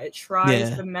to do that. It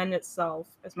tries to mend itself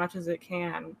as much as it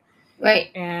can.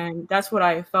 Right. And that's what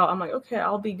I felt. I'm like, okay,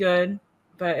 I'll be good.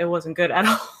 But it wasn't good at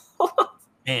all.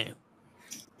 Damn.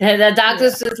 The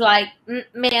doctor's just like,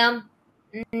 ma'am,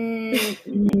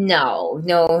 no,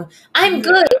 I'm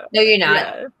good. No, you're not.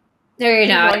 Yeah. No, you're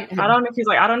not. Like,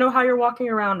 I don't know how you're walking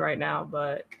around right now,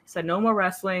 but said no more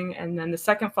wrestling. And then the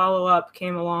second follow-up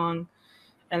came along,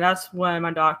 and that's when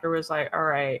my doctor was like, all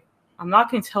right, I'm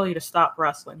not going to tell you to stop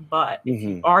wrestling, but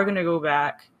you are going to go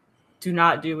back. Do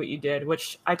not do what you did,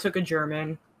 which I took a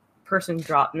German. Person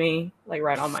dropped me like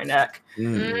right on my neck.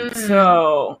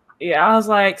 So yeah, I was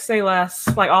like, say less.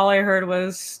 Like all I heard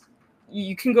was,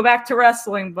 you can go back to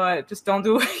wrestling, but just don't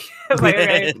do it. I was like,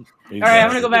 okay, all right, I'm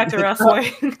gonna go back to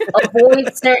wrestling.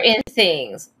 Avoid certain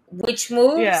things. Which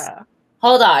moves? Yeah.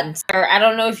 Hold on, sir. I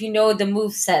don't know if you know the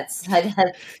move sets.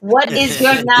 What is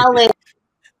your knowledge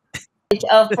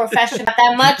of professional?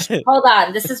 That much? Hold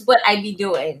on. This is what I be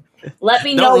doing. Let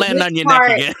me know. Don't land on your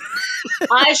neck again.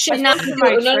 I should not be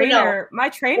doing. No. My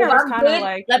trainer was kind of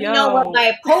like, let me know what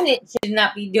my opponent should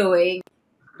not be doing.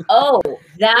 Oh,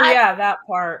 that. Yeah, that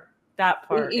part.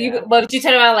 But you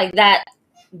tell about like that.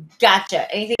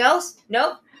 Gotcha. Anything else?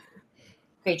 Nope.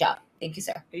 Great job. Thank you,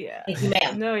 sir. Yeah. Thank you,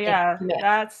 ma'am. No, yeah. Thank you,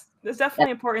 ma'am. It's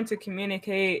definitely important to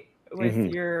communicate with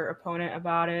your opponent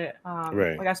about it.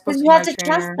 Right. Like I spoke Because to you have my to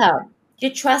trust trainer. them.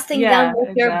 You're trusting Yeah, them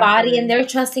with your body, and exactly. they're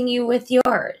trusting you with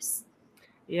yours.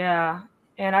 Yeah.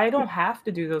 And I don't have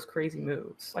to do those crazy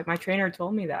moves. Like my trainer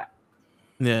told me that.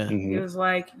 Yeah. He was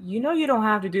like, you don't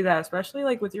have to do that, especially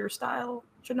like with your style,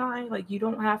 Janai. Like you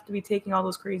don't have to be taking all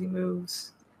those crazy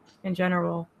moves in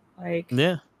general. Like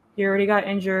Yeah. you already got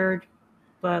injured,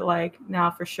 but like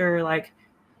now for sure, like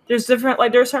there's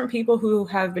certain people who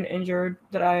have been injured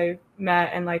that I met,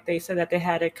 and like they said that they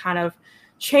had to kind of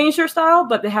change their style,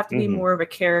 but they have to be more of a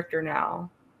character now.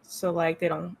 So like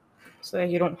so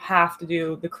you don't have to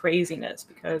do the craziness,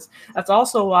 because that's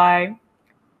also why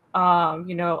a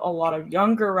lot of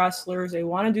younger wrestlers, they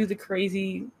want to do the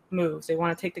crazy moves. They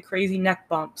want to take the crazy neck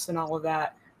bumps and all of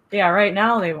that. Yeah, right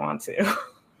now they want to.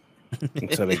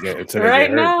 Until they get right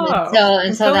hurt. now.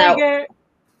 Until they that. get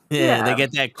They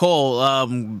get that call.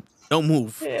 Don't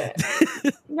move. Yeah.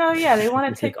 No, yeah, they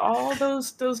want to take all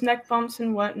those neck bumps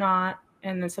and whatnot,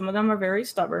 and then some of them are very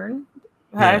stubborn.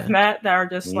 I've met that are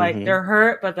just like they're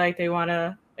hurt, but like they want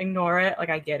to ignore it. Like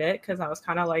I get it, because I was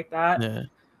kind of like that. Yeah.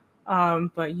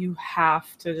 But you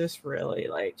have to just really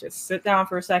like just sit down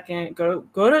for a second. Go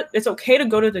to. It's okay to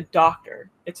go to the doctor.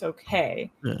 It's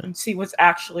okay and see what's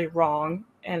actually wrong,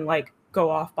 and like go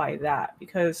off by that,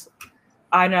 because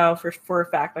I know for a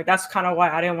fact, like that's kind of why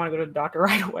I didn't want to go to the doctor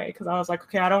right away, because I was like,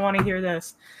 okay, I don't want to hear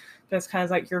this. That's kind of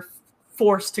like you're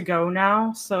forced to go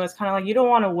now, so it's kind of like you don't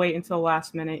want to wait until the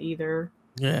last minute either.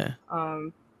 Yeah.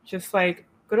 Just like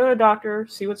go to the doctor,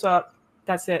 see what's up.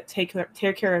 That's it. Take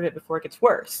care of it before it gets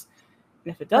worse.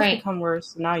 And if it does become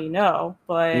worse, now you know.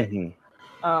 But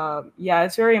yeah,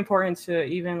 it's very important to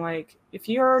even like if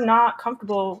you're not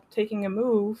comfortable taking a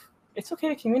move, it's okay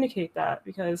to communicate that,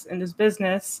 because in this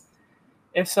business,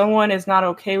 if someone is not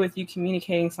okay with you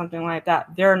communicating something like that,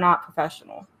 they're not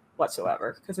professional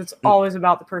whatsoever, because it's always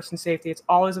about the person's safety. It's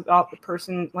always about the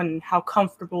person and how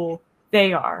comfortable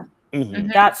they are.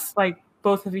 That's like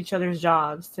both of each other's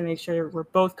jobs, to make sure we're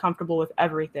both comfortable with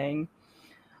everything.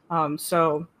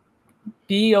 So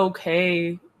be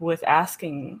okay with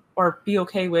asking, or be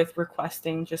okay with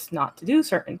requesting just not to do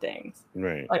certain things.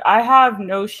 Right. Like I have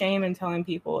no shame in telling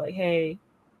people like, hey,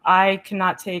 I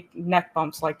cannot take neck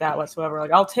bumps like that whatsoever.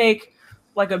 Like I'll take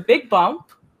like a big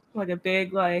bump, like a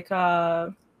big like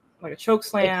a choke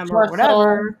slam or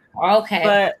whatever. Okay.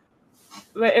 But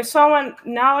if someone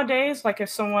nowadays, like if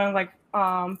someone like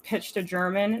pitched a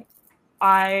German,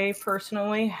 I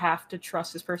personally have to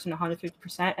trust this person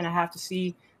 150%, and I have to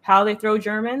see how they throw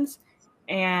Germans,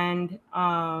 and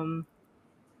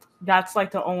that's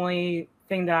like the only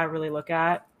thing that I really look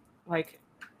at. Like,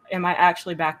 am I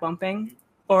actually back bumping?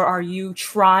 Or are you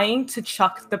trying to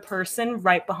chuck the person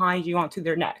right behind you onto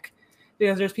their neck?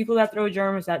 Because there's people that throw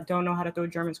Germans that don't know how to throw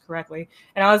Germans correctly.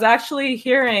 And I was actually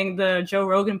hearing the Joe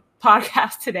Rogan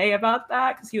podcast today about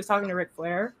that, because he was talking to Ric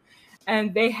Flair.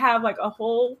 And they have like a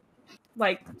whole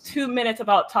like 2 minutes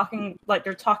about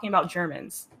they're talking about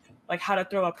Germans, like how to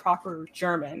throw a proper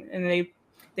German. And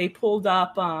they pulled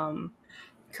up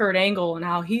Kurt Angle and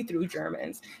how he threw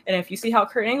Germans. And if you see how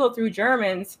Kurt Angle threw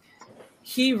Germans,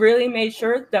 he really made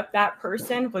sure that that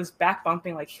person was back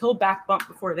bumping. Like he'll back bump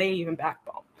before they even back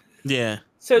bump. Yeah.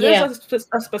 So there's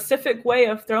a specific way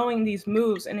of throwing these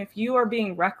moves. And if you are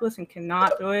being reckless and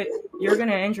cannot do it, you're going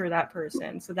to injure that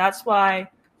person. So that's why,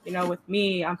 with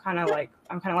me, I'm kind of like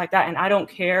that. And I don't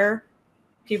care.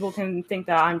 People can think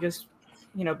that I'm just,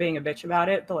 being a bitch about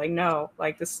it. But like, no,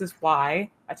 like this is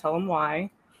why. I tell them why.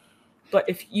 But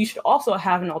if you should also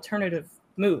have an alternative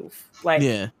move. Like,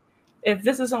 if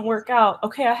this doesn't work out,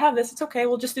 okay, I have this. It's okay.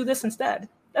 We'll just do this instead.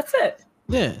 That's it.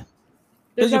 Yeah.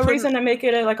 There's no reason to make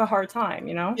it like a hard time,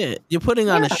 Yeah, you're putting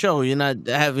on a show. You're not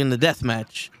having the death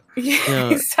match. Yeah,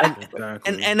 exactly.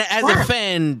 And as a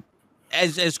fan,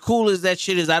 as cool as that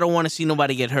shit is, I don't want to see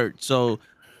nobody get hurt. So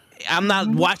I'm not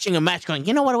watching a match going,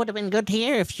 you know what would have been good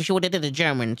here if she would have did a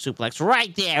German suplex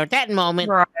right there at that moment.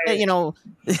 Right. I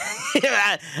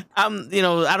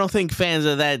don't think fans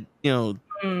are that,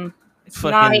 It's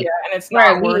not, and it's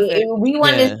not worth it. We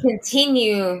want to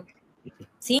continue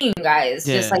seeing you guys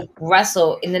just like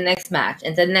wrestle in the next match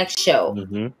and the next show.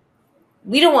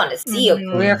 We don't want to see a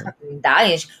career fucking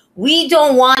dying. We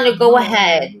don't want to go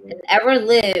ahead and ever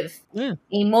live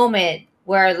a moment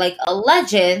where like a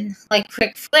legend like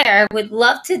Ric Flair would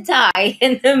love to die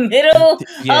in the middle of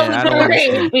the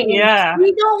ring. Yeah.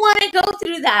 We don't want to go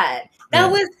through that.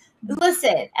 That was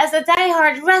Listen, as a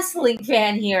diehard wrestling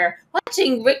fan here,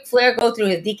 watching Ric Flair go through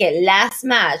his DK last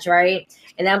match, right?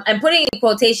 And I'm putting in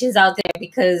quotations out there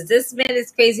because this man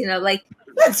is crazy. And I'm like,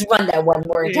 let's run that one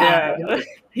more time. Yeah.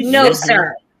 No,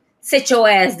 sir. Sit your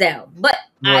ass down. But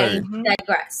I Right.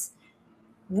 digress.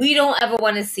 We don't ever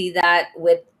want to see that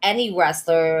with any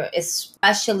wrestler,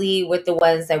 especially with the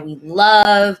ones that we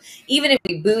love. Even if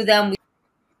we boo them,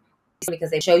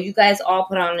 because they show you guys all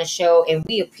put on a show, and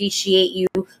we appreciate you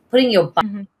putting your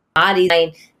body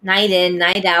night in,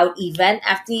 night out, event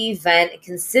after event,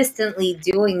 consistently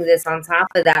doing this on top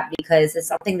of that because it's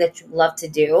something that you love to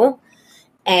do.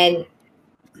 And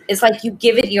it's like you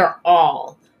give it your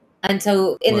all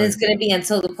until, and it's going to be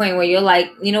until the point where you're like,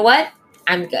 you know what?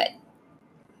 I'm good.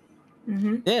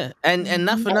 Yeah, and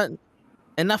not for nothing.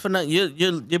 And not for nothing,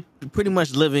 you're pretty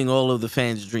much living all of the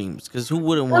fans' dreams, because who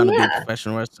wouldn't want to be a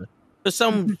professional wrestler? For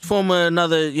some form or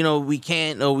another, we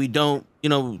can't or we don't,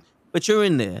 but you're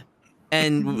in there,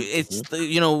 and it's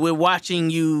we're watching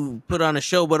you put on a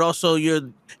show, but also you're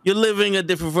living a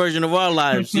different version of our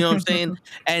lives. You know what I'm saying?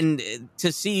 And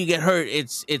to see you get hurt,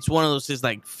 it's one of those things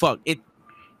like fuck it.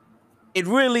 It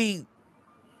really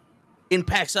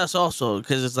impacts us also,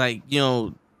 because it's like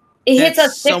it hits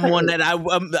us someone that I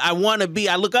want to be.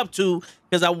 I look up to,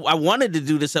 because I wanted to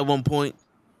do this at one point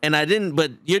and I didn't.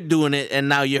 But you're doing it, and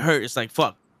now you're hurt. It's like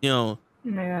fuck, Yeah.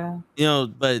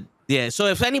 But yeah. So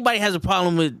if anybody has a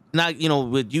problem with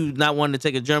with you not wanting to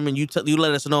take a German, you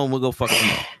let us know and we'll go fuck them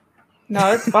up.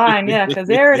 No, it's fine. Yeah, because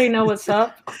they already know what's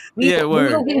up. We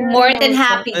will be more than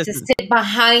happy to sit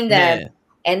behind them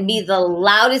and be the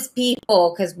loudest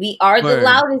people, because we are the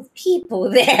loudest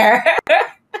people there.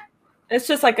 It's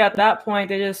just like at that point,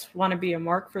 they just want to be a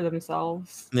mark for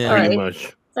themselves. Yeah, pretty much.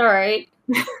 It's all right.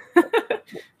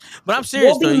 But I'm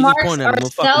serious, we'll though. be You keep pointing at them, we'll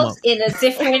fuck them ourselves up. in a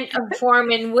different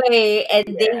form and way,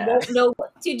 and they won't know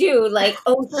what to do. Like,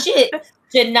 oh shit,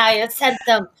 Janai sent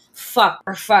them. Fuck.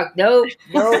 Nope.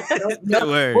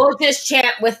 We'll just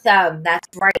chant with them. That's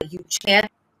right. You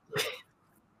chant.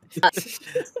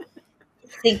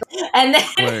 And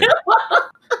then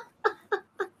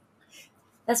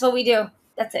that's what we do.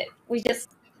 That's it.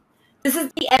 This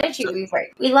is the energy we bring.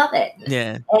 We love it.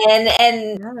 Yeah.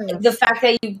 And the fact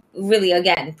that you really,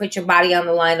 again, put your body on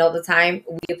the line all the time,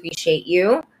 we appreciate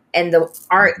you. And the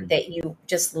art that you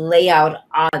just lay out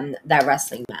on that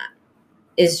wrestling mat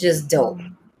is just dope.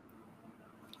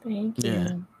 Thank you.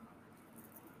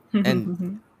 Yeah.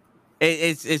 And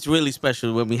it's really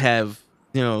special when we have,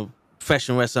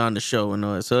 professional wrestler on the show and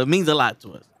all that. So it means a lot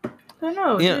to us. I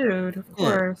know, dude. Of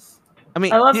course. I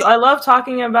mean, I love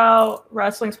talking about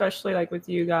wrestling, especially like with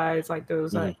you guys, like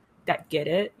those that get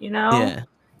it, Yeah.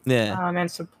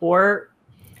 And support,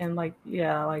 and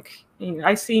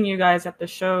I've seen you guys at the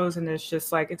shows, and it's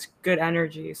just like it's good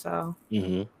energy. So.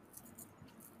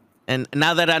 And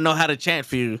now that I know how to chant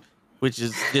for you, which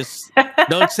is just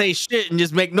don't say shit and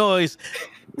just make noise.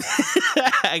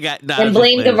 And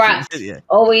blame the ref.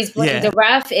 Always blame the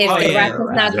ref if the ref is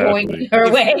not going her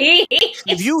way.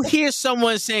 If you hear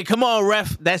someone saying, "Come on,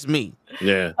 ref," that's me.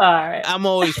 Yeah. All right. I'm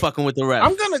always fucking with the ref.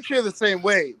 I'm gonna cheer the same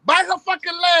way. Bite her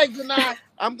fucking legs, and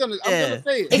I'm gonna say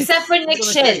it. Except for Nick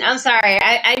Shin. I'm sorry.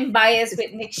 I'm biased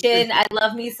with Nick Shin. I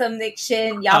love me some Nick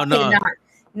Shin. Y'all cannot.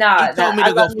 No, he told me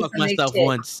to go fuck myself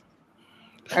once.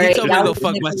 He told me to go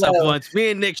fuck myself once.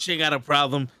 Me and Nick Shin got a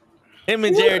problem. Him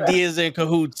and Jared Diaz in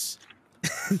cahoots.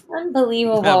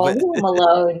 Unbelievable. Leave him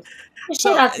alone.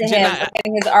 Shout out to him for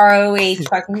getting his ROH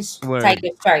fucking Tiger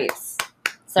Stripes.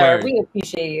 Sir, we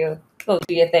appreciate you. Go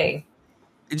do your thing.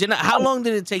 Janai, how long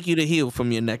did it take you to heal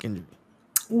from your neck injury?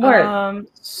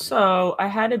 So I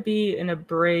had to be in a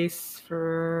brace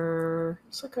for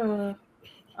it's like a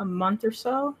month or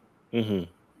so. And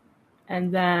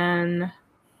then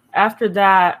after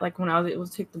that, like when I was able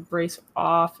to take the brace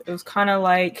off, it was kind of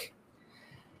like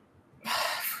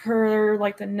for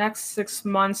like the next 6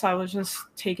 months, I was just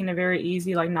taking it very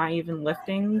easy, like not even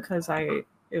lifting because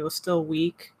it was still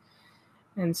weak.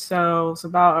 And so it's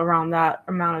about around that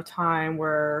amount of time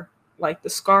where like the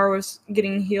scar was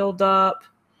getting healed up,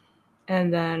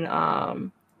 and then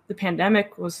the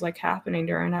pandemic was like happening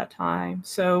during that time.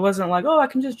 So it wasn't like, oh, I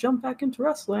can just jump back into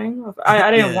wrestling.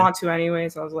 I didn't want to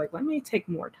anyways. I was like, let me take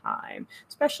more time,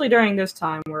 especially during this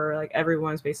time where like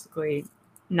everyone's basically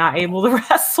not able to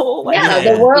wrestle. Like,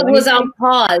 the world was on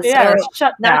pause. Yeah,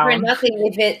 shut down. Not for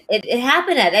nothing. If it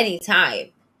happened at any time.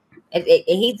 I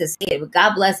hate to say it, but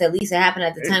God bless. At least it happened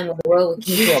at the time when the world would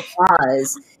keep to a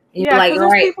pause. Yeah, like,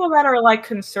 there's people that are like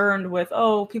concerned with,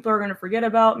 oh, people are going to forget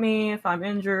about me if I'm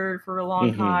injured for a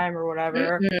long time or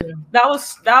whatever. That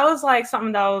was like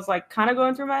something that was like kind of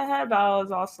going through my head, but I was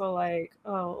also like,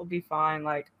 oh, it'll be fine.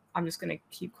 Like I'm just gonna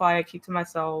keep quiet, keep to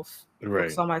myself,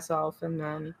 focus on myself, and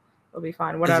then it'll be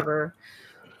fine, whatever.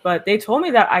 But they told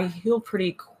me that I heal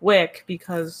pretty quick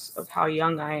because of how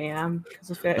young I am.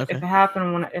 Because if it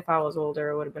happened if I was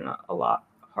older, it would have been a lot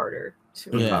harder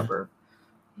to recover.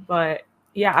 But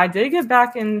yeah, I did get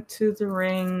back into the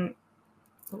ring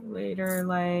later,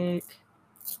 like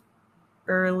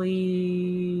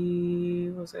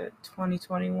early, was it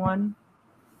 2021?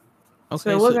 Okay, so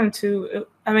it wasn't too.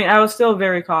 I mean, I was still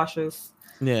very cautious.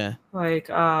 Yeah. Like,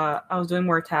 I was doing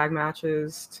more tag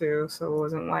matches too, so it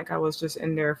wasn't like I was just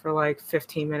in there for like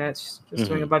 15 minutes just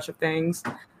doing a bunch of things.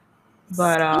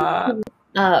 But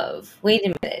wait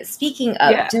a minute. Speaking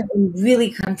of, to really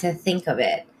come to think of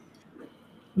it,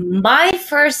 my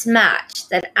first match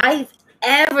that I've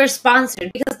ever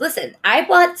sponsored, because listen, I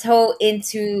bought toe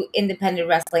into independent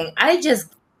wrestling. I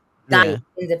just got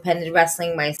independent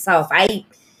wrestling myself. I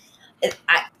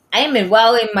am in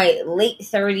my late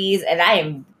 30s, and I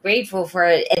am grateful for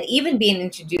it. And even being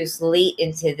introduced late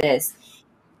into this,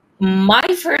 my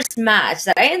first match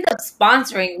that I ended up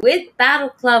sponsoring with Battle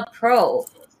Club Pro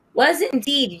was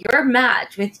indeed your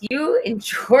match with you and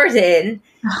Jordan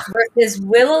versus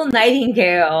Willow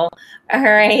Nightingale. All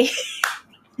right.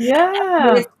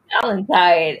 Yeah. Miss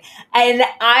Valentine. And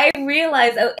I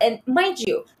realized, and mind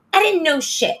you, I didn't know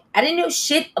shit. I didn't know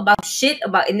shit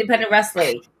about independent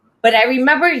wrestling. But I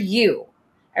remember you.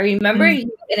 I remember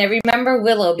you, and I remember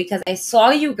Willow because I saw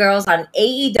you girls on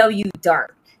AEW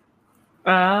Dark.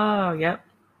 Oh, yep.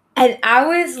 And I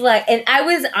was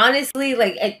honestly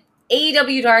like, at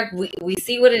AEW Dark, we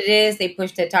see what it is. They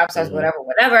push the top stars,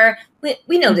 whatever.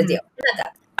 We know the deal.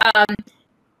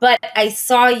 But I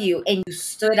saw you, and you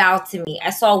stood out to me.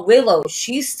 I saw Willow.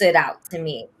 She stood out to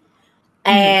me.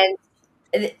 And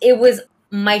it was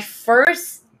my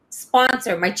first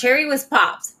sponsor. My cherry was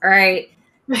popped. All right.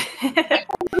 Let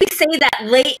me say that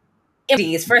late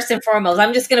 80s, first and foremost.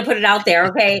 I'm just gonna put it out there,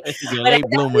 okay? But I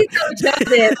definitely told Joe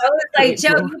this. I was like,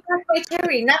 Joe, you popped my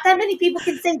cherry. Not that many people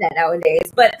can say that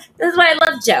nowadays, but this is why I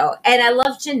love Joe, and I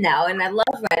love Janelle, and I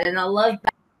love Red, and I love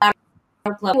Battle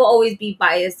Club. I will always be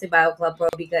biased to Battle Club Pro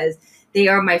because they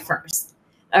are my first.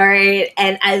 All right.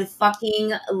 And I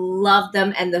fucking love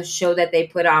them and the show that they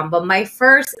put on. But my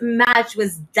first match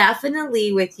was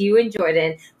definitely with you and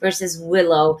Jordan versus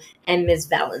Willow and Miss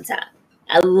Valentine.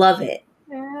 I love it.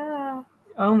 Yeah.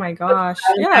 Oh my gosh.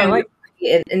 Yeah.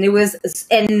 And it was,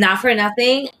 and not for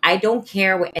nothing, I don't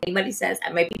care what anybody says.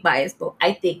 I might be biased, but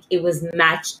I think it was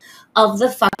match of the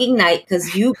fucking night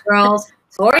because you girls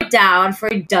tore it down for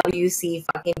WC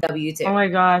fucking W2. Oh my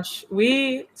gosh.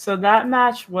 So that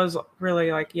match was really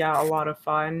a lot of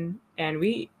fun. And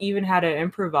we even had to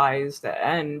improvise the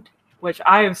end, which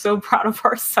I am so proud of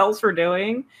ourselves for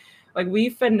doing. Like, we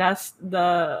finessed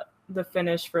the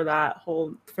finish for that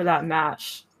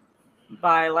match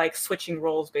by switching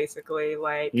roles, basically.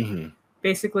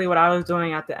 Basically what I was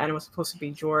doing at the end was supposed to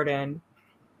be Jordan,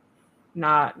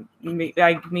 not me,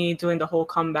 me doing the whole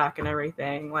comeback and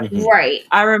everything. Right.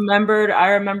 I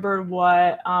remembered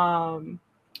what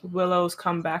Willow's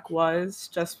comeback was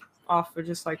just off of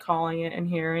just calling it and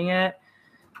hearing it.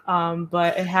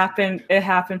 But it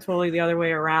happened totally the other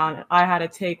way around. I had to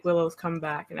take Willow's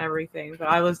comeback and everything, but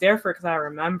I was there for it because I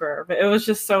remember. But it was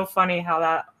just so funny how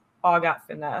that all got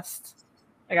finessed.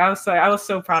 I was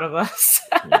so proud of us.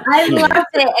 I loved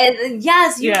it. And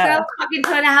yes, you girls fucking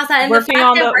turned the house out. And working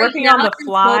on the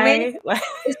fly.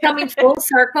 It's coming full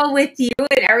circle with you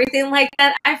and everything like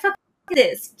that. I fucking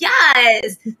this.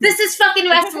 Yes. This is fucking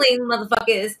wrestling,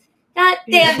 motherfuckers. God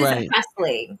damn, this is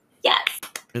wrestling. Yes.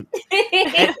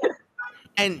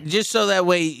 And just so that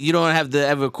way you don't have to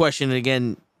ever question it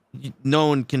again, no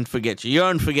one can forget you. You're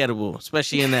unforgettable,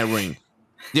 especially in that ring.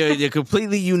 You're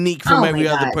completely unique from every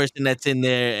other person that's in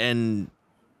there, and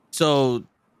so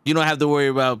you don't have to worry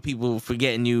about people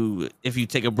forgetting you if you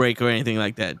take a break or anything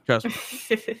like that. Trust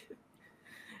me.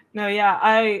 No,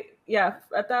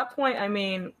 at that point, I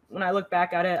mean, when I look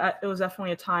back at it, it was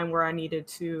definitely a time where I needed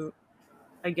to,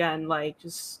 again,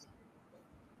 just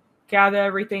gather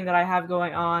everything that I have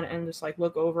going on and just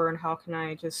look over and how can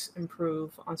I just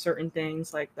improve on certain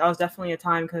things. That was definitely a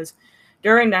time because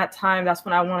during that time, that's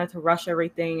when I wanted to rush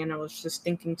everything, and I was just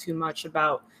thinking too much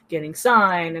about getting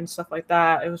signed and stuff like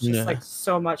that. It was just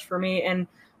so much for me, and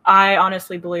I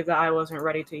honestly believe that I wasn't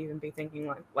ready to even be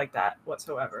thinking like that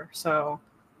whatsoever. So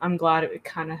I'm glad it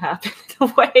kind of happened in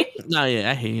a way. No, yeah,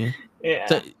 I hear you. Yeah.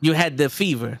 So you had the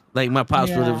fever, like my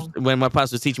pops would have. When my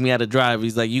pops was teaching me how to drive,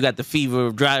 he's like, "You got the fever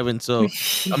of driving, so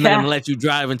I'm not gonna let you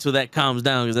drive until that calms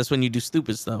down, because that's when you do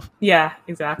stupid stuff." Yeah,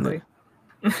 exactly.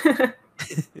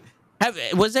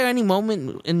 Was there any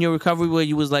moment in your recovery where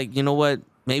you was like, you know what,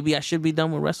 maybe I should be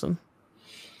done with wrestling?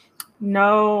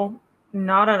 No,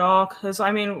 not at all. Because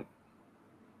I mean,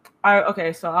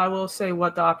 so I will say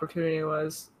what the opportunity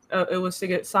was. It was to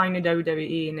get signed to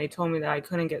WWE, and they told me that I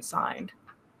couldn't get signed,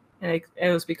 and it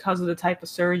was because of the type of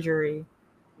surgery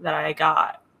that I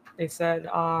got. They said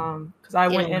because I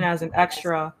went in as an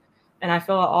extra, and I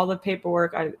fill out all the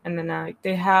paperwork.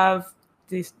 They have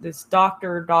this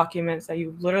doctor documents that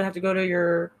you literally have to go to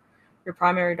your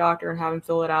primary doctor and have him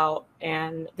fill it out.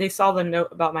 And they saw the note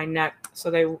about my neck, so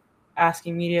they asked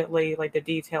immediately like the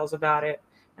details about it.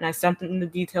 And I sent them the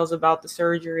details about the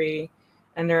surgery,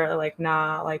 and they're like,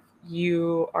 nah, like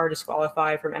you are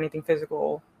disqualified from anything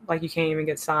physical. Like you can't even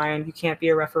get signed. You can't be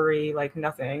a referee, like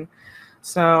nothing.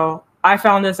 So I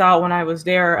found this out when I was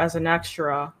there as an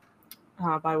extra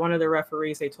by one of the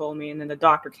referees. They told me, and then the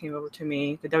doctor came over to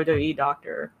me, the WWE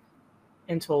doctor,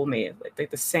 and told me like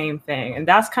the same thing. And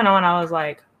that's kind of when I was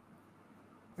like,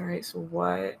 all right, so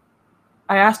what?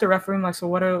 I asked the referee, I'm like, so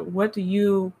what do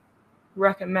you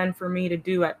recommend for me to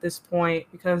do at this point?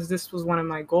 Because this was one of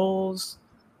my goals.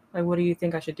 Like, what do you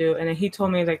think I should do? And then he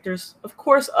told me like, there's of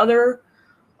course other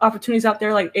opportunities out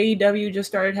there. Like AEW just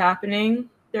started happening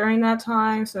during that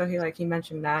time. So he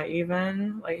mentioned that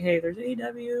even like, hey, there's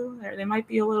AEW. They might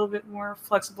be a little bit more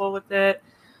flexible with it.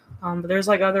 But there's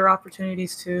like other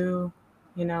opportunities too,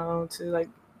 you know, to like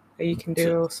that you can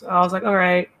do. So I was like, all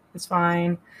right, it's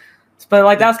fine. But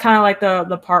like that's kind of like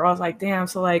the part where I was like, damn.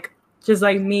 So like just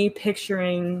like me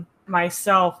picturing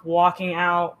myself walking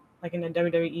out like in a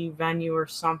WWE venue or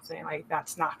something, like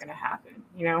that's not gonna happen,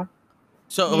 you know?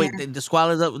 So wait, they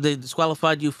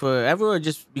disqualified you forever, or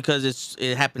just because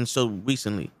it happened so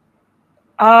recently?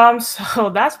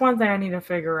 So that's one thing I need to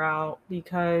figure out,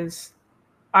 because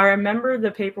I remember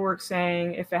the paperwork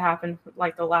saying if it happened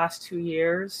like the last 2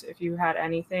 years, if you had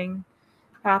anything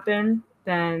happen,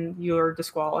 then you're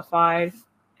disqualified.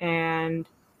 And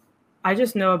I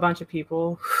just know a bunch of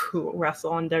people who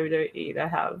wrestle on WWE that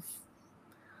have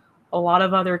a lot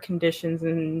of other conditions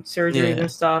and surgeries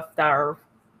and stuff that are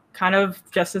kind of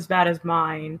just as bad as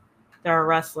mine that are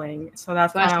wrestling. So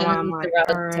that's kind of why I'm like,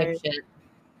 all right.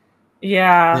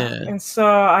 Yeah. And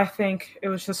so I think it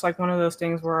was just like one of those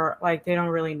things where like they don't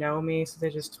really know me, so they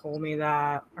just told me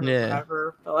that or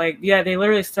whatever. But like, yeah, they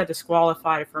literally said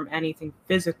disqualified from anything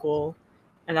physical.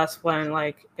 And that's when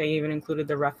like they even included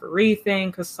the referee thing,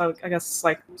 because like, I guess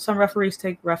like some referees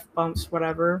take ref bumps,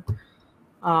 whatever.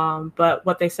 But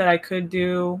what they said I could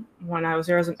do when I was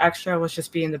there as an extra was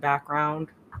just be in the background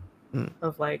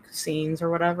of like scenes or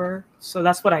whatever. So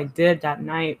that's what I did that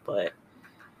night. But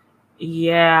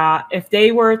yeah, if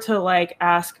they were to like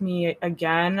ask me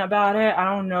again about it, I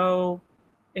don't know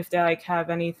if they like have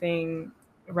anything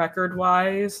record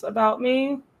wise about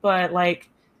me, but like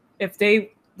if the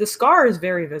scar is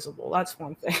very visible, that's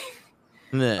one thing.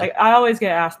 Like I always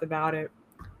get asked about it.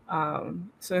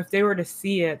 So if they were to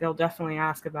see it, they'll definitely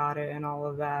ask about it and all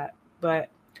of that. But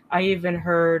I even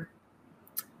heard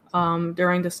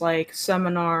during this like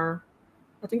seminar,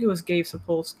 I think it was Gabe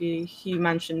Sapolsky, he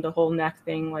mentioned the whole neck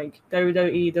thing. Like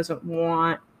WWE doesn't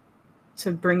want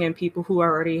to bring in people who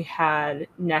already had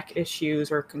neck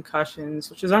issues or concussions,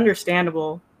 which is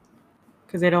understandable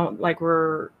because they don't like,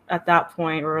 we're at that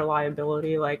point, we're a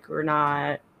liability. Like they're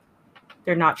not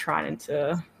trying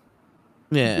to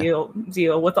deal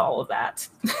with all of that.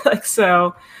 Like,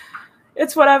 so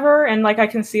it's whatever. And like I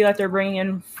can see that they're bringing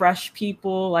in fresh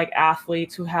people, like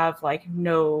athletes who have like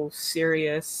no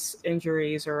serious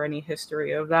injuries or any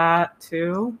history of that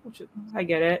too, which I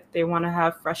get it. They want to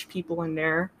have fresh people in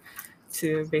there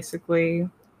to basically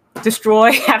destroy.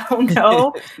 I don't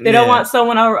know. They don't want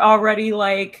someone already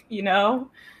like, you know,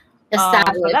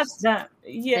 established. So that's that.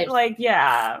 Yeah, like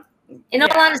In all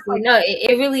honesty, like, no,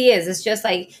 it really is. It's just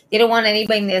like they don't want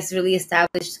anybody that's really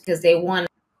established because they want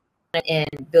to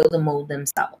and build a mold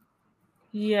themselves.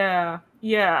 Yeah.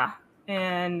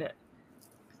 And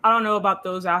I don't know about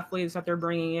those athletes that they're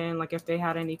bringing in, like if they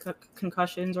had any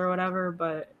concussions or whatever,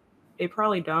 but they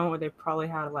probably don't, or they probably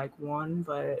had like one.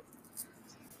 But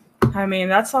I mean,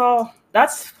 that's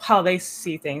how they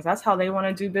see things. That's how they want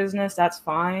to do business. That's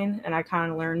fine. And I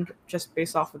kind of learned just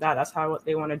based off of that. That's how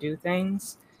they want to do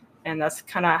things. And that's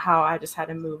kind of how I just had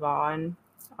to move on.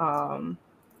 And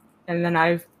then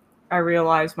I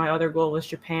realized my other goal was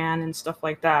Japan and stuff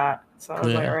like that. So I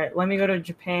was like, all right, let me go to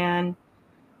Japan.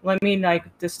 Let me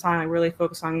like this time I really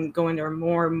focus on going there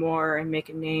more and more and make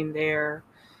a name there.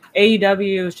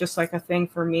 AEW is just like a thing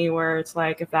for me where it's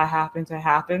like, if that happens, it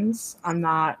happens. I'm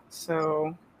not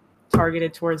so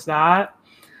targeted towards that.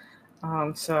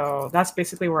 So that's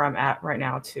basically where I'm at right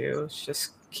now too. It's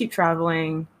just keep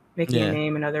traveling, making a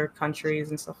name in other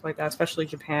countries and stuff like that, especially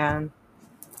Japan.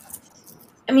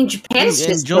 I mean, Japan's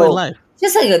just enjoy life.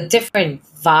 just like a different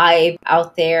vibe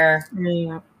out there,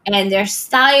 and their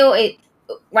style.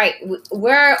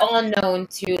 We're all known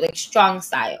to like strong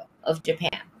style of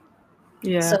Japan.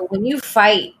 Yeah. So when you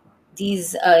fight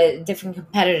these different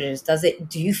competitors,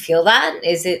 do you feel that?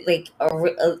 Is it like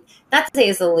not to say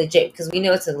it's a legit, because we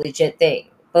know it's a legit thing,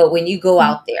 but when you go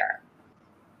out there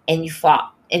and you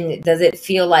fought, and does it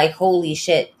feel like, holy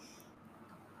shit,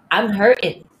 I'm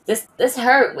hurting? This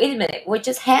hurt. Wait a minute, what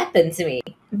just happened to me?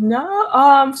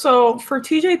 No, so for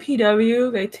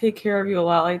TJPW, they take care of you a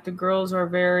lot. Like the girls are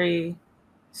very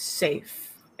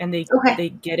safe and they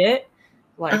get it.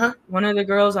 Like one of the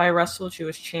girls I wrestled, she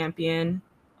was champion.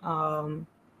 And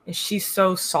she's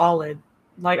so solid.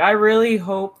 Like I really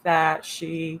hope that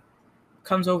she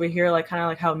comes over here, like kind of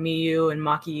like how Miyu and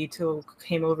Maki Ito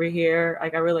came over here.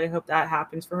 Like I really hope that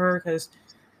happens for her, because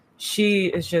she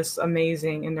is just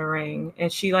amazing in the ring,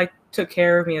 and she like took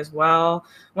care of me as well.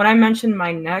 When I mentioned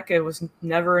my neck, it was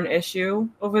never an issue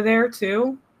over there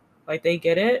too. Like they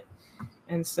get it.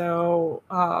 And so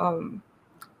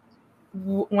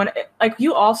when like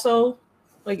you also,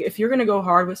 like if you're gonna go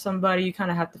hard with somebody, you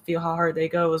kind of have to feel how hard they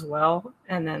go as well,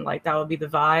 and then like that would be the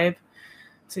vibe.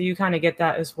 So you kind of get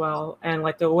that as well. And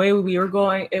like the way we were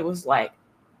going, it was like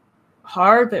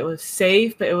hard, but it was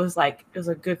safe, but it was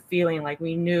a good feeling. Like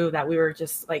we knew that we were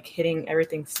just like hitting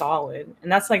everything solid,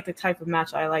 and that's like the type of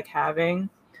match I like having.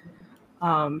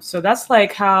 So that's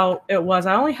like how it was.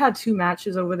 I only had 2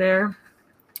 matches over there,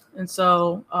 and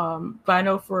so but I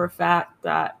know for a fact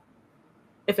that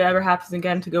if it ever happens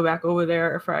again to go back over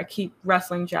there, if I keep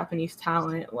wrestling Japanese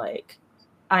talent, like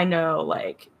I know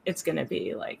like it's gonna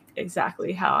be like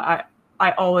exactly how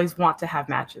I always want to have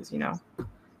matches, you know.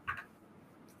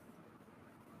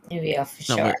 Yeah, for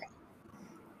sure.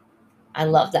 I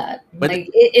love that. But like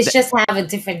it's just have a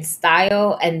different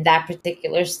style, and that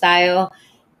particular style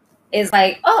is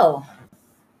like, oh,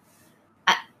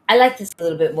 I like this a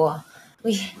little bit more.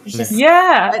 We just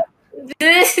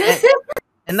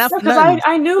and that's because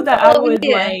I knew that I would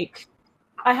like.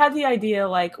 I had the idea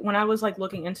like when I was like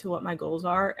looking into what my goals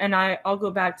are, and I'll go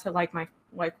back to like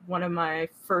one of my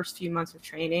first few months of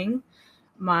training.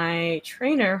 My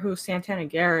trainer, who's Santana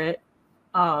Garrett,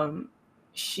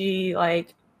 she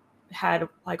like had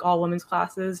like all women's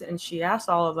classes, and she asked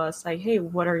all of us like, hey,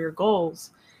 what are your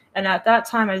goals? And at that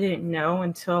time I didn't know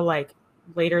until like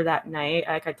later that night.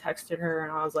 Like I texted her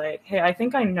and I was like, hey, I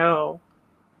think I know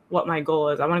what my goal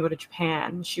is. I want to go to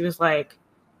Japan. And she was like,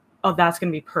 oh, that's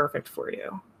gonna be perfect for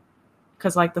you,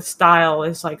 because like the style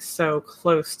is like so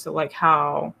close to like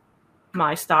how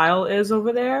my style is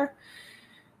over there.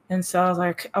 And so I was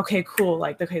like, okay, cool,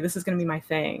 like okay, this is gonna be my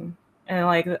thing. And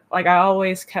like I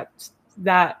always kept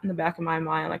that in the back of my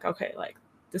mind, like okay, like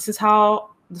this is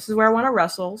where I want to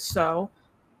wrestle, so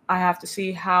I have to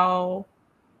see how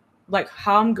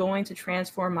I'm going to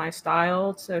transform my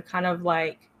style to kind of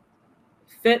like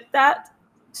fit that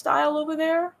style over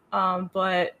there,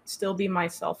 but still be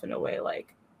myself in a way.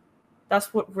 Like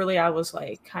that's what really I was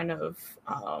like kind of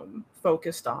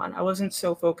focused on. I wasn't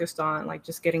so focused on like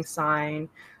just getting signed.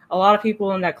 A lot of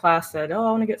people in that class said, oh,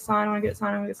 I want to get signed, I'm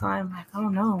like, I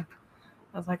don't know.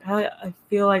 I was like, I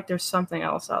feel like there's something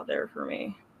else out there for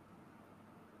me.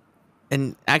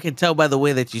 And I can tell by the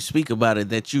way that you speak about it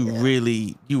that you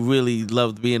really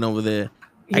loved being over there.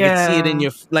 I can see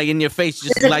it in your face,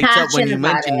 just lights up when you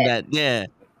mentioned that. Yeah,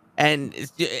 and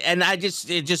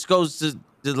it just goes to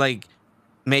like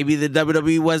maybe the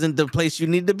WWE wasn't the place you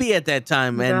need to be at that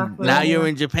time, and now you're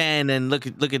in Japan, and look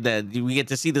at that. We get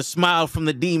to see the smile from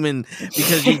the demon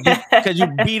because you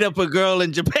beat up a girl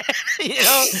in Japan. You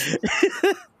know.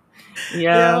 Yes.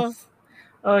 Yeah.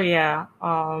 Oh yeah.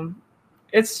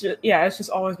 It's just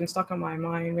always been stuck on my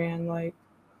mind, man. Like,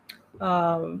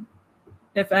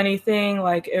 if anything,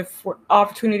 like if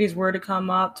opportunities were to come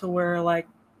up to where like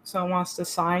someone wants to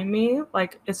sign me,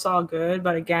 like it's all good.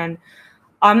 But again,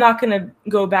 I'm not gonna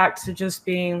go back to just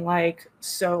being like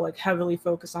so like heavily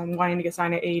focused on wanting to get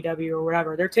signed at AEW or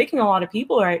whatever. They're taking a lot of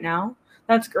people right now.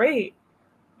 That's great.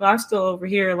 But I'm still over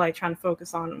here like trying to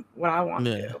focus on what I want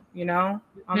to do, you know?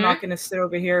 I'm not gonna sit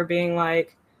over here being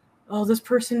like, oh, this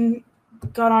person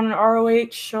got on an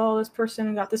ROH show, this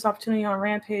person got this opportunity on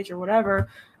Rampage or whatever.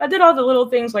 I did all the little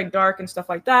things like Dark and stuff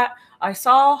like that. I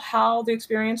saw how the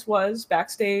experience was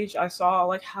backstage. I saw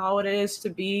like how it is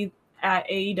to be at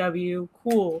AEW.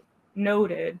 Cool,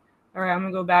 noted. All right, I'm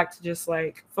gonna go back to just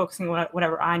like focusing on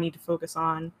whatever I need to focus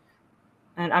on.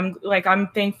 And I'm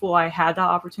thankful I had that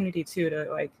opportunity too to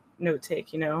like note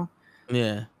take, you know?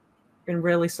 Yeah. And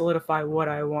really solidify what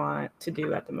I want to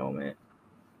do at the moment.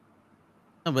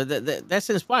 No, but that's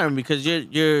inspiring because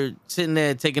you're sitting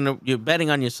there you're betting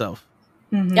on yourself.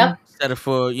 Yep. Instead of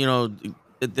for the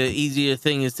easier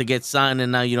thing is to get signed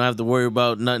and now you don't have to worry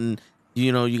about nothing.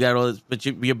 You got all this, but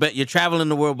you're traveling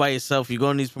the world by yourself. You're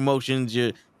going to these promotions.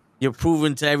 You're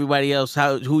proving to everybody else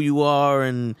who you are,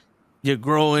 and you're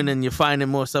growing and you're finding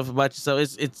more stuff about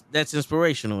yourself. That's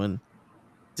inspirational, and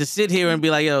to sit here and be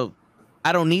like, yo,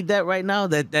 I don't need that right now.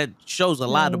 That shows a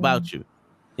lot about you,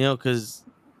 because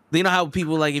you know how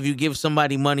people like if you give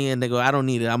somebody money and they go, I don't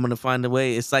need it, I'm gonna find a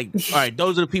way. It's like, all right,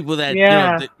 those are the people that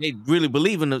they really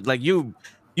believe in it. Like you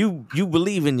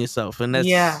believe in yourself, and that's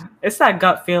it's that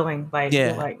gut feeling. Like you're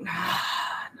Yeah. like nah.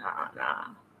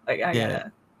 Like I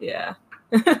gotta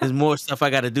there's more stuff I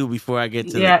got to do before I get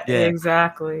to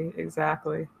exactly.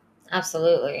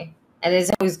 Absolutely. And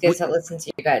it's always good to listen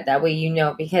to your gut. That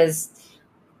way because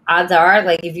odds are,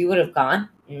 like, if you would have gone,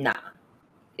 nah.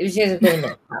 It was just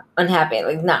been unhappy.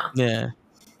 Like, nah. Yeah.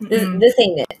 This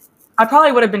ain't it. I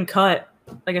probably would have been cut.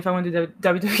 Like, if I went to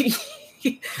WWE.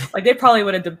 Like, they probably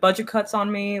would have did budget cuts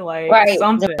on me. Like,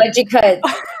 something. The budget cuts.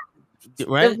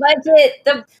 Right? The budget.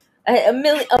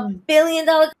 $1 billion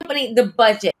company. The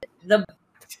budget.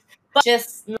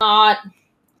 Just not.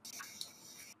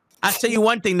 I'll tell you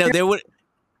one thing, though. There would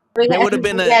have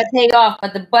been take off,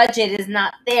 but the budget is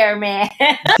not there, man.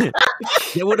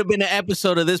 There would have been an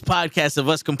episode of this podcast of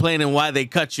us complaining why they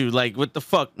cut you. Like, what the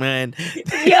fuck, man?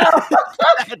 Yo,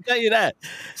 I can tell you that.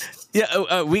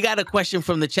 Yeah, we got a question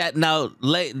from the chat now.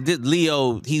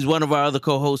 Leo, he's one of our other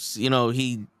co-hosts.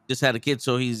 He just had a kid,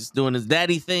 so he's doing his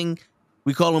daddy thing.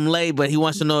 We call him Lay, but he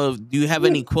wants to know, do you have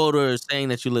any quote or saying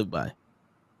that you live by?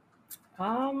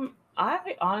 I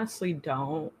honestly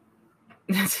don't.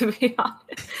 To be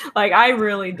honest, like I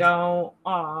really don't.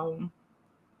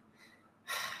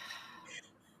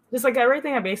 Just like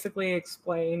everything I basically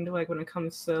explained, like when it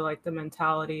comes to like the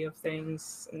mentality of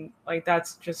things, and like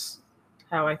that's just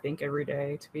how I think every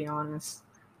day. To be honest,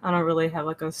 I don't really have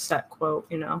like a set quote,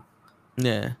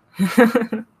 Yeah.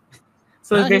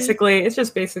 So it's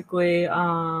just basically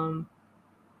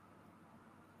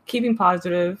keeping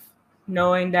positive,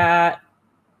 knowing that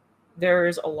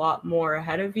there's a lot more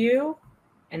ahead of you,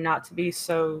 and not to be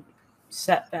so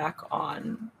set back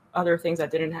on other things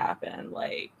that didn't happen,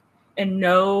 and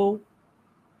know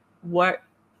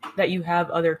that you have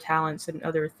other talents and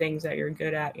other things that you're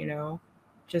good at,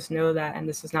 just know that, and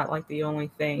this is not like the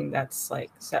only thing that's like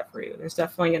set for you. There's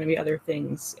definitely going to be other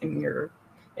things in your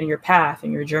path,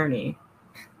 in your journey.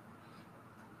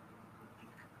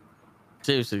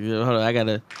 Seriously, hold on, I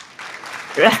gotta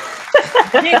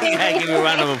give you a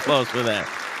round of applause for that.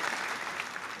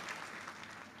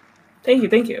 Thank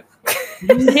you.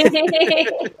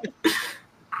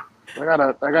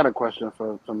 I got a question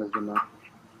for Ms. Janai.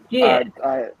 Yeah.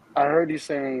 I heard you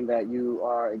saying that you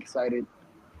are excited.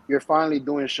 You're finally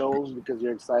doing shows because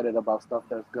you're excited about stuff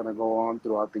that's gonna go on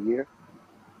throughout the year.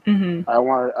 Mm-hmm. I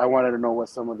wanted to know what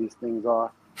some of these things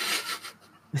are.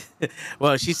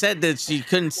 Well, she said that she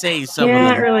couldn't say some of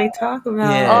Can't them. really talk about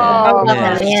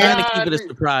Yeah. it. She's trying to keep it a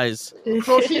surprise.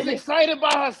 So she's excited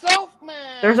by herself,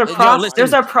 man. There's a listen.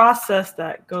 there's a process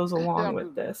that goes along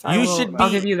with this. I'll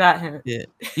give you that hint. Yeah.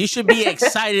 You should be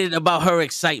excited about her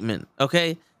excitement,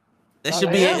 okay? That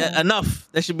should be enough.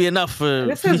 That should be enough for.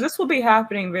 This will be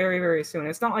happening very, very soon.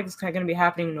 It's not like it's going to be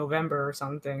happening in November or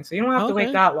something, so you don't have to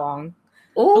wait that long.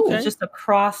 Ooh. It's just a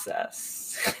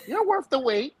process. You're worth the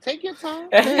wait. Take your time.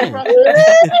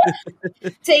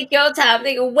 Take your time,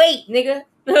 nigga. Wait, nigga.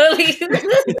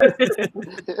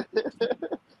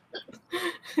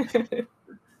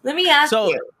 Let me ask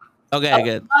you. Okay,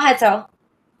 good. Go ahead, Toe.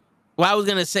 Well, I was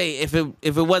gonna say if it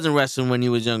wasn't wrestling when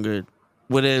you was younger,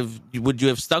 would you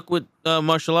have stuck with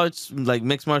martial arts, like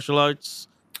mixed martial arts,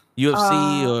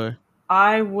 UFC, or?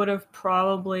 I would have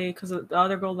probably, because the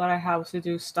other goal that I had was to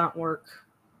do stunt work,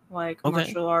 like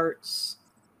martial arts,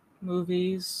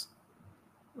 movies,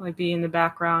 like be in the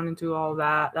background and do all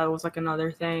that. That was like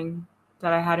another thing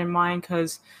that I had in mind,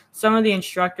 because some of the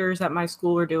instructors at my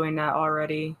school were doing that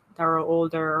already. That were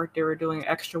older, they were doing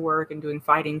extra work and doing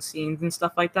fighting scenes and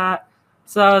stuff like that.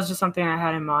 So that was just something I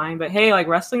had in mind. But hey, like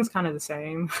wrestling's kind of the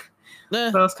same.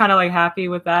 So I was kind of like happy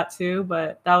with that too.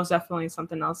 But that was definitely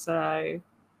something else that I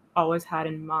always had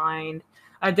in mind.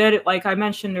 I did, like I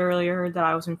mentioned earlier, that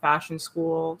I was in fashion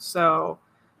school. So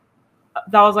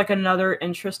that was like another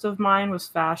interest of mine, was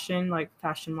fashion, like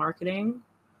fashion marketing.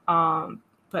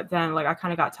 But then like I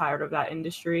kind of got tired of that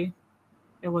industry.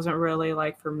 It wasn't really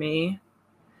like for me.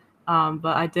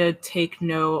 But I did take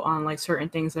note on like certain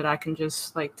things that I can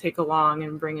just like take along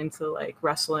and bring into like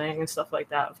wrestling and stuff like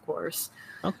that, of course.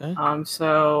 Okay.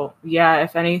 So yeah,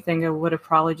 if anything, it would have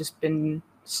probably just been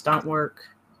stunt work.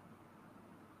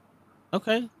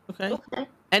 Okay.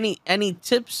 Any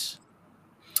tips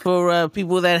for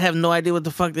people that have no idea what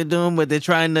the fuck they're doing, but they're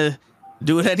trying to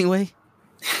do it anyway?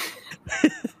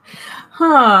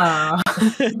 Huh.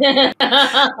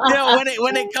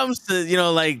 When it comes to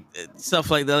like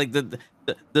stuff like that, like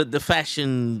the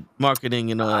fashion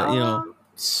marketing and all that,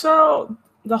 So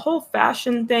the whole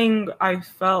fashion thing, I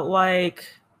felt like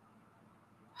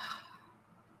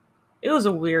it was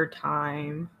a weird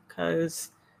time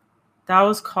because that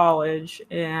was college,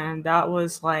 and that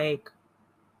was like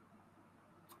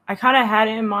I kind of had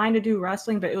it in mind to do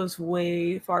wrestling, but it was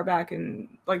way far back in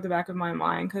like the back of my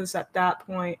mind because at that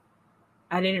point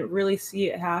I didn't really see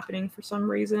it happening for some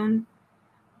reason.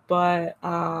 But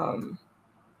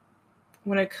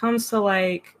when it comes to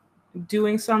like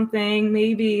doing something,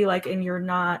 maybe like, and you're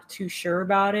not too sure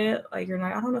about it, like you're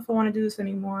not, I don't know if I want to do this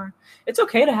anymore. It's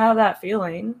okay to have that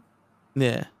feeling.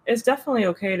 Yeah. It's definitely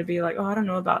okay to be like, oh, I don't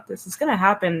know about this. It's going to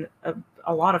happen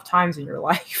a lot of times in your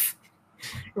life.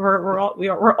 We're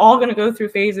all going to go through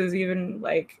phases, even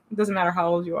like, it doesn't matter how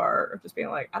old you are, just being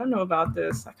like, I don't know about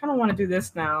this. I kind of want to do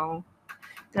this now.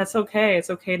 That's okay.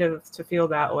 It's okay to feel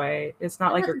that way. It's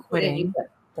not like you're quitting.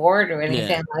 Bored or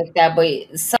anything like that,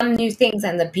 but some new things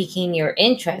end up piquing your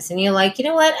interest, and you're like, you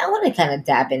know what, I want to kind of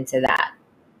dab into that.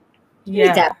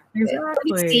 Yeah, exactly. Let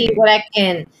me see what I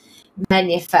can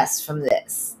manifest from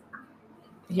this.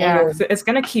 Yeah, it's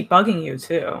gonna keep bugging you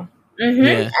too. Mm-hmm.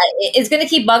 Yeah. It's gonna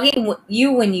keep bugging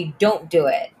you when you don't do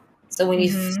it. So when you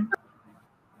start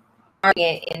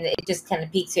it, and it just kind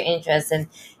of piques your interest, and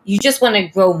you just want to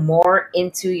grow more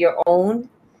into your own.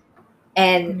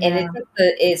 And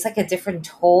it's like a different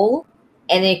toll,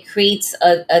 and it creates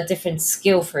a different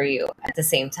skill for you at the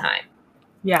same time.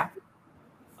 Yeah.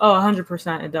 Oh,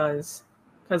 100% it does.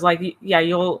 Because like, yeah,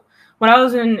 when I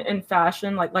was in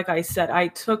fashion, like I said, I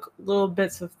took little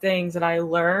bits of things that I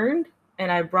learned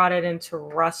and I brought it into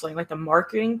wrestling, like the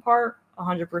marketing part,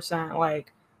 100%.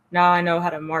 Like now I know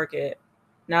how to market.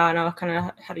 Now I know kind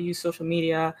of how to use social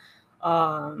media.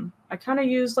 I kind of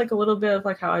use like a little bit of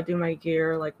like how I do my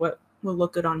gear, like what will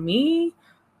look good on me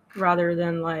rather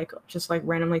than like just like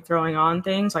randomly throwing on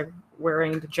things, like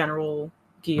wearing the general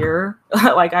gear.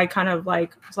 Like I kind of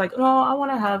like was like, no, I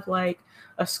want to have like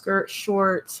a skirt,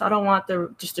 shorts. I don't want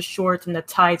just the shorts and the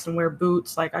tights and wear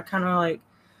boots. Like I kind of like,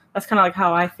 that's kind of like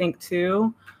how I think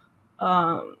too.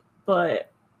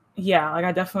 But yeah, like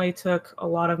I definitely took a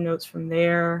lot of notes from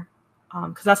there.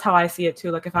 Because that's how I see it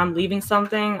too. Like if I'm leaving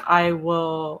something, I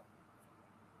will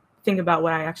think about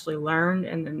what I actually learned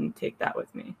and then take that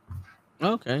with me.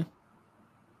 Okay.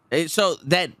 So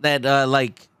that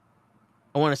like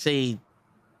I want to say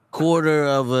quarter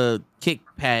of a kick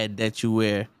pad that you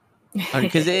wear,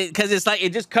 because it's like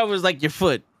it just covers like your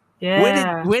foot.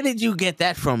 Yeah. Where did you get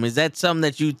that from? Is that something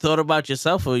that you thought about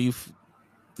yourself, or you?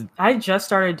 I just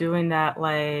started doing that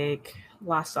like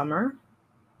last summer.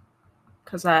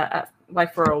 Because I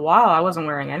like for a while I wasn't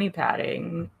wearing any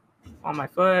padding on my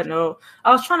foot. No,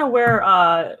 I was trying to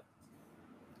wear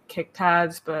kick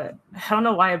pads, but I don't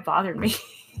know why it bothered me.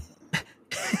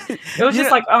 It was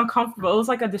just like uncomfortable. It was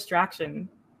like a distraction.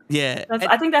 Yeah,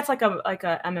 I think that's like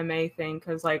a MMA thing,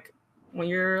 because like when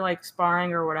you're like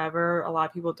sparring or whatever, a lot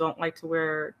of people don't like to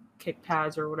wear kick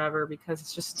pads or whatever because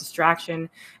it's just a distraction.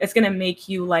 It's gonna make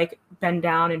you like bend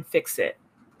down and fix it.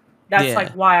 That's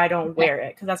like why I don't wear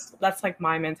it, because that's like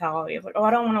my mentality. It's like, oh, I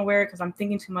don't want to wear it because I'm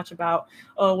thinking too much about,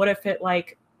 oh, what if it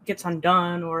like gets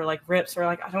undone or like rips, or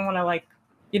like I don't want to like,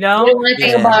 you know. You don't want to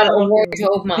think about a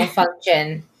wardrobe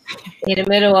malfunction in the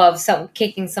middle of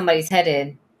kicking somebody's head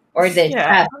in, or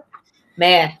the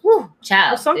man,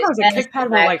 child. Or sometimes a kick pad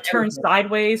will like turn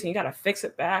sideways and you gotta fix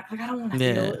it back. Like I don't want to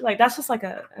deal with, like that's just like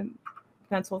a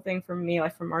mental thing for me,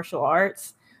 like for martial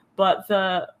arts. But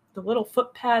the little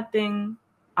foot pad thing,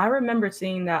 I remember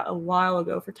seeing that a while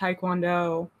ago for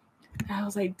Taekwondo. And I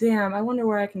was like, damn, I wonder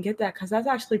where I can get that, because that's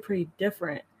actually pretty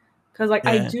different. Because like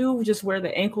I do just wear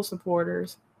the ankle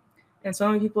supporters, and so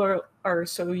many people are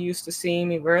so used to seeing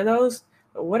me wear those.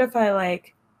 But what if I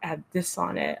like add this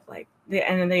on it, like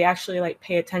and then they actually like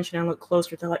pay attention and look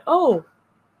closer? They're like, oh,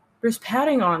 there's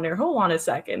padding on there. Hold on a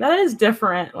second, that is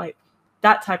different. Like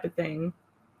that type of thing.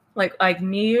 Like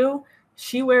Miyu,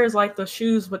 she wears like the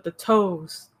shoes with the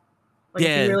toes. Like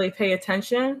if you really pay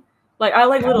attention, like I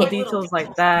like little details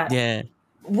like that. Yeah.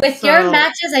 With your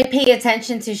matches, I pay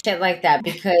attention to shit like that,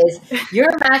 because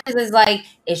your matches is like,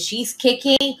 if she's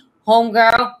kicking,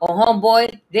 homegirl or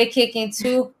homeboy, they're kicking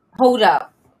too. Hold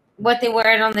up, what they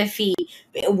wearing on their feet,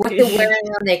 what they're wearing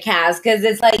on their calves, because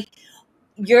it's like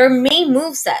your main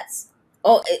move sets.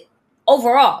 Oh,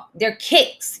 overall, their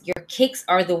kicks. Your kicks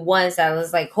are the ones that I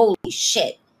was like, holy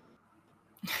shit.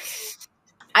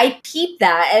 I peeped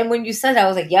that, and when you said that, I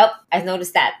was like, yep, I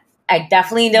noticed that. I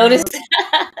definitely noticed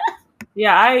that.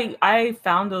 Yeah, I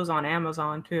found those on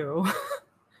Amazon too.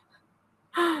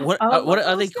 What are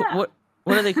they?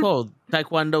 What are they called?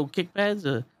 Taekwondo kick pads?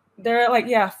 They're like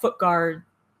foot guard.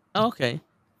 Oh, okay.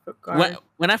 Foot guard.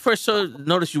 When I first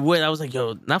noticed you wear it, I was like,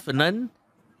 yo, not for nothing.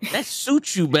 That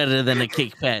suits you better than a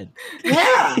kick pad. Yeah.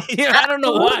 I don't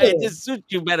know why. It just suits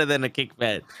you better than a kick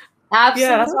pad.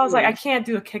 Absolutely. Yeah, that's why I was like, I can't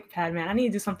do a kick pad, man. I need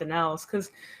to do something else. Because,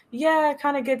 it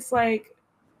kind of gets like,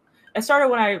 it started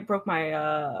when I broke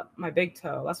my my big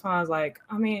toe. That's when I was like,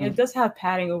 I mean, it does have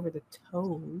padding over the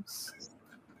toes.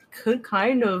 Could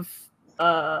kind of,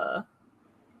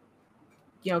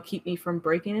 keep me from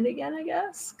breaking it again, I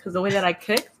guess. Because the way that I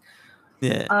kicked.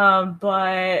 Yeah.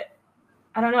 But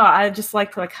I don't know. I just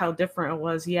liked like how different it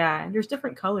was. Yeah, and there's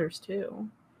different colors too.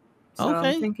 So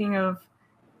Okay. I'm thinking of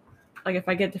like if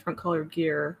I get different colored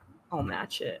gear, I'll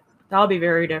match it. That'll be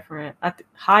very different.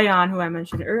 Hyan, who I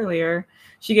mentioned earlier,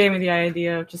 she gave me the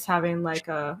idea of just having like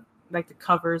the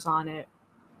covers on it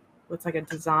with like a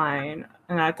design,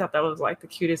 and I thought that was like the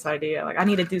cutest idea. Like I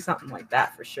need to do something like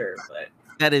that for sure. But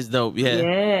that is dope.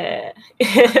 Yeah.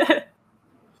 Yeah.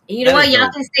 You know what? Y'all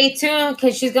can stay tuned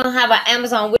because she's gonna have an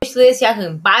Amazon wish list. Y'all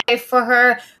can buy it for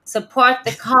her, support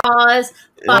the cause.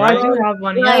 Follow, I do have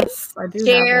one. Like, yes, I do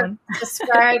share, have one.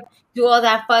 subscribe, do all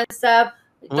that fun stuff.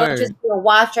 Word. Don't just be a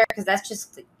watcher because that's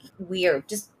just weird.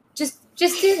 Just do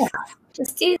that.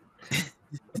 Just do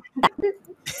that.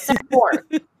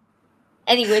 Support.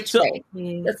 Any which way.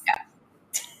 Let's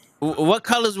go. What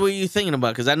colors were you thinking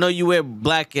about? Because I know you wear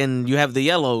black and you have the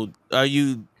yellow.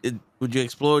 Would you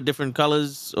explore different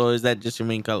colors, or is that just your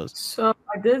main colors? So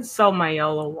I did sell my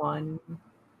yellow one,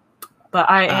 but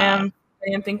I am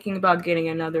thinking about getting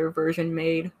another version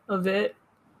made of it.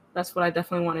 That's what I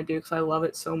definitely want to do because I love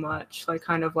it so much. Like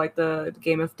kind of like the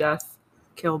Game of Death,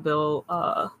 Kill Bill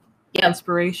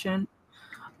inspiration.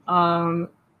 And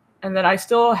then I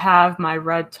still have my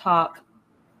red top.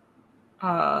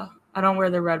 I don't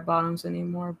wear the red bottoms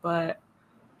anymore, but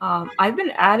I've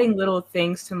been adding little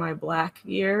things to my black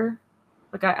gear.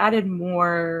 Like I added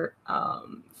more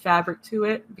fabric to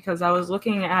it because I was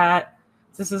looking at,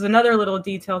 this is another little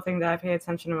detail thing that I pay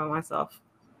attention about myself.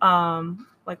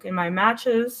 Like in my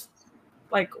matches,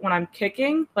 like when I'm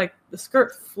kicking, like the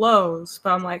skirt flows,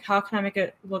 but I'm like, how can I make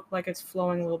it look like it's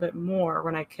flowing a little bit more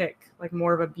when I kick, like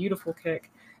more of a beautiful kick?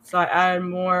 So I added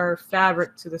more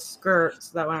fabric to the skirt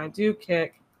so that when I do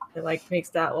kick, it like makes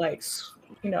that like,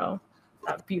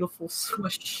 that beautiful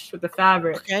swoosh with the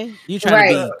fabric. Okay, you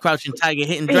trying to be Crouching Tiger,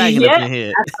 Hidden Dragon up in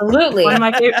here? Absolutely, one of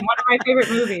my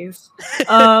favorite movies.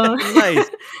 Nice.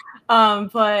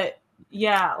 But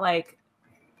yeah, like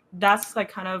that's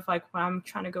like kind of like what I'm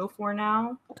trying to go for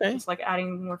now. Okay, it's like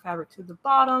adding more fabric to the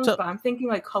bottoms, but I'm thinking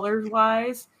like colors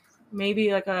wise,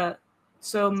 maybe like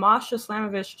so Masha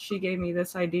Slamovich, she gave me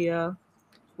this idea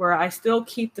where I still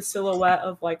keep the silhouette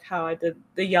of like how I did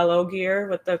the yellow gear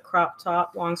with the crop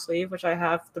top long sleeve, which I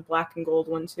have the black and gold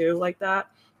one too, like that.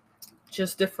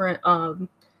 Just different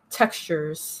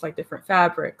textures, like different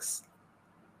fabrics.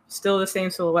 Still the same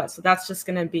silhouette. So that's just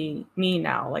gonna be me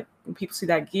now. Like when people see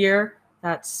that gear,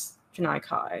 that's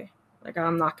NuKKle. Like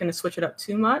I'm not gonna switch it up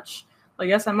too much. Like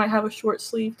yes, I might have a short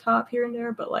sleeve top here and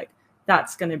there, but like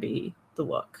that's gonna be the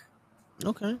look.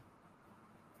 Okay.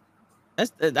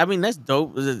 That's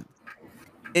dope.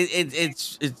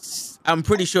 It's I'm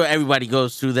pretty sure everybody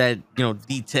goes through that,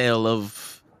 detail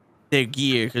of their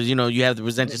gear because you have to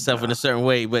present yourself in a certain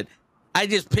way. But I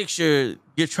just picture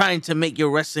you're trying to make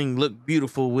your wrestling look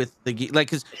beautiful with the gear,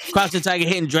 like because Crouching Tiger,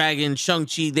 Hidden Dragon,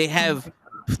 Shang-Chi, they have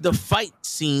the fight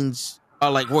scenes are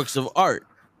like works of art.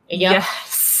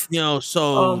 Yes. So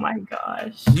oh my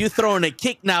gosh, you throwing a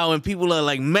kick now and people are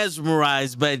like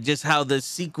mesmerized by just how the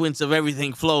sequence of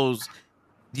everything flows.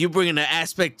 You bringing an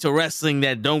aspect to wrestling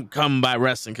that don't come by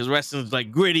wrestling because wrestling's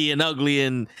like gritty and ugly,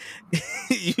 and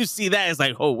you see that it's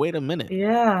like, oh, wait a minute.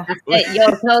 Yeah.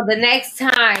 So the next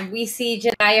time we see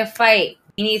Janai fight,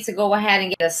 we need to go ahead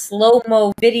and get a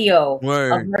slow-mo video of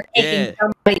her taking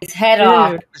somebody's head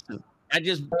off. I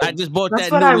just bought That's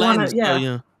that new lens.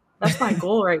 That's my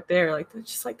goal right there. Like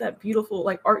just like that beautiful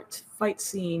like art fight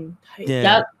scene type.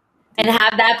 Yeah. Yep. And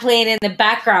have that playing in the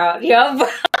background. Yep.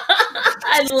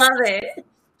 I love it.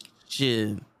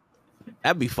 Shit.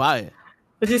 That'd be fire.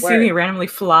 But just see me randomly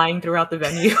flying throughout the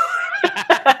venue.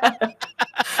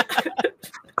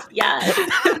 Yes.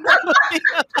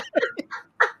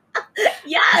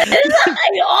 Yes.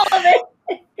 All of it.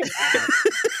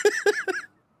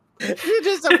 You're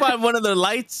just about on one of the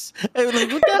lights. I was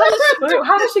like, what the hell is she Wait,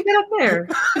 how did she get up there?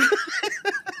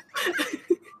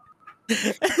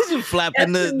 She's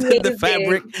flapping the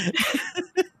fabric.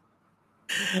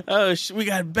 Oh, we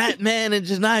got Batman and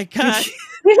Janai Kai.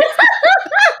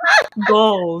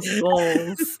 Goals.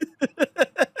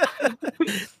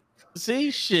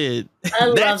 See, shit.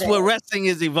 I That's love what it. wrestling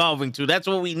is evolving to. That's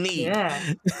what we need.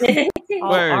 Yeah.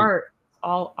 Word.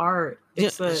 All art.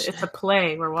 It's a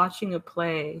play. We're watching a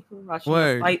play. We're watching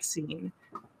Word. a fight scene.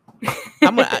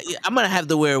 I'm gonna have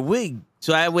to wear a wig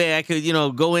so that way I could,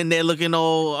 go in there looking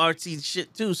all artsy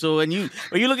shit too. So when you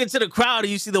look into the crowd and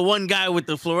you see the one guy with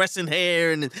the fluorescent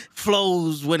hair and it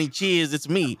flows when he cheers, it's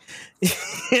me.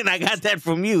 And I got that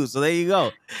from you. So there you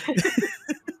go.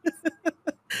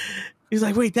 He's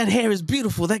like, wait, that hair is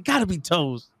beautiful. That gotta be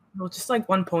Toes. Well, just like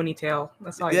one ponytail.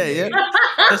 That's all. Yeah, you need. yeah.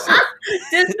 Just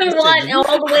the one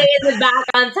all the way in the back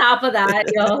on top of that,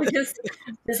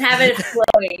 just have it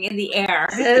flowing in the air.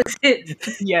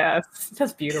 Yes,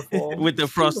 that's beautiful. With the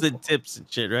frosted tips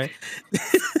and shit, right?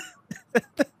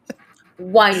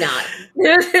 Why not?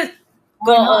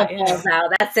 Go all balls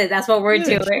out. That's it. That's what we're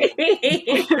doing.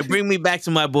 Bring me back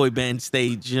to my boy band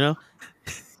stage, Yo.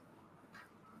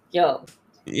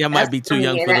 Yeah, I might be too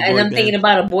young for the boy and I'm band. thinking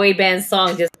about a boy band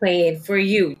song just playing for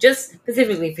you, just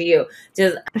specifically for you.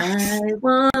 Just I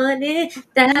want it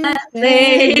that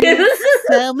way.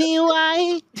 Tell me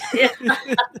why.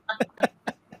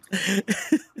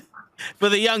 For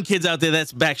the young kids out there,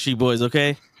 that's Backstreet Boys,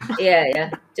 okay?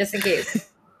 Yeah. Just in case.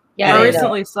 Yeah, I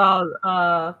recently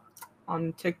saw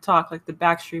on TikTok like the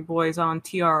Backstreet Boys on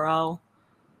TRL.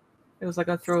 It was like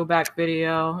a throwback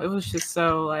video. It was just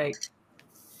so like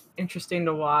interesting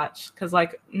to watch because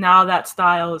like now that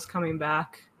style is coming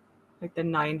back, like the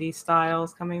 90s style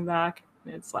is coming back.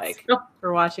 And it's like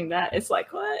we're watching that. It's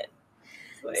like what?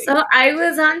 So I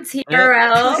was on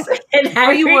TRL and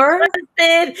I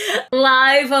requested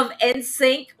live of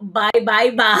NSYNC Bye Bye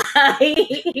Bye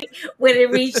when it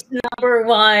reached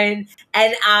 #1,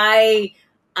 and I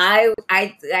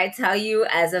tell you,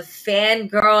 as a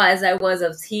fangirl as I was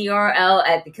of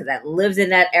TRL, because I lived in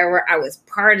that era, I was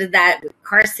part of that with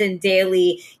Carson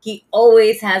Daly. He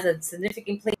always has a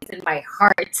significant place in my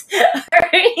heart.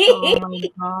 Oh my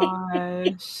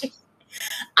gosh.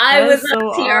 I was so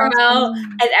on TRL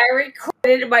awesome. and I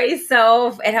recorded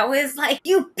myself and I was like,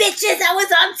 you bitches, I was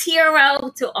on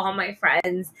TRL to all my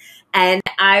friends. And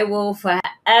I will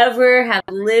forever have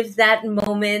lived that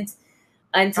moment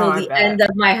until the end of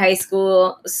my high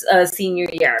school senior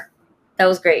year. That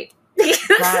was great.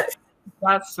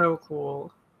 That's so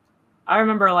cool. I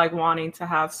remember like wanting to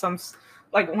have some,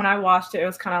 like when I watched it, it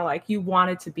was kind of like you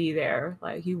wanted to be there.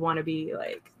 Like you want to be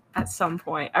like at some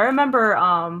point. I remember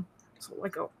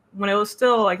when it was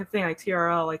still like a thing like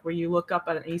TRL, like where you look up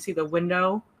at it and you see the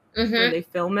window where they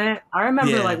film it. I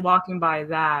remember like walking by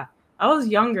that. I was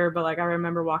younger, but like I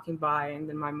remember walking by and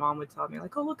then my mom would tell me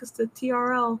like, oh, look, it's the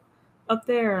TRL up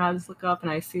there. And I just look up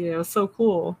and I see it. It was so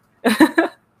cool.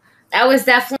 I was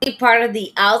definitely part of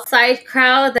the outside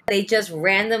crowd that they just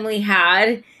randomly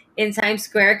had in Times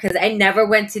Square because I never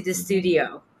went to the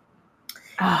studio.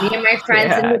 Me and my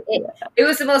friends, and it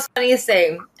was the most funniest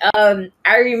thing. I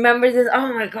remember this.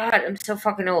 Oh my god, I'm so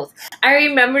fucking old. I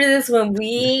remember this when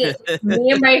me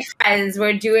and my friends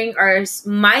were doing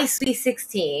my Sweet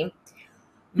 16.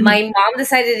 My mom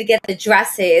decided to get the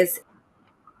dresses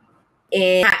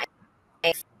in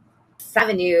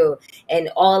Avenue, and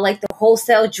all like the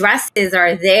wholesale dresses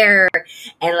are there,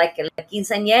 and like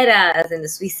quinceañeras and the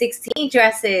Sweet 16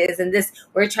 dresses, and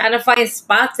we're trying to find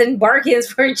spots and bargains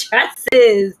for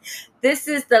dresses. This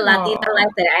is the Latina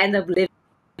life that I end up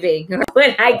living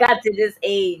when I got to this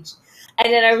age.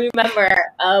 And then I remember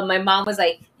my mom was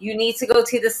like, you need to go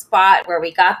to the spot where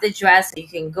we got the dress so you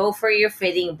can go for your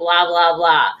fitting, blah blah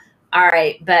blah. All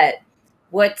right, but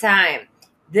what time?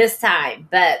 This time,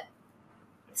 but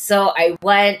so I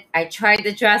went, I tried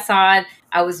the dress on.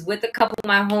 I was with a couple of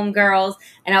my homegirls,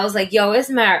 and I was like, yo, it's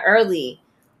mad early.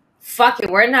 Fuck it,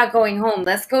 we're not going home.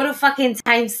 Let's go to fucking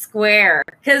Times Square.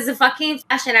 Because the fucking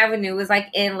Fashion Avenue was like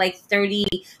in like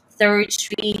 33rd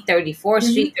Street, 34th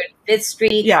Street, 35th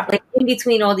Street. Yeah. Like in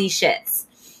between all these shits.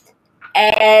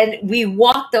 And we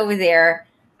walked over there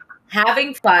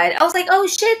having fun. I was like, oh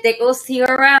shit, there goes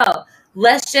TRL.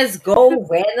 Let's just go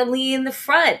randomly in the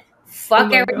front.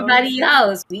 Fuck everybody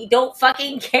else. We don't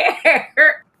fucking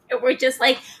care. And we're just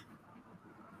like,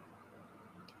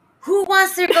 who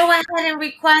wants to go ahead and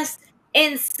request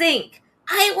NSYNC?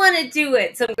 I want to do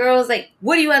it. Some girl was like,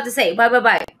 what do you have to say? Bye, bye,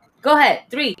 bye. Go ahead.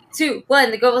 3, 2,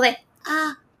 1. The girl was like,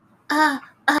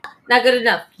 not good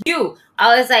enough. You.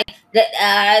 I was like,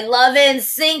 I love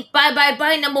NSYNC, bye bye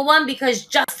bye, number one, because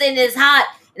Justin is hot.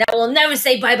 And I will never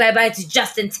say bye bye bye to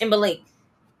Justin Timberlake.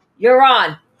 You're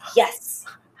on. Yes.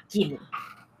 Give me.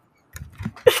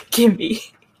 Give me.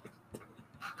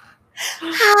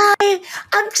 Hi,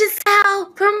 I'm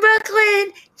Giselle from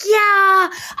Brooklyn.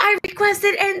 Yeah, I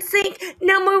requested NSYNC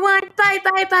number one, bye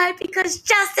bye bye, because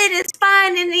Justin is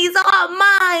fine and he's all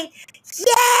mine.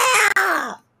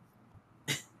 Yeah.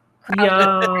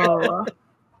 Yo.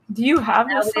 Do you have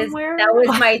this somewhere? That was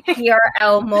my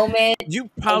TRL moment. You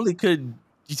probably could.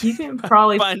 You can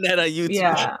probably find that on YouTube.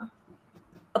 Yeah.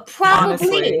 Probably.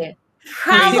 Honestly.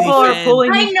 Probably. People are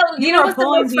pulling. I know. You know what's the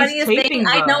most funniest thing? tapings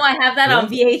I know up. I have that Yeah. on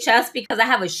VHS because I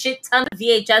have a shit ton of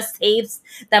VHS tapes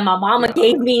that my mama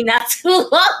gave me not too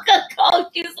long ago.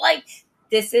 She was like,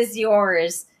 "This is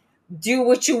yours. Do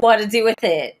what you want to do with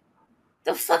it."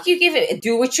 The fuck you give it?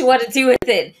 Do what you want to do with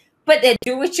it. But then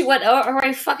do what you want. All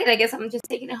right, fuck it. I guess I'm just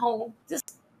taking it home.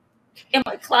 Just in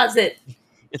my closet.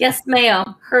 Yes,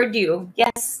 ma'am. Heard you.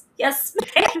 Yes. Yes,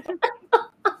 ma'am.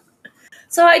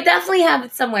 So I definitely have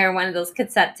it somewhere, one of those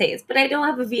cassette tapes, but I don't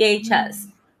have a VHS.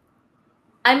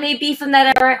 I may be from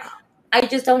that era. I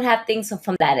just don't have things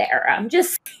from that era. I'm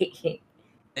just saying.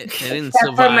 It didn't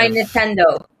Except for my survive.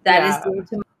 Nintendo. That is dear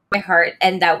to my heart,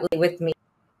 and that will be with me.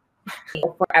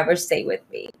 Will forever stay with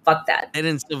me. Fuck that. It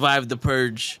didn't survive the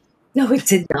purge. No, it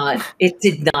did not. It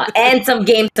did not. And some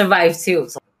games survived too.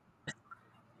 So.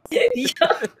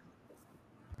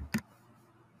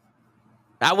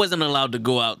 I wasn't allowed to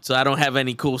go out, so I don't have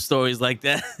any cool stories like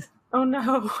that. Oh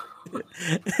no.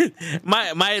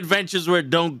 my adventures were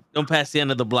don't pass the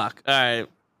end of the block. All right.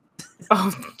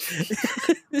 Oh.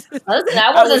 Listen,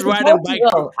 I wasn't supposed to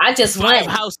go. I just went.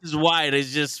 5 houses wide.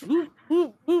 It's just whoop,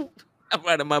 whoop, whoop. I'm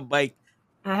riding my bike.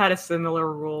 I had a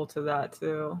similar rule to that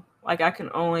too. Like I can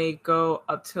only go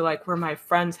up to like where my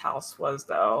friend's house was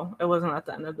though. It wasn't at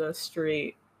the end of the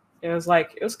street. It was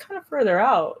kind of further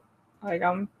out. Like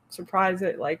I'm surprised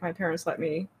that like my parents let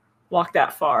me walk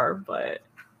that far, but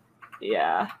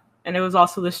yeah. And it was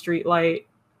also the street light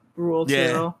rule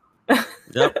too.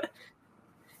 Yep.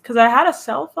 Because I had a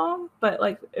cell phone, but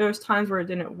like there was times where it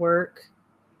didn't work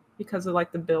because of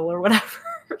like the bill or whatever.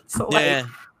 So like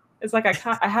it's like I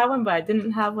had one, but I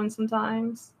didn't have one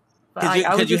sometimes. But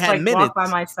I would just like walk by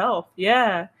myself.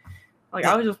 Yeah, like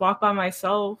I would just walk by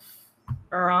myself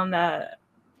around that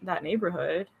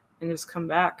neighborhood and just come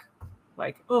back.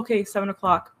 Like okay, 7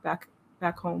 o'clock, back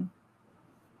home.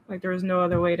 Like there was no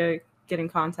other way to get in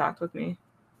contact with me.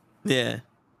 Yeah.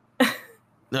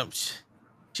 No.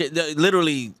 Shit,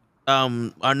 literally,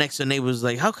 our next door neighbor was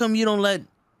like, "How come you don't let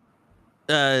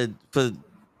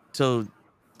so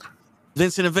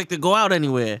Vincent and Victor go out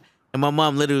anywhere?" And my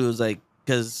mom literally was like,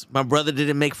 "Because my brother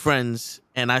didn't make friends,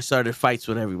 and I started fights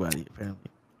with everybody apparently."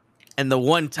 And the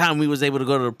one time we was able to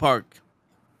go to the park,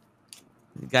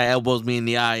 the guy elbows me in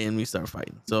the eye, and we start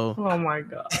fighting. So, oh my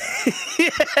god.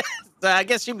 So I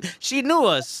guess she knew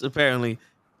us apparently.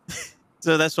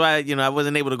 So that's why I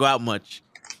wasn't able to go out much.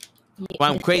 Why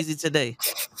I'm crazy today.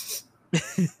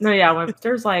 No, yeah. When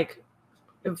there's like,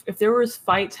 if there was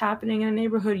fights happening in a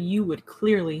neighborhood, you would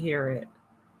clearly hear it.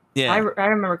 Yeah, I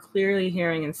remember clearly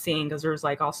hearing and seeing because there was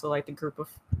like also like the group of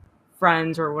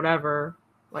friends or whatever,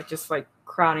 like just like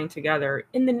crowding together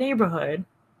in the neighborhood,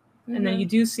 and then you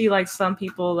do see like some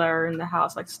people that are in the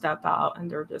house like step out and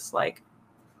they're just like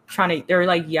they're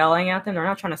like yelling at them. They're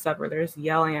not trying to separate. They're just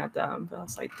yelling at them. But I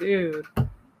was like, dude,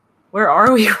 where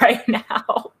are we right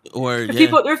now? Or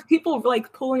there's people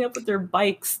like pulling up with their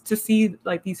bikes to see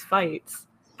like these fights,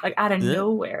 like out of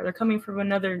nowhere. They're coming from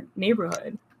another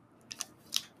neighborhood.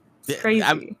 It's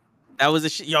crazy. That was a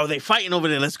shit. Yo, they fighting over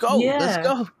there. Let's go. Yeah. Let's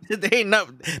go.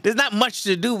 There's not much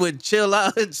to do but chill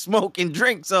out and smoke and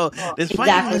drink. So there's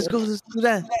fighting. Let's go. Let's do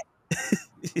that.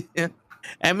 Yeah.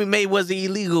 MMA wasn't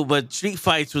illegal, but street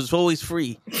fights was always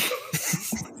free.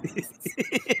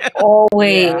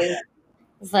 Always. Yeah.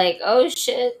 It's like, oh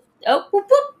shit. Oh, whoop,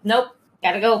 whoop. Nope.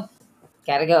 Gotta go.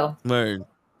 Word.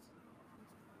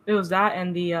 It was that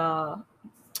and the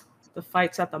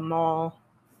fights at the mall.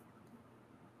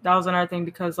 That was another thing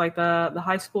because like the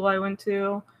high school I went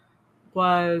to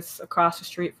was across the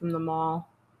street from the mall.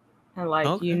 And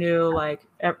like you knew like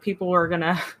people were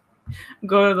gonna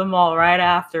go to the mall right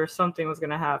after something was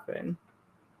gonna happen.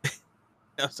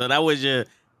 So that was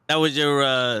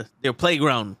your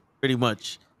playground pretty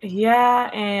much.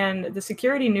 Yeah, and the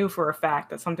security knew for a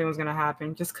fact that something was gonna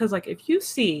happen just because like if you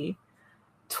see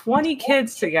 20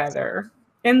 kids together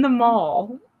in the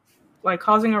mall like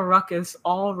causing a ruckus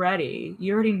already,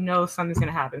 you already know something's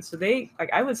gonna happen. So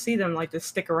I would see them like just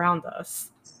stick around us.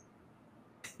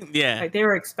 Yeah. Like they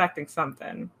were expecting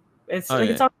something. It's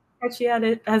it's all catchy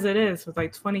as it is with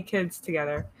like 20 kids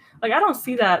together. Like I don't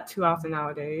see that too often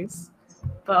nowadays.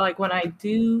 But like when I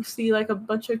do see like a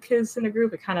bunch of kids in a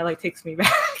group, it kind of like takes me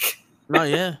back. Oh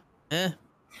yeah.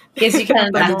 Gives you kind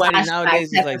of that Everybody flashback nowadays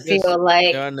is type like of this. feel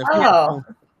like, They're on their oh,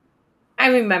 I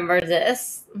remember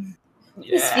this.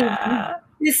 Yeah.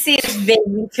 This seems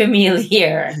vaguely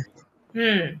familiar.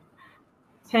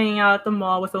 Hanging out at the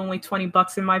mall with only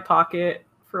 $20 in my pocket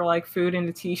for like food and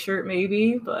a t-shirt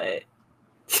maybe, but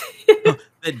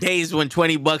the days when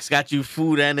 $20 got you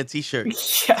food and a t-shirt.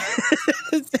 Yeah.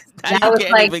 That was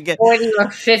like $40 or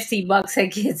 $50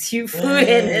 that gets you food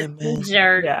and a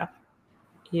t-shirt.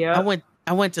 Yeah.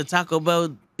 I went to Taco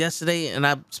Bell yesterday and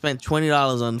I spent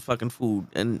 $20 on fucking food.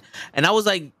 And I was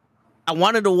like, I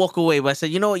wanted to walk away, but I said,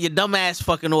 you know what, your dumb ass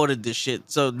fucking ordered this shit.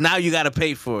 So now you gotta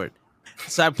pay for it.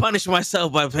 So I punished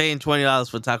myself by paying $20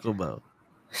 for Taco Bell.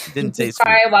 Didn't Did you taste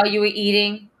cry good. while you were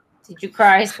eating? Did you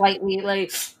cry slightly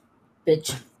like,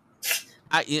 bitch?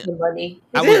 I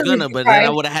was gonna, but then I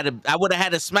would have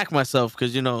had to smack myself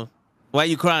because why are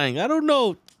you crying? I don't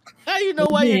know. How you know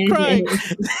why you're crying?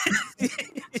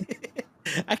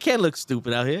 I can't look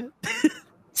stupid out here.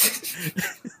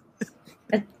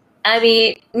 I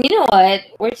mean, you know what?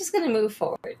 We're just gonna move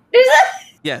forward.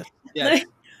 Yeah.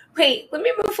 Wait, let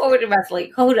me move forward to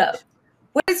wrestling. Hold up.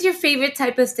 What is your favorite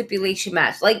type of stipulation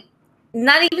match? Like,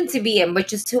 not even to be in, but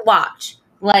just to watch.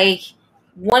 Like,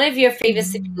 one of your favorite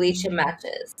stipulation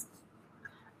matches.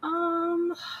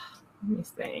 Let me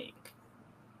think.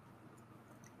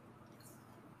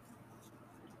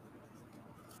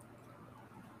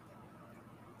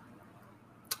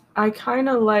 I kind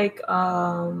of like,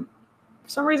 for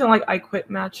some reason, like I Quit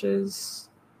matches.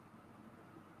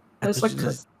 I thought you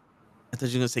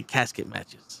were gonna say casket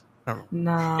matches.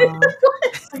 No.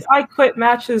 Like, I Quit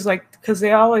matches, like, because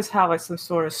they always have like some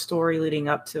sort of story leading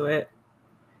up to it,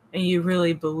 and you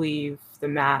really believe the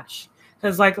match.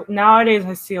 Because like nowadays,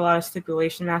 I see a lot of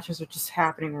stipulation matches are just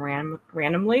happening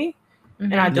randomly,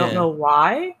 and I don't know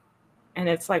why. And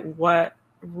it's like, what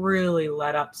really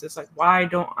led up to this? Like, why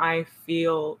don't I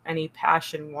feel any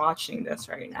passion watching this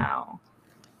right now?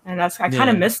 And I kind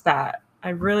of miss that. I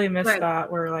really miss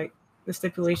that, where like the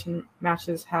stipulation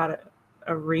matches had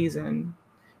a reason,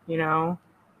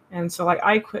 And so like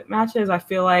I Quit matches, I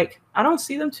feel like I don't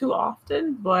see them too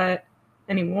often, but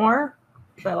anymore.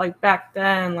 But like back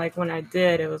then, like when I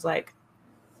did, it was like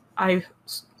I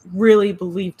really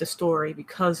believed the story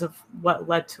because of what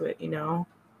led to it,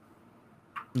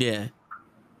 Yeah.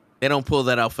 They don't pull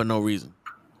that out for no reason.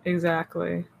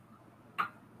 Exactly.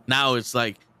 Now it's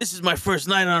like, this is my first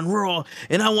night on Raw,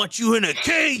 and I want you in a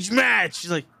cage match. She's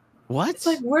like, what? It's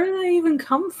like, where did they even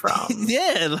come from?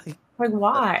 Yeah, like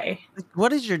why?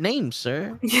 What is your name,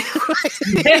 sir?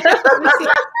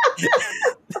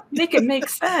 Make it make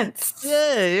sense.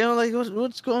 Yeah, like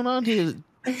what's going on here?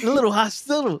 A little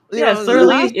hostile. Yeah,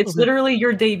 it's literally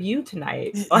your debut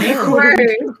tonight. Like,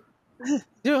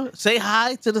 say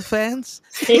hi to the fans.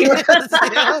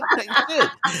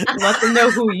 Let them know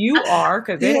who you are,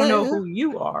 because they don't know who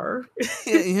you are.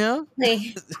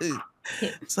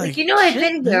 It's like, I've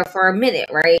been here for a minute,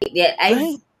 right?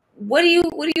 Yeah. What are you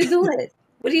doing?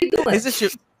 What are you doing? Is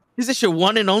this your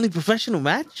one and only professional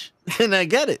match? And I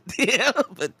get it.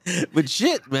 But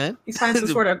shit, man. You signed some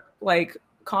sort of like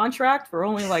contract for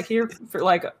only like here for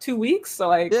like 2 weeks. So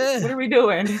like, what are we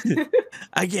doing?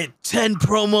 I get 10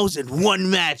 promos in one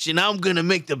match, and I'm gonna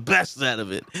make the best out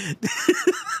of it.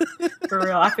 For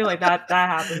real, I feel like that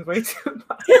happens way too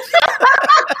much.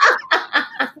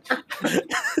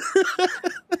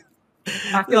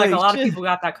 I feel like a lot of people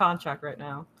got that contract right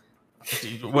now.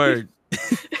 Word.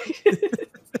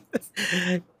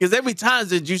 Because every time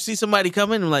that you see somebody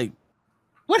come in, I'm like,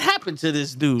 what happened to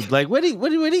this dude? Like, where'd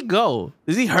he go?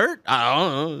 Is he hurt? I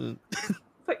don't know.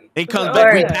 He comes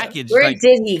back repackaged. Where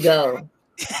did he go?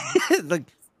 Like,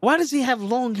 why does he have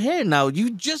long hair now?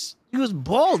 He was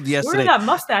bald yesterday. Where did that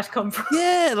mustache come from?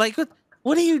 Yeah, like,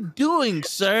 what are you doing,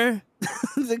 sir?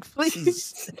 Like,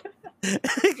 please.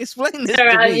 Explain this to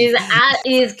me. I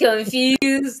is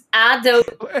confused. I don't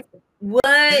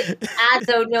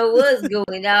know what's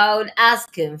going on. I'm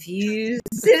confused.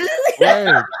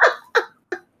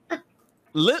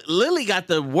 Lily got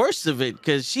the worst of it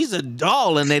because she's a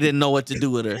doll and they didn't know what to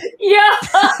do with her. Yo,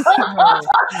 how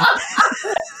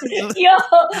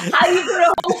you put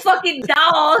a whole fucking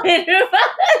doll in her?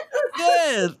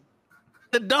 Yeah,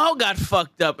 the doll got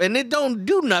fucked up and it don't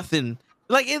do nothing.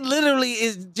 Like, it literally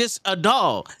is just a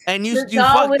doll, and you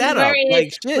fucked that up.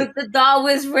 Like, shit. With the doll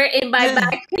was written by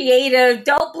my creative.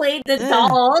 Don't blame the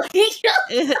doll.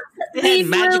 It had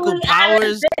magical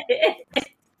powers.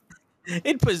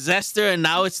 It possessed her, and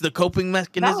now it's the coping That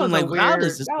mechanism. was Like, how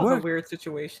does this a work? weird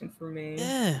situation for me.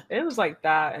 Yeah. It was like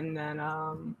that, and then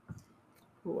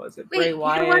who was it? Wait, Bray you know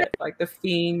what? Wyatt, like the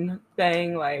Fiend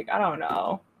thing. Like, I don't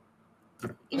know.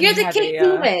 And You're he the had Kick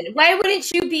Demon. Why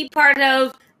wouldn't you be part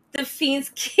of the Fiend's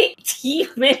Kick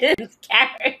Demon's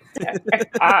character?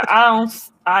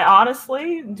 I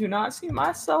honestly do not see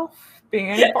myself being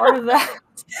any part of that.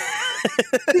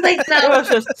 Like, It no, was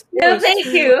just no, thank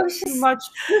you. It was too just, much.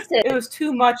 listen, It was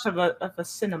too much of a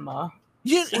cinema.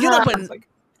 You know, It but was like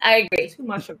I agree. too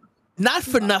much of. not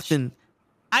Too for much. nothing.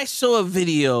 I saw a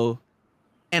video,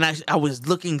 and I was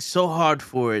looking so hard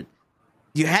for it.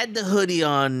 You had the hoodie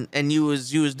on, and you was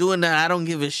doing that I don't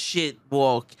give a shit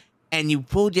walk, and you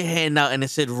pulled your hand out, and it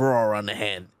said "Raw" on the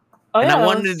hand. Oh And yeah, I that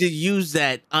wanted was- to use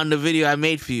that on the video I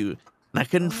made for you, and I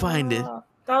couldn't find it.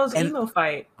 That was And- emo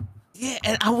fight. Yeah,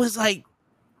 and I was like,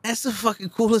 that's the fucking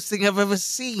coolest thing I've ever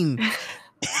seen.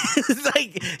 It's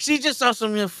like she just saw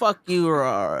some fuck you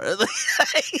raw.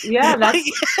 Yeah,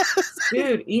 that's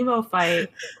dude, emo fight.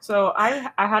 So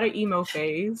I had an emo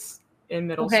phase in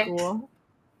middle Okay. school.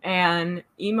 And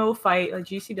emo fight, like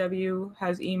GCW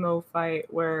has emo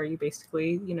fight where you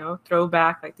basically, throw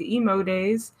back like the emo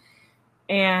days.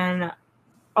 And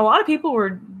a lot of people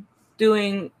were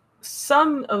doing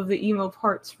some of the emo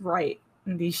parts right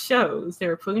in these shows. They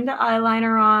were putting the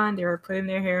eyeliner on, they were putting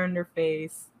their hair in their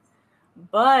face.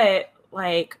 But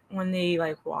like when they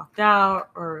like walked out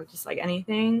or just like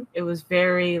anything, it was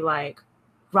very like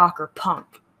rock or punk.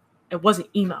 It wasn't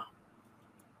emo.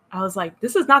 I was like,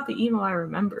 this is not the emo I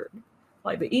remembered.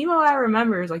 Like the emo I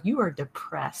remember is like you are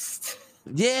depressed.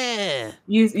 Yeah.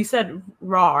 You said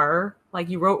raw, like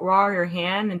you wrote raw in your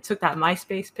hand and took that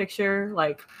MySpace picture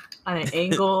like on an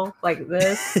angle like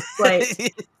this.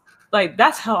 Like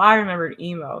that's how I remembered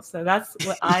emo. So that's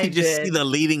what I You just did see the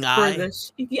leading for eye.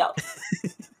 this. Yeah.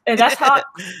 And that's how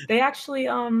they actually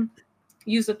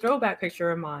used a throwback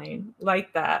picture of mine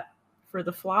like that for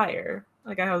the flyer.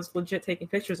 Like I was legit taking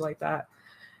pictures like that.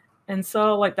 And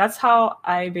so like that's how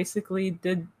I basically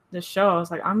did the show. I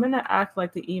was like, I'm gonna act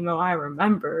like the emo I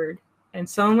remembered. And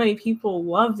so many people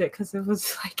loved it because it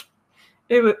was like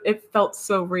it felt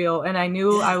so real. And I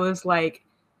knew I was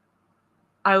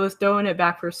throwing it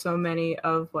back for so many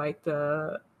of like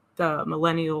the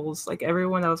millennials, like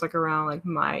everyone that was like around like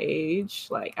my age.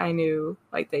 Like I knew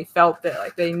like they felt it,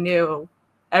 like they knew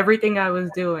everything I was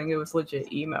doing, it was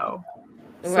legit emo.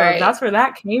 So Right. that's where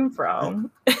that came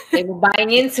from. They were buying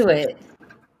into it.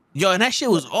 Yo, and that shit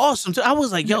was awesome too. I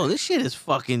was like, yo, this shit is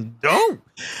fucking dope.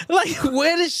 Like,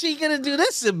 when is she gonna do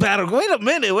this in battle? Wait a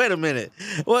minute.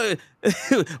 What,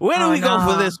 where do we go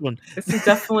for this one? This is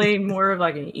definitely more of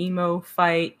like an emo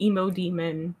fight, emo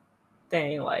demon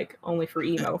thing, like only for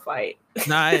emo fight.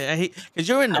 Nah, I hate because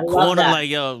you're in the I love corner, that. like,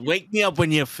 yo, wake me up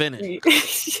when you're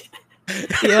finished.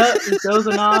 Yeah, just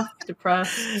dozing off,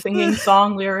 depressed, singing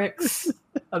song lyrics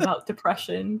about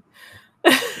depression.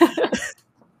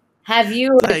 Have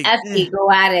you and Like, Effie go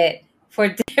at it for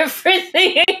different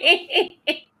things?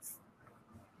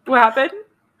 What happened?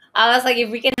 I was like, if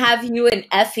we can have you and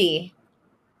Effie,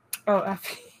 Oh,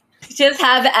 Effie. just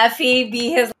have Effie be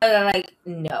his, like,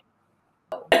 no.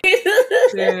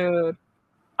 Dude,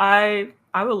 I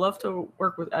would love to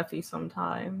work with Effie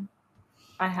sometime.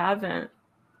 I haven't.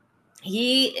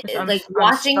 I'm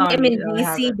Watching him stunned in that I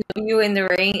haven't. BCW in the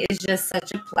ring is just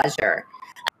such a pleasure.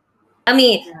 I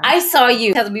mean, Yeah. I saw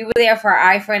you because we were there for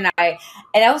Eye for an Eye,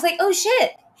 and I was like, oh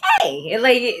shit, hey,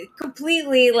 like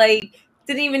completely like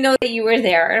didn't even know that you were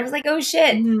there. And I was like, oh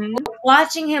shit, Mhm.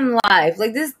 watching him live,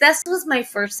 like this was my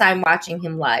first time watching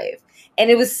him live,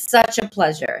 and it was such a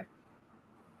pleasure.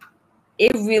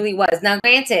 It really was. Now,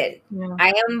 granted, Yeah.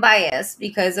 I am biased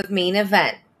because of main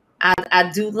event. I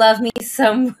do love me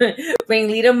some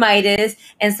Ringleader Midas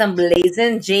and some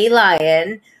Blazing J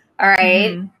Lion. All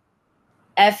right. Mhm.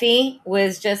 Effie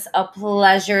was just a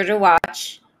pleasure to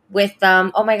watch with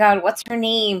oh my god, what's her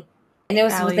name? And it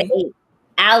was with the Allie. 8.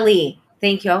 Allie.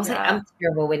 Thank you. I was like, Yeah. I'm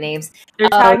terrible with names. Their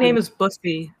tag name is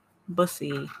Bussy.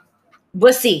 Bussy.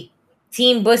 Bussy.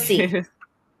 Team Bussy.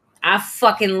 I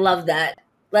fucking love that.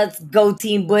 Let's go,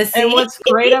 Team Bussy. And what's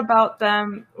great about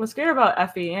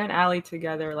Effie and Allie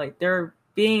together, like they're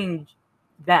being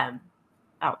them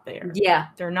out there. Yeah.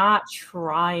 They're not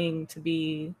trying to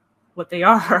be what they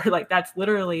are. Like that's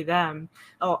literally them.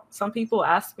 Oh, some people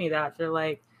ask me that. They're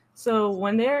like, so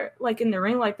when they're like in the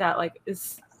ring like that, like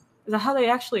is that how they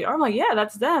actually are? I'm like, yeah,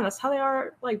 that's them. That's how they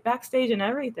are like backstage and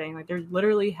everything. Like they're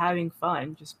literally having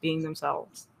fun, just being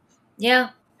themselves. Yeah.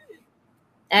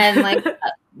 And like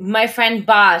my friend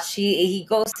Bosch, he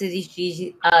goes to these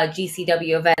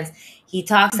GCW events. He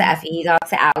talks to Effie, he talks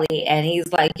to Allie, and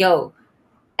he's like, yo,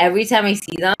 every time I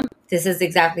see them, this is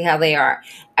exactly how they are.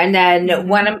 And then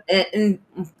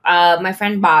my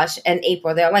friend Bosch and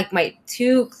April, they're like my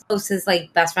two closest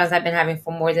like best friends I've been having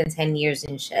for more than 10 years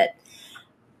and shit.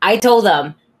 I told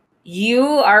them, you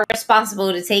are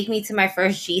responsible to take me to my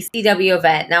first GCW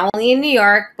event, not only in New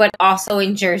York, but also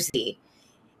in Jersey.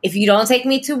 If you don't take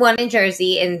me to one in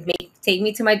Jersey and take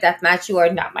me to my death match, you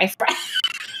are not my friend.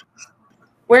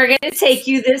 We're going to take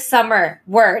you this summer.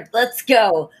 Word. Let's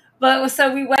go. But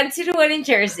so we went to the one in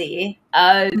Jersey.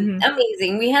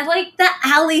 Amazing. We had like the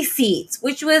alley seats,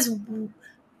 which was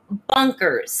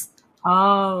bunkers.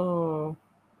 Oh.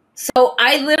 So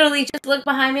I literally just looked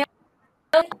behind me.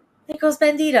 There goes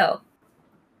Bandito.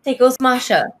 There goes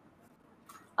Masha.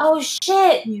 Oh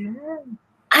shit. Yeah.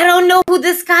 I don't know who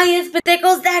this guy is, but there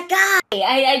goes that guy.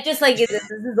 I just like it. This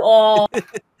is all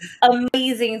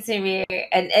amazing to me.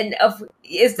 And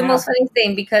it's the most funny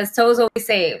thing because Toes always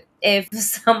say, if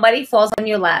somebody falls on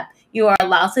your lap, you are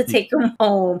allowed to take them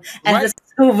home as a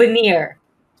souvenir.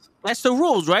 That's the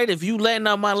rules, right? If you land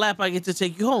on my lap, I get to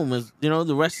take you home. As you know,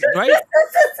 the rest, right?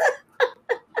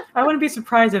 I wouldn't be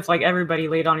surprised if like everybody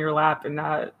laid on your lap in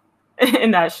that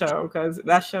show, because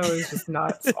that show is just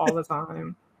nuts all the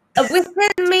time.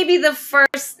 Within maybe the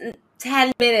first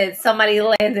 10 minutes, somebody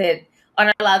landed on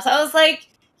our laps. I was like,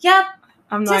 yep,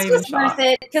 I'm not this was worth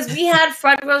it. Because we had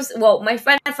front row. Well, my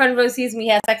friend had front row seats, and we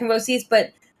had second row seats.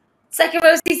 But second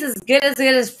row seats is good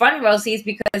as front row seats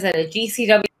because at a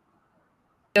GCW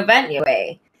event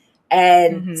anyway.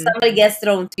 And somebody gets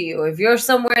thrown to you. If you're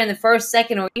somewhere in the first,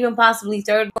 second, or even possibly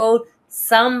third row,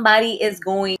 somebody is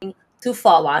going to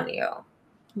fall on you.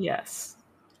 Yes.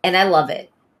 And I love it.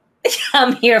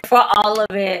 I'm here for all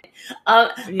of it.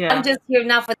 I'm just here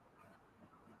now for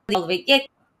all of it.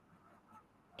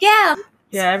 Yeah.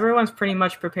 Yeah, everyone's pretty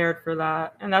much prepared for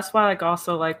that. And that's why, like,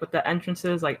 also, like, with the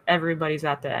entrances, like, everybody's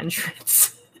at the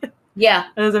entrance. Yeah.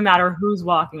 It doesn't matter who's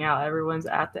walking out. Everyone's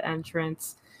at the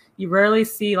entrance. You rarely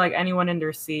see, like, anyone in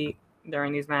their seat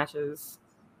during these matches,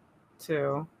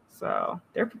 too. So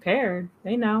they're prepared.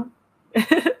 They know.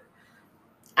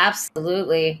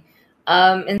 Absolutely.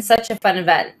 And such a fun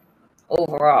event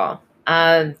overall.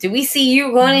 Do we see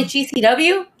you going to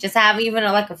GCW? Just have even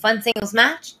a fun singles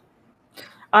match?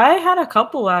 I had a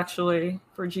couple actually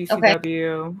for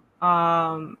GCW.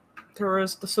 Okay.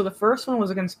 The first one was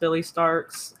against Billy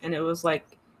Starks, and it was like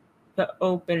the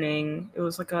opening. It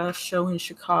was like a show in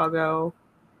Chicago.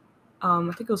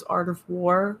 I think it was Art of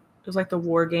War. It was like the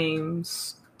War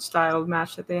Games style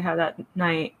match that they had that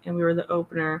night, and we were the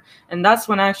opener. And that's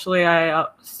when actually I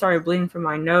started bleeding from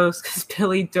my nose because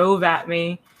Billy dove at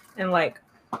me and like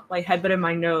headbutted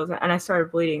my nose, and I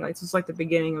started bleeding. Like this was like the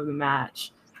beginning of the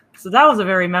match. So that was a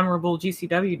very memorable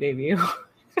GCW debut.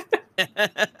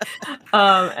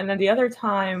 And then the other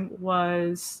time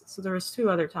was, so there was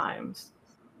two other times.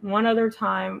 One other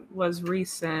time was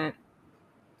recent.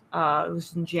 It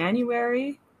was in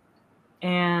January,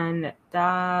 and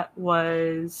that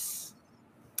was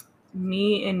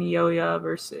me and Yoya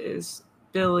versus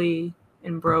Billy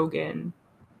and Brogan.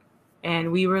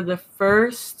 And we were the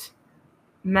first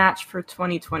match for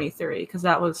 2023 because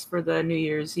that was for the New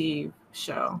Year's Eve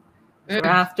show. So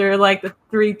after like the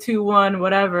 3, 2, 1,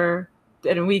 whatever,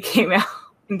 then we came out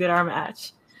and did our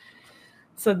match.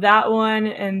 So that one,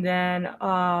 and then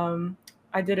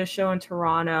I did a show in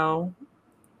Toronto.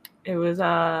 It was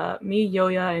me,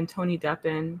 Yoya, and Tony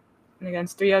Deppen, and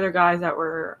against 3 other guys that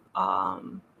were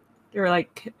they were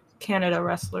like Canada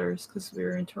wrestlers because we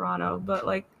were in Toronto, but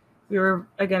like we were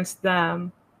against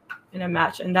them in a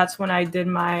match, and that's when I did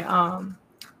my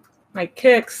my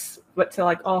kicks, but to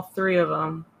like all 3 of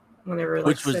them when they were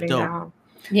like sitting down.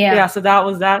 Yeah. So that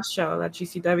was that show, that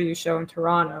GCW show in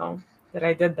Toronto that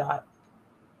I did that.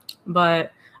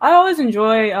 But I always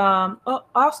enjoy.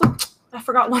 I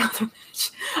forgot one other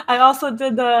match. I also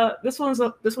did this one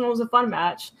was a fun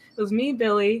match. It was me,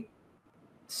 Billy,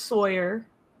 Sawyer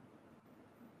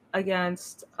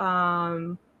against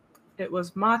it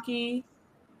was Maki,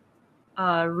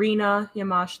 Rina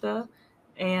Yamashita,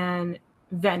 and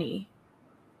Venny.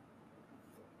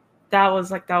 That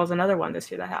was another one this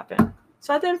year that happened.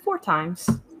 So I did 4 times.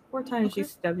 4 times okay.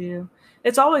 GCW.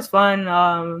 It's always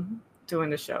fun doing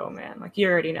the show, man. Like you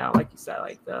already know, like you said,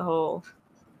 like the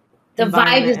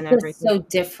vibe is just so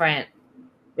different.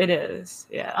 It is,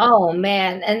 yeah. Oh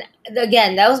man. And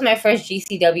again, that was my first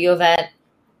GCW event.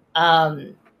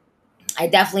 I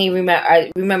definitely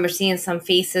remember seeing some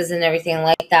faces and everything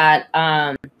like that.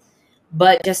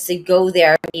 But just to go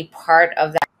there and be part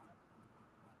of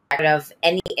that, of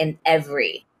any and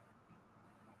every.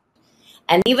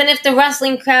 And even if the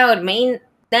wrestling crowd may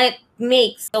that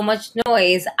makes so much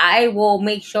noise, I will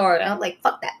make sure. I'm like,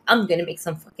 fuck that. I'm gonna make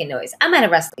some fucking noise. I'm at a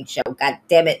wrestling show. God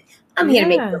damn it. I'm here to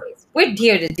make noise. We're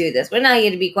here to do this. We're not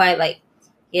here to be quiet. Like,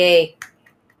 yay.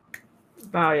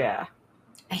 Oh yeah.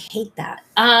 I hate that.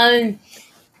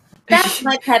 That's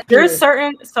my pet There's peeve.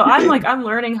 certain. So I'm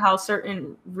learning how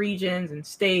certain regions and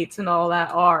states and all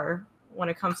that are when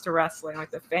it comes to wrestling.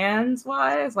 Like the fans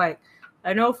wise, like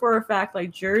I know for a fact,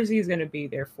 like Jersey is gonna be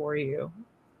there for you.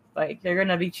 Like they're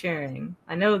gonna be cheering.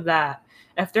 I know that.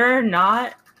 If they're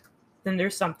not, then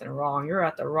there's something wrong. You're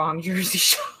at the wrong Jersey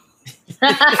show.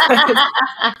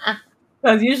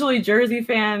 Because usually Jersey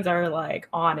fans are like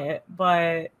on it,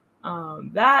 but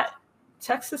that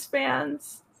Texas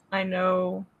fans, I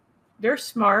know they're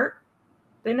smart.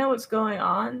 They know what's going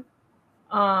on,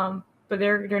 but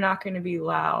they're not going to be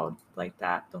loud like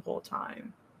that the whole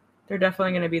time. They're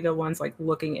definitely going to be the ones like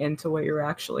looking into what you're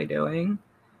actually doing,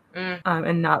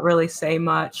 and not really say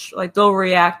much. Like they'll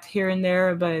react here and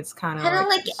there, but it's kind of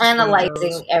like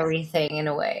analyzing everything in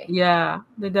a way. Yeah,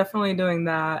 they're definitely doing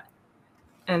that.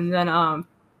 And then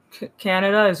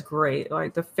Canada is great.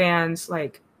 Like the fans,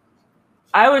 like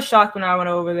I was shocked when I went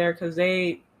over there because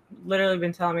they literally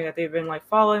been telling me that they've been like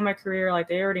following my career. Like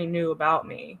they already knew about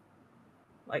me,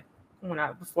 like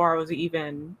before I was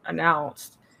even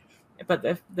announced. But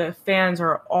the fans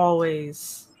are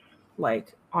always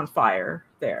like on fire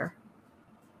there,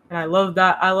 and I love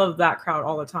that. I love that crowd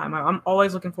all the time. I'm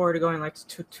always looking forward to going like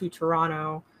to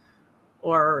Toronto,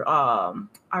 or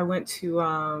I went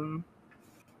to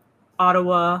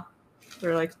Ottawa.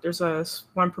 There's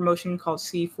one promotion called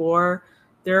C4.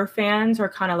 Their fans are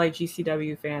kind of like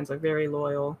GCW fans, like very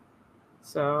loyal.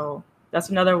 So that's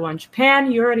another one.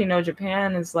 Japan, you already know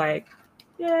Japan is like,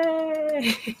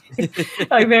 yay,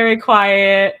 like very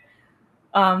quiet.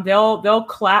 They'll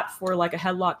clap for like a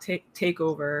headlock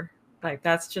takeover. Like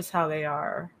that's just how they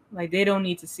are. Like they don't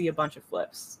need to see a bunch of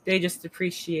flips. They just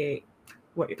appreciate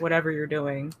whatever you're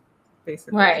doing,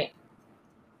 basically. Right.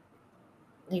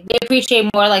 Like, they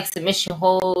appreciate more like submission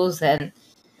holds and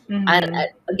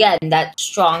again that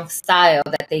strong style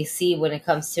that they see when it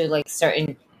comes to like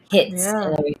certain hits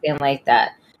and everything like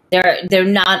that. They're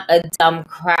not a dumb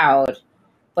crowd,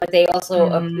 but they also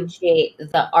appreciate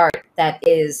the art that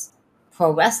is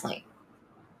pro wrestling.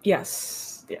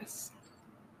 Yes.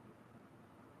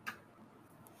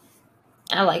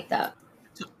 I like that.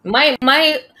 My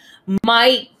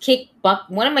kick bucket.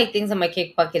 One of my things on my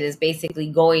kick bucket is basically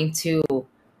going to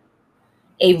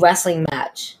a wrestling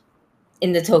match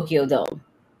in the Tokyo Dome.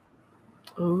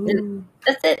 Ooh.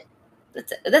 That's it.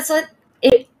 That's what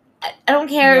it. I don't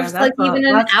care if it's like even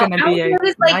an hour. I don't care if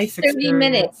it's like nice 30 experience.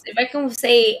 Minutes. If I can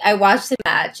say I watched the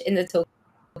match in the Tokyo,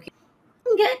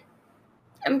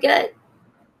 I'm good.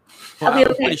 Well,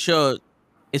 I'm pretty sure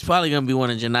it's probably gonna be one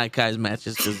of Janai's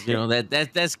matches because you know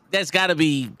that's got to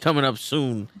be coming up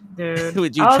soon. Dude,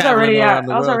 with you I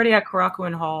was already at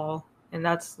Korakuen Hall, and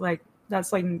that's like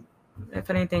if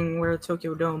anything where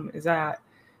Tokyo Dome is at.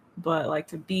 But like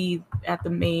to be at the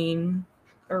main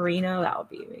arena, that would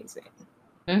be amazing.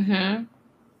 Mm-hmm.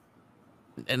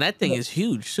 And that thing is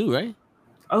huge too, right?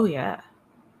 Oh yeah.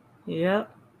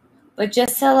 Yep. But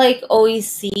just to like always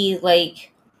see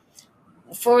like,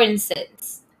 for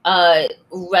instance,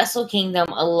 Wrestle Kingdom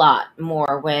a lot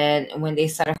more when they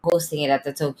started hosting it at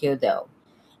the Tokyo Dome,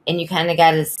 and you kind of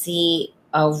got to see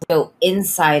a real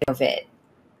inside of it.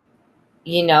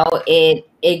 You know,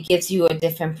 it gives you a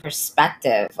different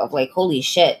perspective of like, holy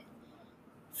shit,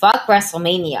 fuck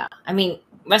WrestleMania. I mean,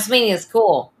 WrestleMania is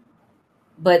cool,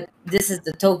 but this is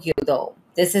the Tokyo Dome.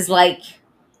 This is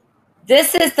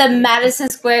the Madison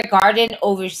Square Garden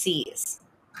overseas.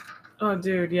 Oh,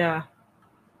 dude, yeah.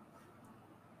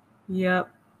 Yep.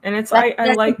 And it's that's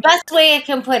I like the best way I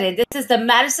can put it. This is the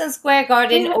Madison Square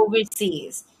Garden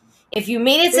overseas. If you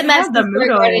made it to Madison Square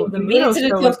Garden, you made it to the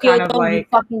Tokyo Dome, like you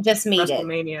fucking just made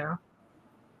WrestleMania.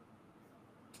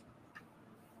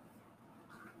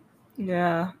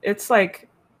 Yeah, it's like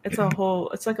a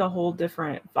whole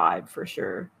different vibe for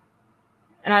sure.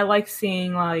 And I like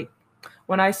seeing like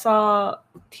when I saw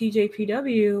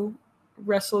TJPW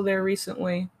wrestle there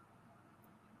recently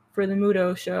for the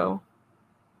Muto show.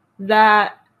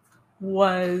 That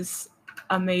was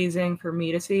amazing for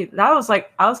me to see. That was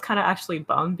like I was kind of actually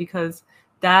bummed because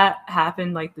that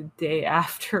happened like the day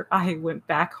after I went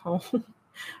back home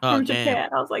from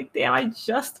Japan. I was like, damn, I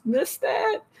just missed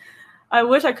that. I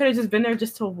wish I could have just been there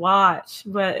just to watch,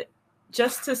 but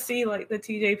just to see like the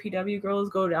TJPW girls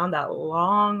go down that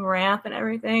long ramp and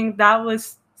everything, that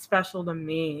was special to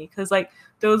me because like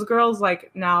those girls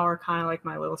like now are kind of like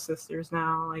my little sisters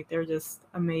now. Like they're just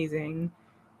amazing.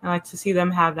 And like to see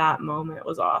them have that moment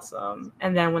was awesome.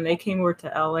 And then when they came over to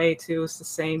LA too, it's the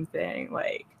same thing.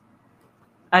 Like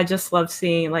I just love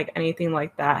seeing like anything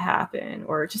like that happen,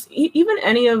 or just even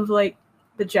any of like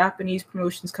the Japanese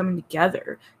promotions coming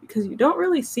together, because you don't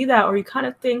really see that, or you kind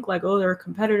of think like, oh, they're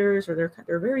competitors, or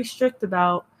they're very strict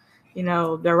about, you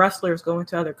know, their wrestlers going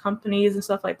to other companies and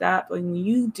stuff like that. But when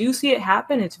you do see it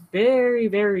happen, it's very,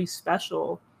 very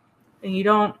special, and you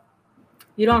don't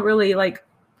really like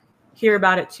hear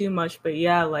about it too much. But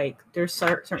yeah, like there's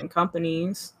certain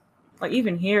companies, like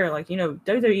even here, like, you know,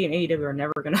 WWE and AEW are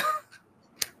never gonna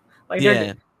like,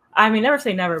 Yeah. I mean, never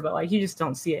say never, but like you just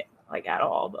don't see it like at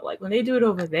all. But like when they do it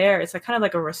over there, it's like kind of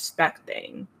like a respect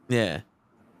thing. Yeah.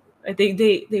 Like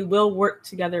they will work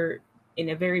together in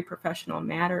a very professional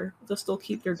manner. They'll still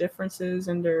keep their differences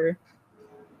and the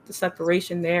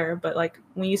separation there. But like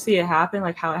when you see it happen,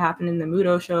 like how it happened in the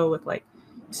Muto show with like,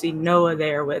 you see Noah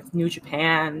there with New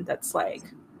Japan, that's like,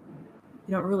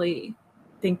 you don't really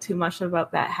think too much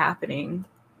about that happening.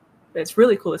 But it's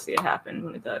really cool to see it happen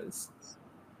when it does.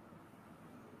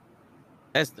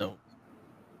 That's dope.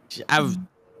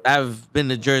 I've been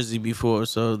to Jersey before,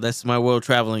 so that's my world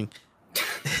traveling.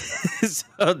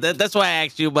 So that's why I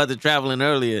asked you about the traveling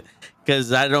earlier,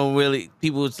 because I don't really.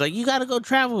 People was like, "You got to go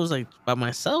travel." I was like, by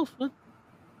myself. What?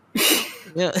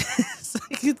 Yeah,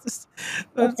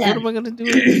 what am I gonna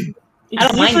do? I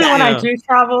don't mind Usually that. when I do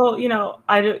travel, you know,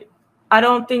 I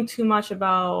don't think too much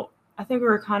about. I think we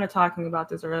were kind of talking about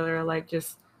this earlier, like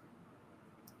just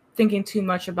thinking too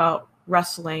much about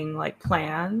wrestling like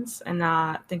plans and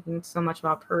not thinking so much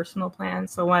about personal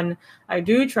plans. So when I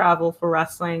do travel for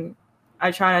wrestling, I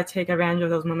try to take advantage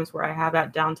of those moments where I have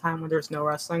that downtime when there's no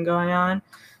wrestling going on.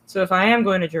 So if I am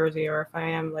going to Jersey, or if I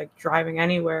am like driving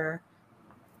anywhere,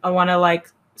 I want to like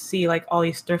see like all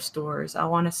these thrift stores. I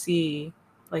want to see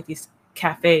like these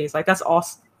cafes. Like that's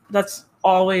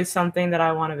always something that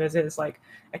I want to visit, is like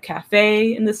a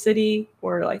cafe in the city,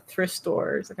 or like thrift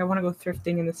stores. Like I want to go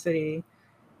thrifting in the city.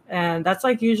 And that's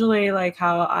like usually like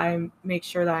how I make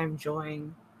sure that I'm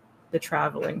enjoying the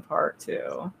traveling part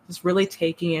too. Just really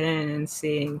taking it in and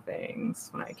seeing things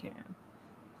when I can.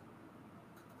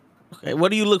 Okay,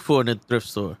 what do you look for in a thrift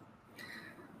store?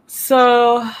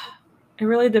 So it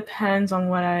really depends on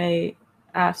what I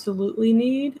absolutely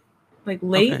need. Like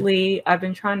lately, I've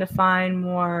been trying to find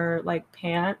more like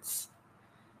pants.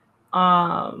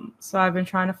 So I've been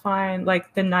trying to find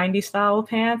like the 90s style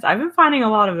pants. I've been finding a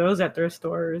lot of those at thrift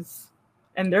stores,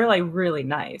 and they're like really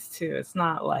nice too. It's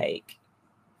not like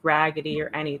raggedy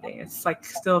or anything. It's like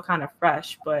still kind of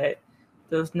fresh, but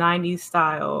those 90s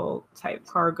style type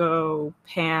cargo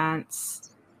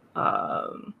pants.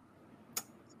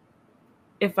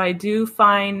 If I do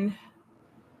find,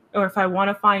 or if I want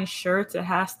to find shirts, it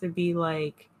has to be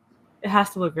like, it has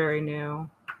to look very new.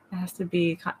 It has to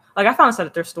be like, I found this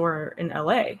at their store in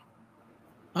LA.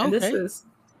 And this is,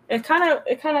 it kind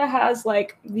of has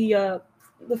like the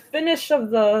finish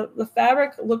of the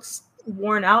fabric looks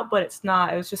worn out, but it's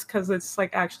not. It was just because it's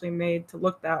like actually made to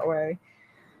look that way.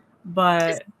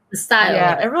 But the style,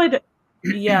 yeah, it really,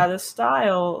 yeah, the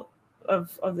style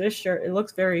of this shirt, it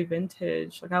looks very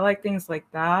vintage. Like I like things like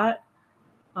that.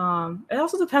 It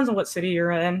also depends on what city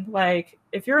you're in. Like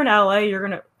if you're in LA, you're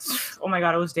gonna, oh my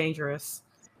god, it was dangerous.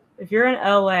 If you're in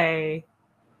LA,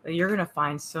 you're gonna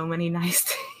find so many nice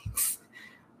things.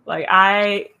 Like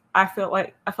I felt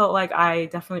like I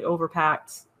definitely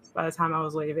overpacked by the time I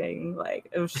was leaving. Like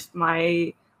it was just,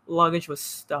 my luggage was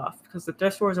stuffed, because the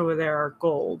thrift stores over there are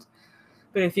gold.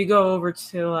 But if you go over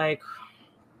to like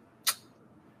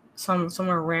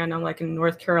somewhere random, like in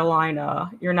North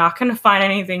Carolina, you're not gonna find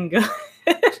anything good.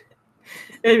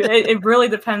 It really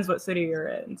depends what city you're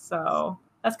in. So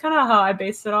that's kind of how I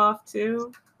base it off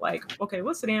too. Like, okay,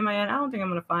 what city am I in? I don't think I'm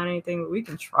gonna find anything, but we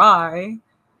can try.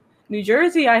 New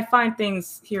Jersey, I find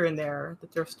things here and there, the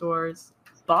thrift stores.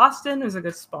 Boston is a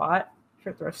good spot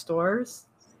for thrift stores.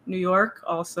 New York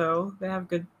also, they have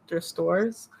good thrift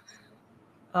stores.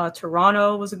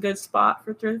 Toronto was a good spot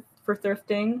for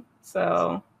thrifting.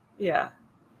 So yeah.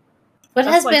 What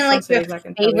That's has been like your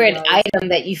favorite guys. item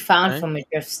that you found from a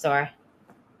thrift store?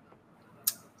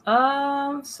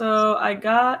 So I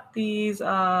got these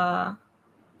I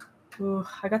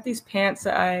got these pants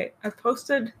that I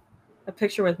posted a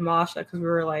picture with Masha because we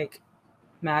were like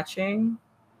matching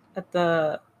at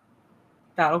the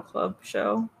Battle Club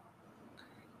show.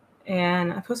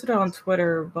 And I posted it on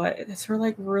Twitter, but it's her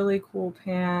like really cool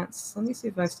pants. Let me see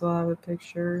if I still have a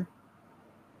picture.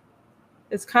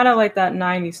 It's kind of like that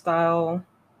 90s style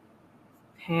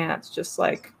pants, just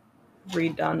like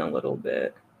redone a little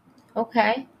bit.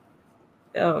 Okay.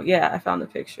 Oh yeah, I found the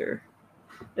picture.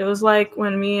 It was like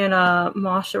when me and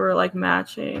Masha were like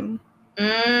matching.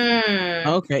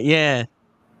 Okay, yeah.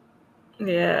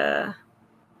 Yeah.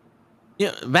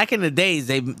 Yeah, back in the days,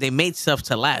 they made stuff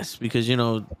to last because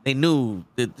they knew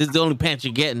that this is the only pants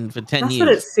you're getting for 10 That's years.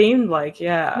 what it seemed like,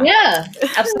 yeah. Yeah,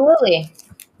 absolutely.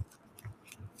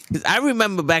 Because I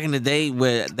remember back in the day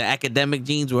where the academic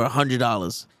jeans were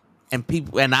 $100,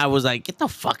 and I was like, get the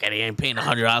fuck out of here! I ain't paying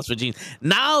 $100 for jeans.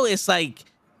 Now it's like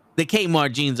the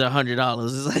Kmart jeans are $100.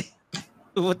 It's like,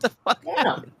 what the fuck?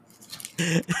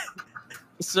 Yeah.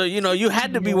 So you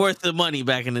had to be worth the money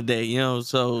back in the day.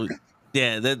 So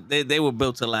yeah, they were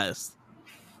built to last.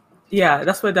 Yeah,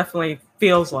 that's what it definitely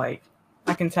feels like.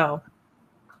 I can tell.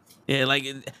 Yeah, like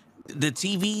the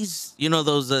TVs,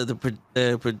 those the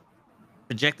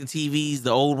projector TVs,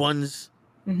 the old ones.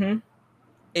 Mm-hmm.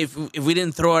 If we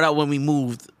didn't throw it out when we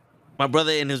moved, my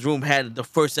brother in his room had the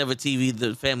first ever TV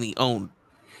the family owned.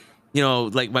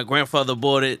 Like my grandfather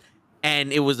bought it,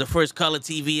 and it was the first color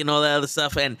TV and all that other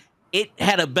stuff, and it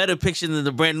had a better picture than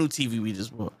the brand new TV we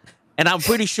just bought. And I'm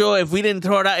pretty sure if we didn't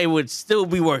throw it out, it would still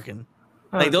be working.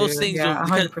 Like those things, yeah,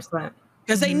 100%.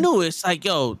 Because they knew it's like,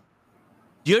 yo,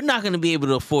 you're not going to be able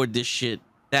to afford this shit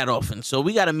that often. So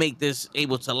we got to make this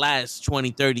able to last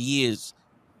 20, 30 years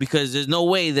because there's no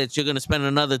way that you're going to spend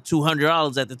another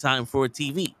 $200 at the time for a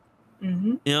TV.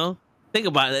 Mm-hmm. Think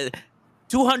about it.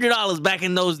 $200 back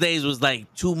in those days was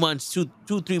like 2 months,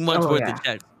 3 months worth of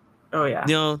checks. Oh, yeah.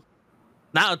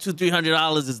 Now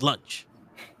 $200-300 is lunch.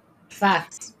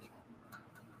 Facts.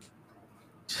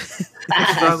 The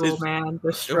struggle, man.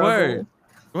 The struggle.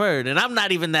 Word. And I'm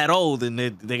not even that old, and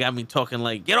they got me talking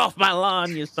like, get off my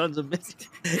lawn, you sons of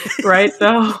bitches. Right,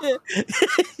 though?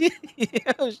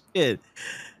 Yeah, shit.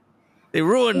 They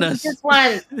ruined us. You just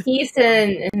want peace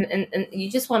and you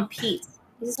just want peace.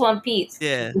 You just want peace.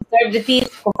 Yeah. You serve the peace,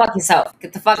 go fuck yourself.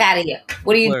 Get the fuck out of here.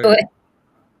 What are you doing?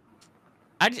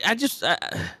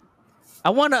 I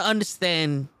want to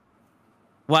understand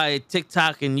why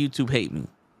TikTok and YouTube hate me.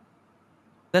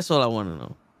 That's all I want to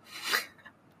know.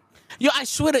 Yo, I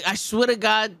swear to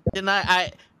God, and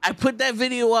I put that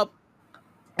video up,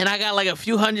 and I got like a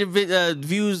few hundred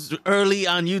views early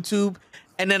on YouTube,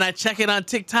 and then I check it on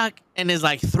TikTok, and there's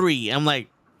like 3. I'm like,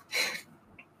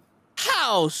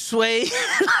 how, Sway?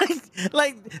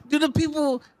 like, do the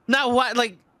people not watch?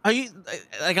 Like, are you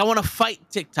like? I want to fight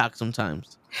TikTok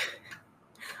sometimes.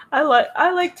 I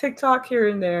like TikTok here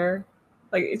and there.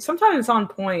 Like sometimes it's on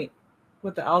point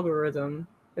with the algorithm.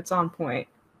 It's on point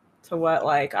to what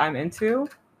like I'm into.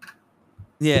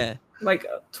 Yeah. Like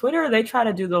Twitter, they try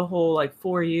to do the whole like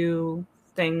For You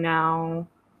thing now.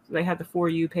 They have the For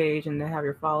You page and they have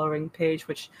your following page,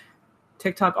 which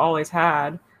TikTok always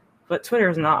had, but Twitter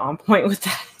is not on point with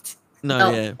that.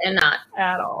 No, they're not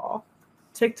at all.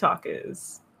 TikTok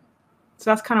is. So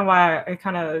that's kind of why I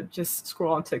kind of just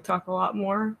scroll on TikTok a lot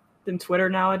more than Twitter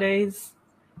nowadays,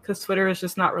 because Twitter is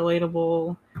just not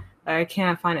relatable. I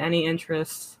can't find any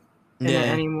interest in it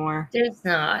anymore. There's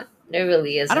not. There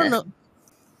really isn't. I don't know.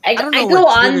 I go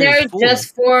on there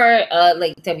just for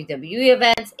like WWE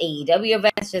events, AEW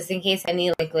events, just in case I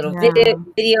need like little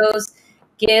videos,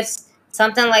 gifts,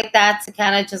 something like that to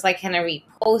kind of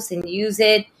repost and use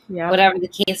it, whatever the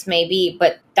case may be.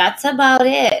 But that's about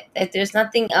it. There's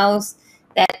nothing else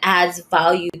that adds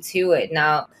value to it.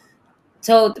 Now,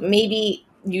 so maybe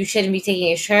you shouldn't be taking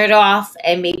your shirt off,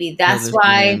 and maybe that's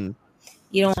why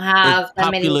you don't have that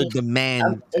many. Popular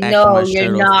demand. No,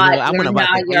 you're not. You're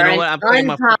not. You're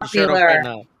unpopular.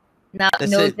 No, I'm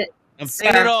taking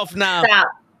it off now.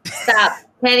 Stop.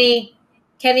 Kenny,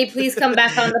 please come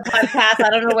back on the podcast. I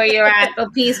don't know where you're at,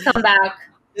 but please come back.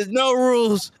 There's no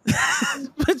rules.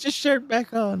 Put your shirt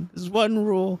back on. There's one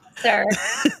rule. Sir.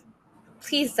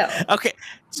 Please don't. Okay.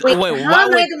 So, wait, how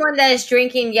am I the one that is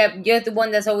drinking? Yep, you're the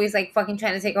one that's always like fucking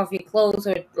trying to take off your clothes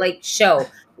or like show.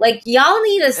 Like y'all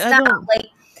need to stop. Like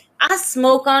I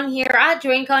smoke on here, I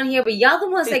drink on here, but y'all the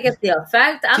ones that get the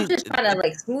effect. I'm just trying to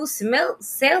like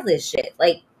sail this shit.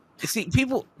 Like, see,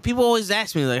 people always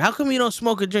ask me like, how come you don't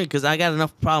smoke or drink? Because I got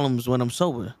enough problems when I'm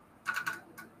sober.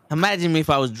 Imagine me if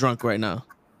I was drunk right now.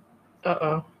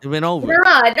 Uh-oh. It went over.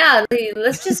 Nah.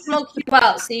 Let's just smoke you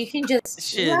out so you can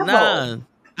just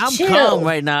I'm calm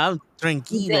right now. I'm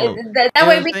tranquilo. That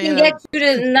way we can get you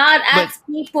to not ask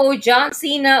people John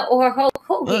Cena or Hulk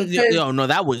Hogan. No,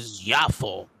 that was y'all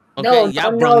fault. Okay?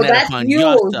 No, that's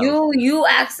you. You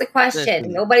asked the question.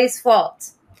 Listen. Nobody's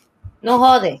fault. No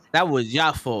holding. That was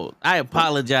y'all fault. I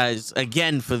apologize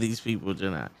again for these people,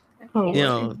 Janai.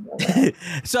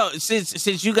 So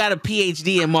since you got a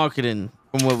PhD in marketing,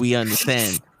 from what we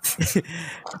understand,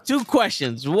 2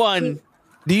 questions. One,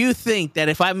 Do you think that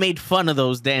if I made fun of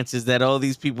those dances that all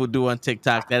these people do on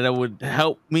TikTok, that it would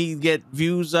help me get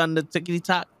views on the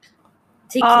TikTok?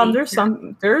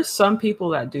 There's some people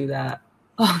that do that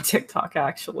on TikTok.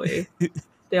 Actually,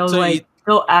 they'll So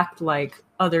they'll act like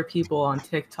other people on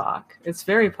TikTok. It's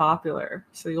very popular,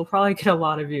 so you'll probably get a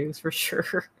lot of views for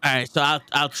sure. All right, so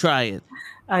I'll try it.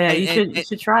 Oh yeah, you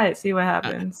should try it. See what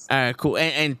happens. All right, cool.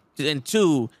 And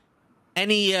two,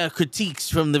 any critiques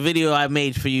from the video I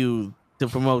made for you to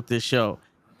promote this show?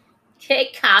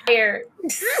 Get hired.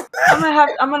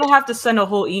 I'm gonna have to send a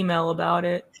whole email about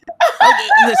it. Okay,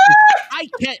 listen,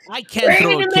 I can't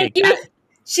throw a kick.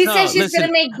 She said she's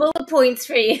gonna make bullet points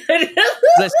for you.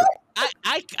 Listen,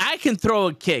 I can throw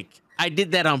a kick. I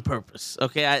did that on purpose.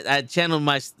 Okay, I channeled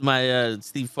my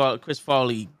Chris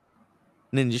Farley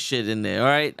ninja shit in there. All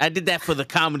right, I did that for the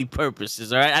comedy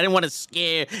purposes. All right, I didn't want to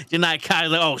scare Janai Kai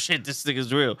like, oh shit, this thing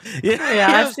is real.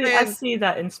 Yeah, I see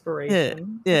that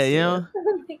inspiration. Yeah, you know.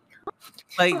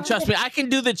 Like, trust me, I can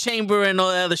do the chamber and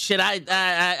all that other shit.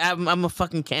 I'm a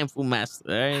fucking Kanfu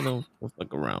master. I don't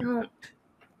fuck around. All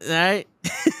right.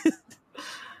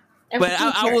 But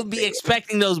I will be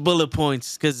expecting those bullet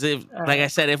points because, like I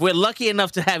said, if we're lucky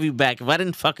enough to have you back, if I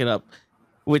didn't fuck it up,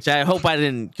 which I hope I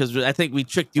didn't, because I think we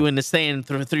tricked you into staying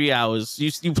for 3 hours.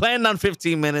 You planned on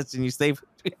 15 minutes and you stayed for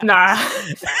 3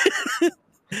 hours. Nah.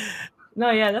 No,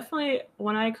 yeah, definitely.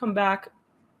 When I come back,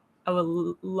 I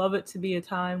would love it to be a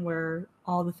time where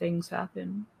all the things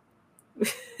happen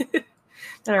that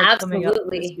are coming up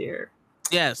this year.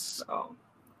 Yes. So,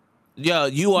 yo,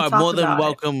 you are more than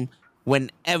welcome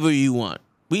whenever you want.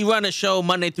 We run a show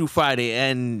Monday through Friday,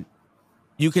 and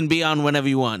you can be on whenever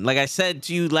you want. Like I said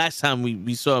to you last time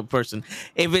we saw a person,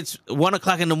 if it's 1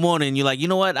 o'clock in the morning, you're like, you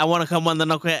know what? I want to come on the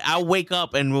NuKKle. I'll wake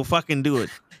up and we'll fucking do it.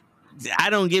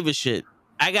 I don't give a shit.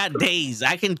 I got days.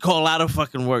 I can call out of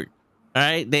fucking work. All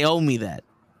right? They owe me that.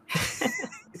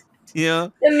 You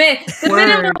know? The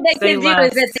minimum they can do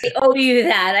is that they owe you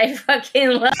that. I fucking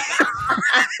love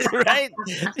right?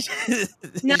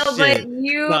 No, but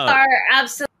you are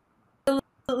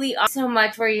absolutely awesome so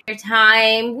much for your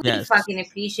time. We fucking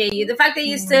appreciate you. The fact that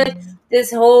you stood this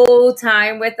whole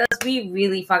time with us, we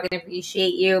really fucking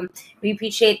appreciate you. We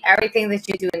appreciate everything that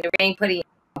you do in the ring, putting your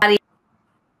body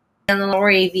in the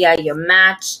glory via your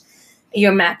matches,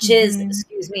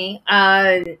 excuse me.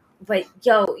 But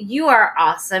yo, you are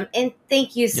awesome, and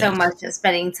thank you so much for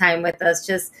spending time with us,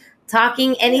 just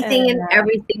talking anything and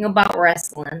everything about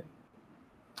wrestling.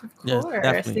 Of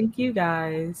course, thank you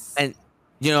guys. And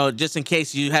you know, just in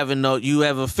case you haven't known, you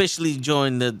have officially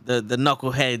joined the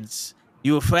Knuckleheads.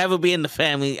 You will forever be in the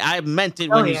family. I meant it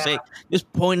when you say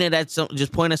just point at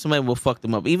somebody, we'll fuck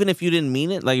them up, even if you didn't mean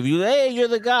it. Like if you, hey, you're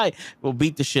the guy, we'll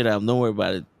beat the shit out of them. Don't worry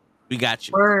about it. We got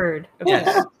you. Word.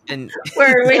 Yes. And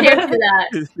we're here for that.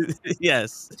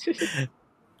 Yes.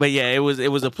 But yeah, it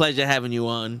was a pleasure having you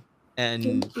on. And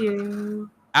thank you.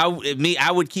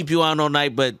 I would keep you on all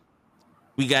night, but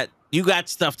you got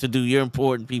stuff to do. You're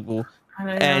important people.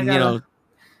 I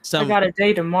got a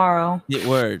day tomorrow. Yeah,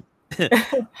 word.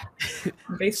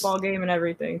 Baseball game and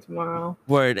everything tomorrow.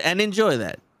 Word. And enjoy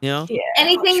that. You know? Yeah.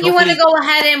 Anything you want to go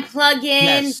ahead and plug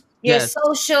in? Yes. Your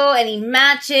social, any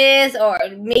matches, or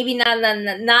maybe not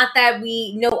that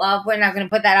we know of. We're not going to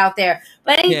put that out there.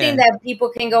 But anything that people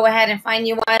can go ahead and find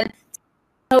you on.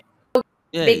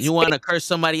 Yeah, you want to curse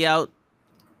somebody out?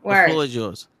 The floor is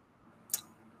yours.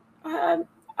 I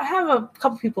have a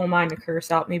couple people in mind to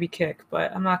curse out, maybe kick,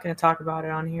 but I'm not going to talk about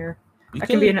it on here. That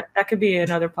could be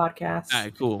another podcast. All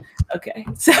right, cool. Okay,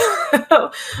 so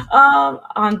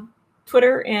on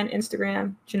Twitter and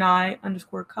Instagram,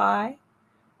 Janai_Kai.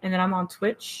 And then I'm on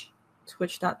Twitch,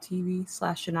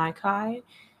 twitch.tv/JanaiKai.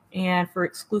 And for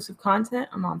exclusive content,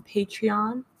 I'm on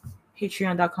Patreon,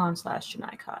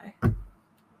 patreon.com/JanaiKai.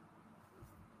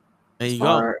 There you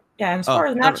go. Yeah, and as far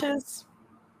as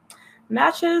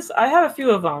matches, I have a few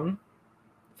of them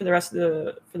for the rest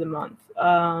of the month.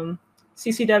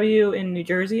 CCW in New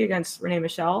Jersey against Renee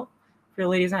Michelle for the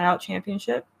Ladies Night Out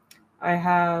Championship. I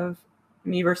have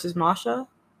me versus Masha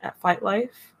at Fight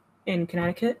Life in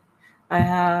Connecticut. I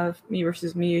have me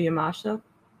versus Miyu Yamashita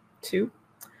 2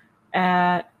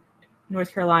 at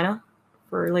North Carolina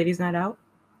for Ladies Night Out.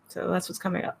 So that's what's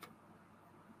coming up.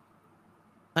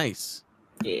 Nice.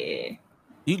 Yeah.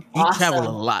 You travel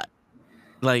a lot.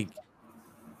 Like,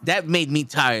 that made me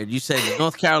tired. You said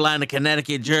North Carolina,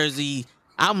 Connecticut, Jersey.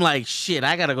 I'm like, shit,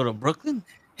 I got to go to Brooklyn?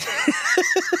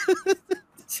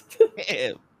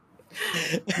 Damn.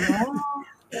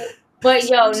 But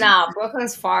yo,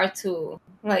 Brooklyn's far too.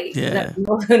 Like,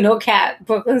 no cap.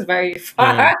 Brooklyn's very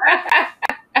far.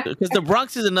 Because the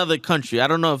Bronx is another country. I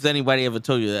don't know if anybody ever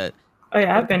told you that. Oh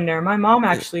yeah, I've been there. My mom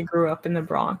actually grew up in the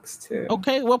Bronx too.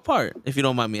 Okay, what part? If you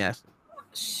don't mind me asking.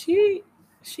 She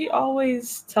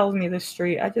always tells me the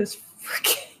street. I just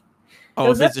forget.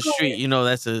 Oh, if it's a street,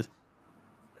 that's a.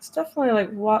 It's definitely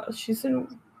like what she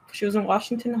was in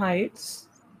Washington Heights.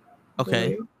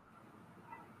 Okay.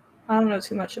 I don't know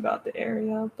too much about the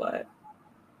area, but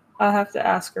I'll have to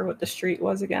ask her what the street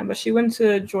was again. But she went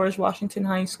to George Washington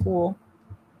High School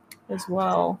as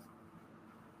well.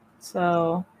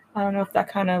 So I don't know if that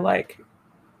kind of like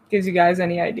gives you guys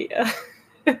any idea.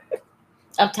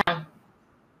 Uptown.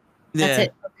 That's Yeah.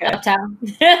 it. Okay. Uptown.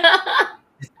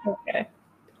 Okay.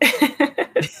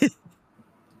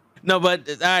 No, but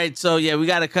all right. So yeah, we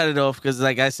gotta cut it off because,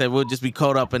 like I said, we'll just be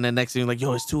caught up, and the next thing, like,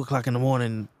 yo, it's 2:00 in the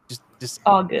morning. Just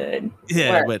all good.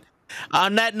 Yeah, Right. But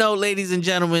on that note, ladies and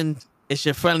gentlemen, it's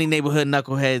your friendly neighborhood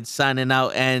knucklehead signing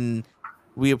out, and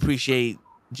we appreciate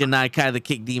Janai Kai, the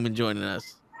Kick Demon, joining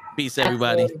us. Peace,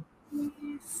 everybody. Absolutely.